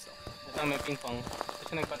think so. Ito may ping pong.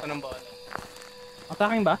 Kasi nagbato ng bola. Ang sa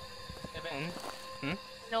akin ba? Steven?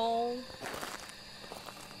 No.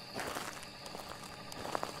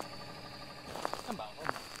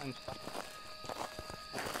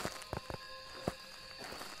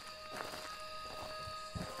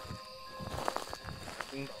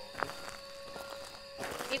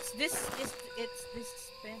 it's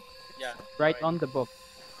this pen. Yeah. Right on the book.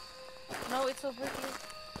 No, it's over here.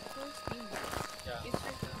 Where's Steam? Yeah. It's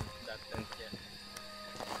right here. That tent, yeah.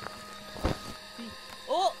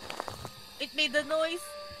 Oh! It made the noise!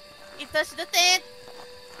 It touched the tent!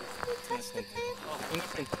 It touched the tent! Oh,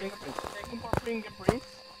 fingerprints. Checking for fingerprints.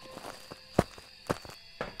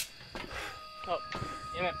 Oh,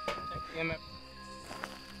 EMF. Check EMF.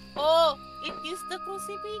 Oh! It used the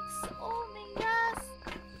crucifix! Oh my gosh!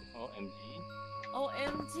 OMG.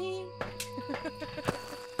 OMG!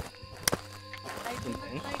 I do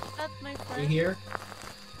not like that, my You friend. here?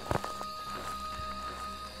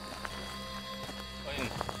 Oh, yun.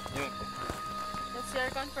 EMF. That's your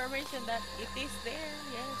confirmation that it is there,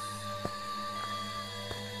 yes.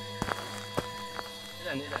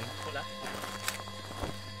 Ilan? Pula?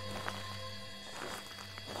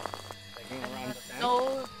 Checking around the tent. No,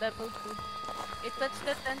 level 2. It touched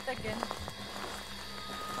the tent again.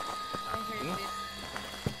 I heard it.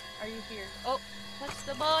 Are you here? Oh, touch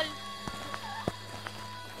the ball!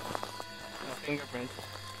 No fingerprints.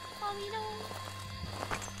 Mommy, no!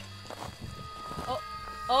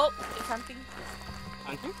 Oh, it's hunting.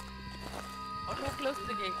 Hunting? Who closed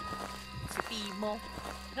the gate? Si Timo.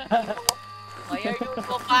 Why are you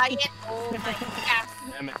so quiet? Oh my gosh.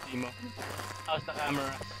 EMF, Timo. How's the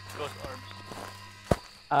camera? Ghost orbs.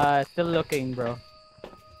 Still looking, bro.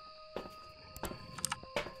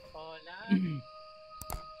 Hola.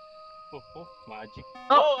 Oh, magic.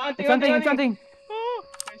 Oh, hunting, it's hunting. Oh,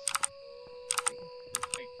 nice.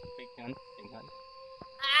 Fake hunt.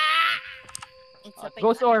 Ah! It's a big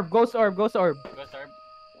Ghost orb. Ghost orb.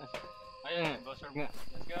 Ayun nga, ghost orb nga.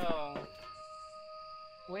 Let's go.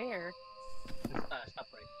 Where? Stop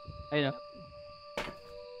right. Ayun.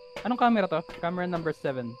 Anong camera to? Camera number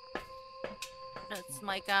 7. That's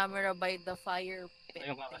my camera by the fire pit.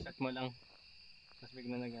 Ayun, kakaset mo lang. Tapos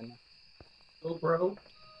bigla na gana. GoPro?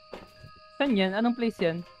 Saan yan? Anong place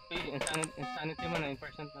yan? Okay, insanity mo 9%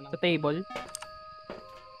 na lang. Sa table?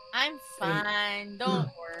 I'm fine, don't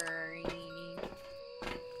worry.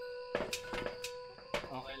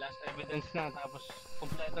 Okay, last evidence na. Tapos,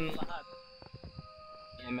 kompleto na lahat.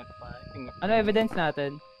 EMF pa, I think. Ano evidence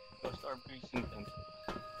natin? Ghost orb freezing temp.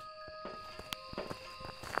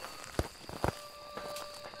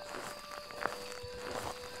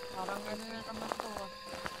 Parang ano na naman to ah.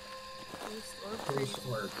 Ghost orb. Close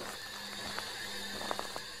orb.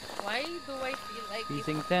 Why do I feel like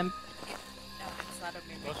Freezing temp. No, it's not a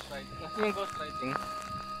mimic. Ghost light. Nasaan yung ghost lighting?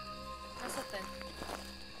 Nasa tent.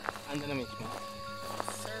 Ando na mismo.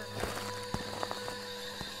 Sir.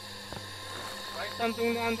 Write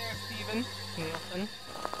something down there, Steven. Nilsen.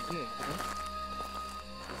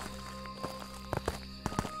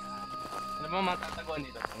 Ano ba matataguan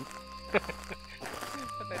dito?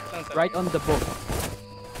 Right on the book.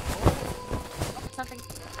 Something.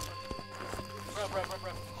 Bro.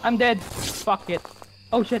 I'm dead. Fuck it.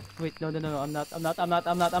 Oh shit. Wait, no. I'm not.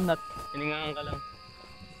 Hiningaan ka lang.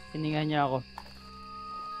 Hininga niya ako.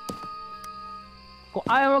 Kung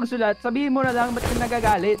ayaw magsulat, sabihin mo na lang ba't ka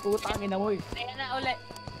nagagalit. Putang ina mo eh. Ayan na ulit.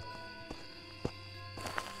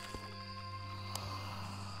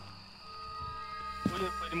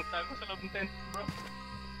 Pwede magtago sa loob ng tent, bro.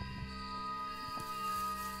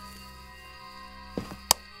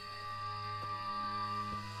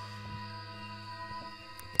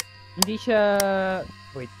 Hindi siya...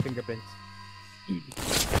 Wait, fingerprints.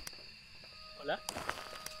 Wala?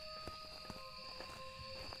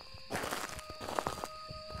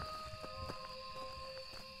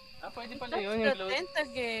 Pwede pala Touch yun, the yung glow. tent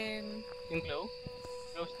again. Yung glow?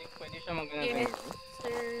 Glow stick, pwede siya mag-ganyan. Yes,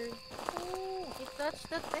 sir. Oh, it touched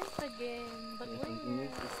the tent again. But where?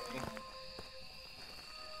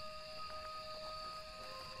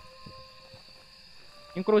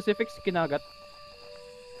 Yung crucifix kinagat.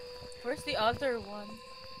 Where's the other one?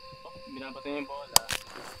 Oh, binabata niya yung bola.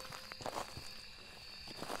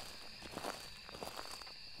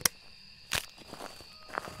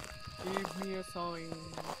 Give me a sign.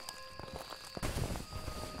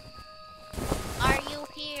 Are you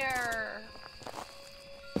here?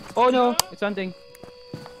 Oh no, it's hunting.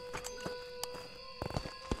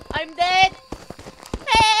 I'm dead!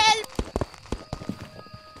 Help!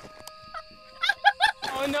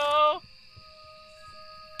 Oh no!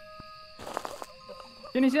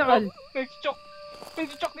 Sinisakal. Nag-choke!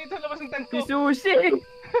 Nag-choke dito, labas ng tent Si ko! Sushi!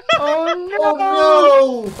 Oh no! Oh no!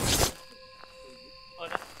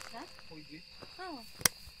 Wala. Huh? Pwede. Oh.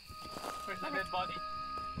 Where's the dead body?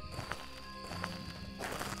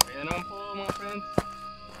 Kaya naman po mga friends.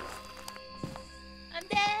 I'm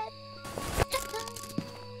dead!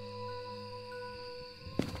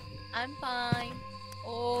 I'm fine.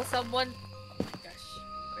 Oh, someone... Oh my gosh.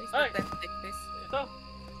 Where's Ay! the tent like this? Ito!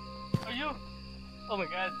 Are you? Oh my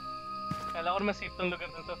god. Kala ko naman safe tong lugar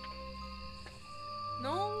na to.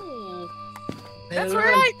 No! That's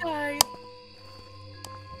where I died!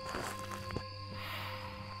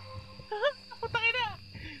 Putangin na!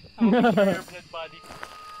 I'm gonna picture your blood body.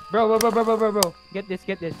 Bro. Get this.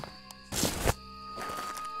 Yeah,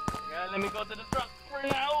 let me go to the truck for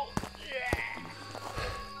now. Yeah.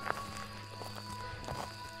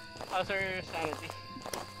 How's your sanity?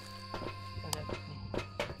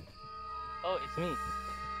 Oh, it's me.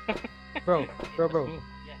 Bro. It's me.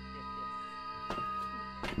 Yes.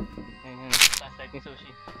 Ayan, flashlight ni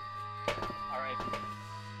Sushi. Alright.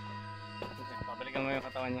 Okay, pabalikan mo yung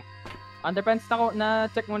katawan niya. Underpants na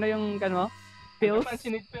check mo na yung ano? Pills? Underpants,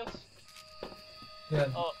 you need pills.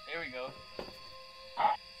 Yan. Oh, here we go.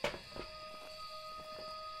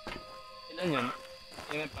 Ilan yun?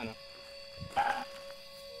 Ilan pa no?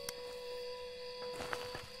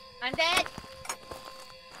 I'm dead!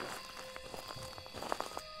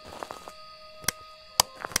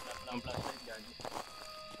 Wala pa lang flashlight, gagi.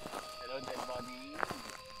 Hello, dead body.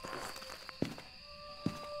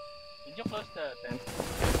 Did you close the tent?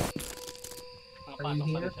 Are you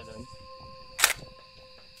Nakapasok pa here? rin siya doon.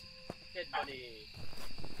 Dead body.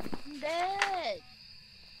 I'm dead!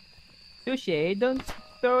 Sushi, don't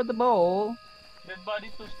throw the ball. Dead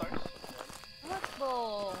body 2 stars. What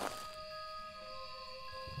ball?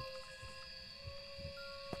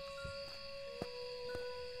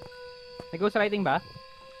 May ghostwriting ba?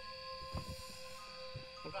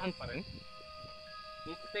 Magkahan pa rin.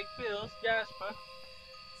 Need to take pills, Jasper.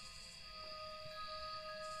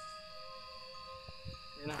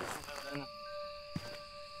 Hindi na, wala na.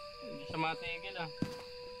 Hindi siya matigil ah.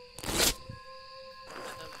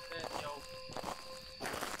 Yo.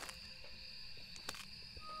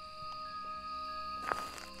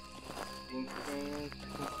 Fingerprint.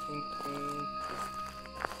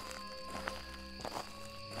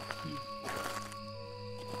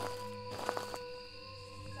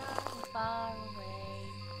 Far away.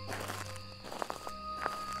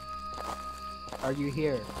 Are you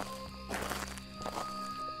here?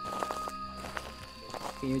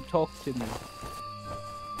 Can you talk to me?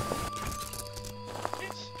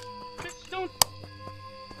 Bitch, don't.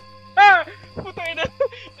 Ah! Putay na.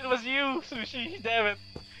 It was you, Sushi. Damn it.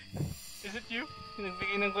 Is it you?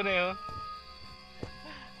 Nagbigay ng kuneho.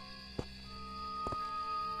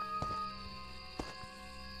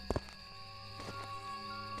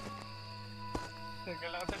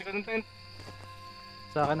 Nagkala ka sa likod ng tent.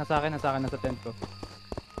 Sa akin na sa tent ko.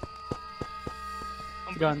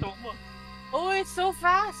 Ang Gone. bilis mo. Oh, it's so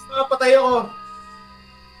fast! Patay ako!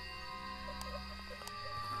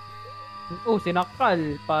 Oh,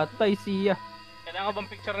 sinakal. Patay siya. Kailangan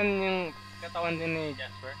bang picturean yung katawan din ni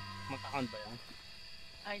Jasper? Magka-count ba yan?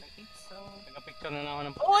 I think so. Nagka-picture na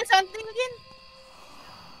ako ng Oh, it's hunting again!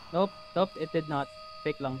 Nope, it did not.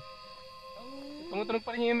 Fake lang. Tumutunog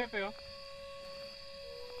pa rin yung MF eh oh.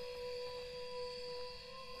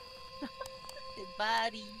 Dead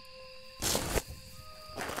body.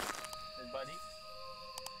 Dead body?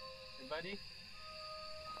 Dead body?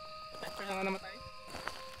 Jasper saan ka namatay?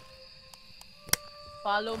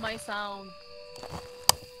 Follow my sound.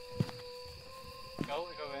 Ikaw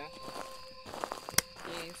ba yan?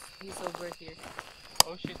 Yes, he's over here.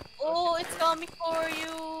 Oh shit. Oh, shit. it's coming for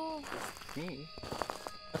you! Me?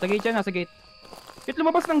 Nasa gate siya, nasa gate. Shit,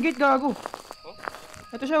 lumabas ng gate, gago. Oh?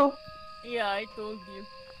 Ito siya, oh. Yeah, I told you.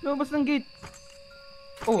 Lumabas ng gate.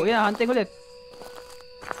 Oh, yeah, hunting ulit.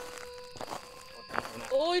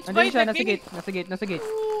 Oh, it's Nandiyan by siya, the nasa gate.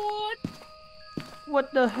 What? What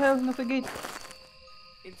the hell? Nasa gate.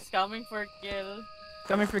 It's coming for kill.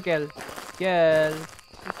 Coming for Kel. Kel.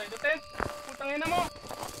 Inside the tent! Putang ina mo!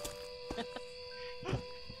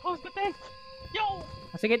 How's the tent? Yo!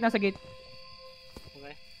 Nasa gate.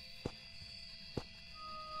 Okay.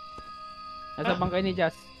 Nasa bangkay ni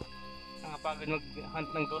Jazz. Nakapagod mag-hunt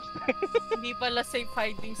ng ghost. Hindi pala safe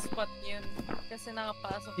hiding spot yun. Kasi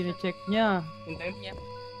nakapasok siya. Sine-check niya. Yung tent? Yeah.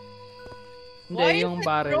 Hindi, Why yung is it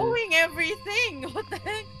barrel. throwing everything? What the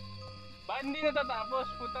heck? Bakit hindi natatapos?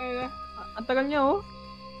 Putang ina. Ang tagal niya, oh.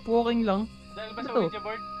 Walking lang. Dahil ba sa Ito. Ouija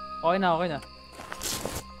board? Okay na.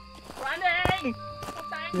 Running!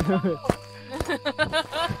 Putang ina mo!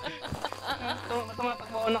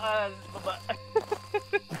 Tumatakbo ako nakababa.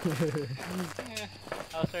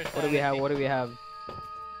 How's our What do we have?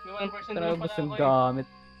 May 1% Tara, lang pala ubos yung ako eh. gamit.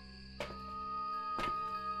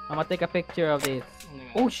 I'm gonna take a picture of this. Ano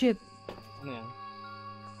yan? Oh, shit. Ano yan?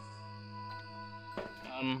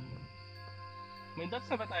 May dots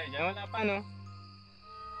na ba tayo dyan? Wala pa no?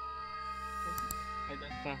 Ay,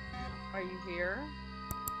 that's na. Are you here?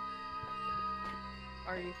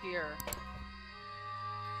 Are you here?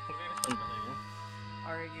 Mag-respond ba kayo?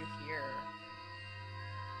 Are you here?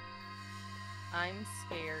 I'm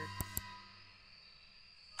scared.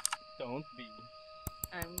 Don't be.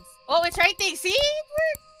 Oh, it's writing! See? It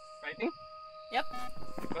worked! Writing? Yep.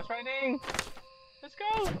 Ghost writing! Let's go!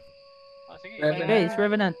 Oh, sige. Hey, it's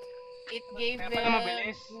Revenant. It gave Kaya him pala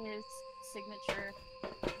mabilis. his signature.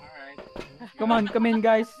 Alright. Come on, come in,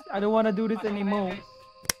 guys. I don't wanna do this anymore.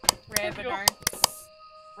 Revenants.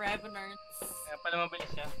 Revenants. Kaya pala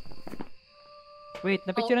mabilis siya. Wait,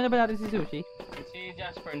 napicture na ba natin si Sushi? Si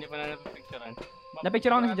Jasper, hindi pa na napipicturean.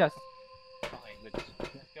 Napicture ako na si Jazz. Okay, good.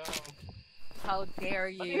 Let's go. How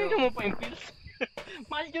dare Pag-inig you? mo pa yung pills.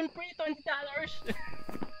 Mahal yun, pre. $20.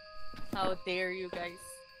 How dare you guys?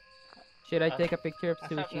 Should I take a picture of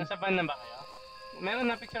Sushi? Nasa van na ba kayo? Meron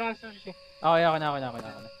na picture ng sushi. Okay, ako na.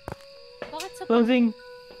 Bakit sa Closing!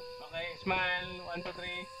 Okay, smile. 1, 2,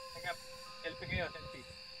 3. Take up. Selfie kayo, selfie.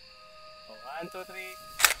 Oh, 1, 2, 3.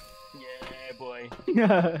 Yeah, boy.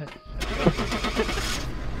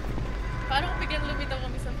 Paano kung biglang lumitaw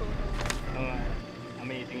kami sa photo?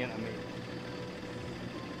 Amazing yan, amazing.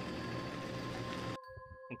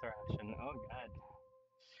 Interaction. Oh, God.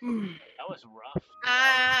 That was rough.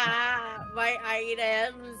 My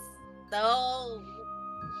items. No.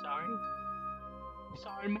 Sorry.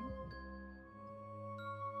 Sorry, man.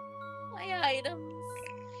 My items.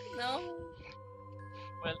 No.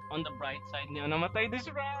 Well, on the bright side, hindi ako namatay this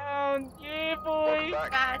round. Yeah, boy.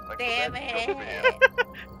 God damn it.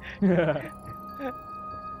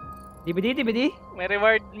 DVD? May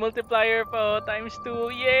reward multiplier po, times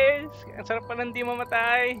 2. Yes! Ang sarap pa hindi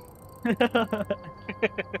mamatay.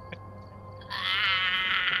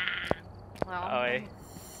 Okay.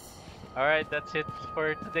 Alright, that's it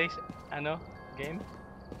for today's game.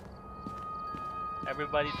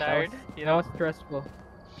 Everybody tired? You That know? was stressful.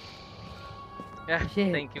 Yeah,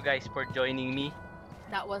 Shit. thank you guys for joining me.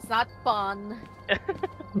 That was not fun.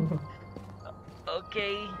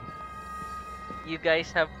 Okay. You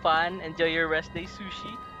guys have fun. Enjoy your rest day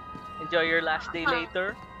sushi. Enjoy your last day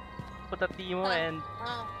later. Potatimo and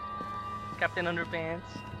Captain Underpants.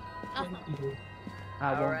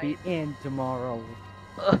 I won't be in tomorrow.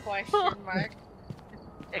 Question mark.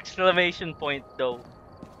 Exclamation point though.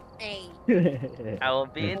 Hey. I will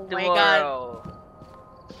be in Oh my God. tomorrow.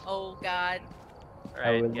 Oh God. I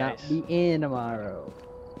Right, will guys. not be in tomorrow.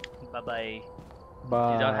 Bye-bye.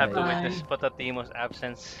 Bye. You don't have to Bye. witness Potatimo's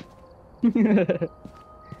absence.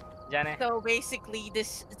 Jane. So basically,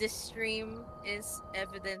 this stream is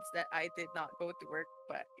evidence that I did not go to work.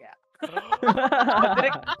 But yeah.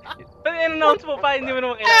 But in-announce mo pa, hindi mo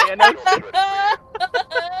naman kailangan i-announce.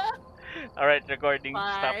 Alright, recording.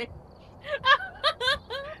 Stop. Bye.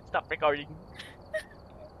 Stop recording.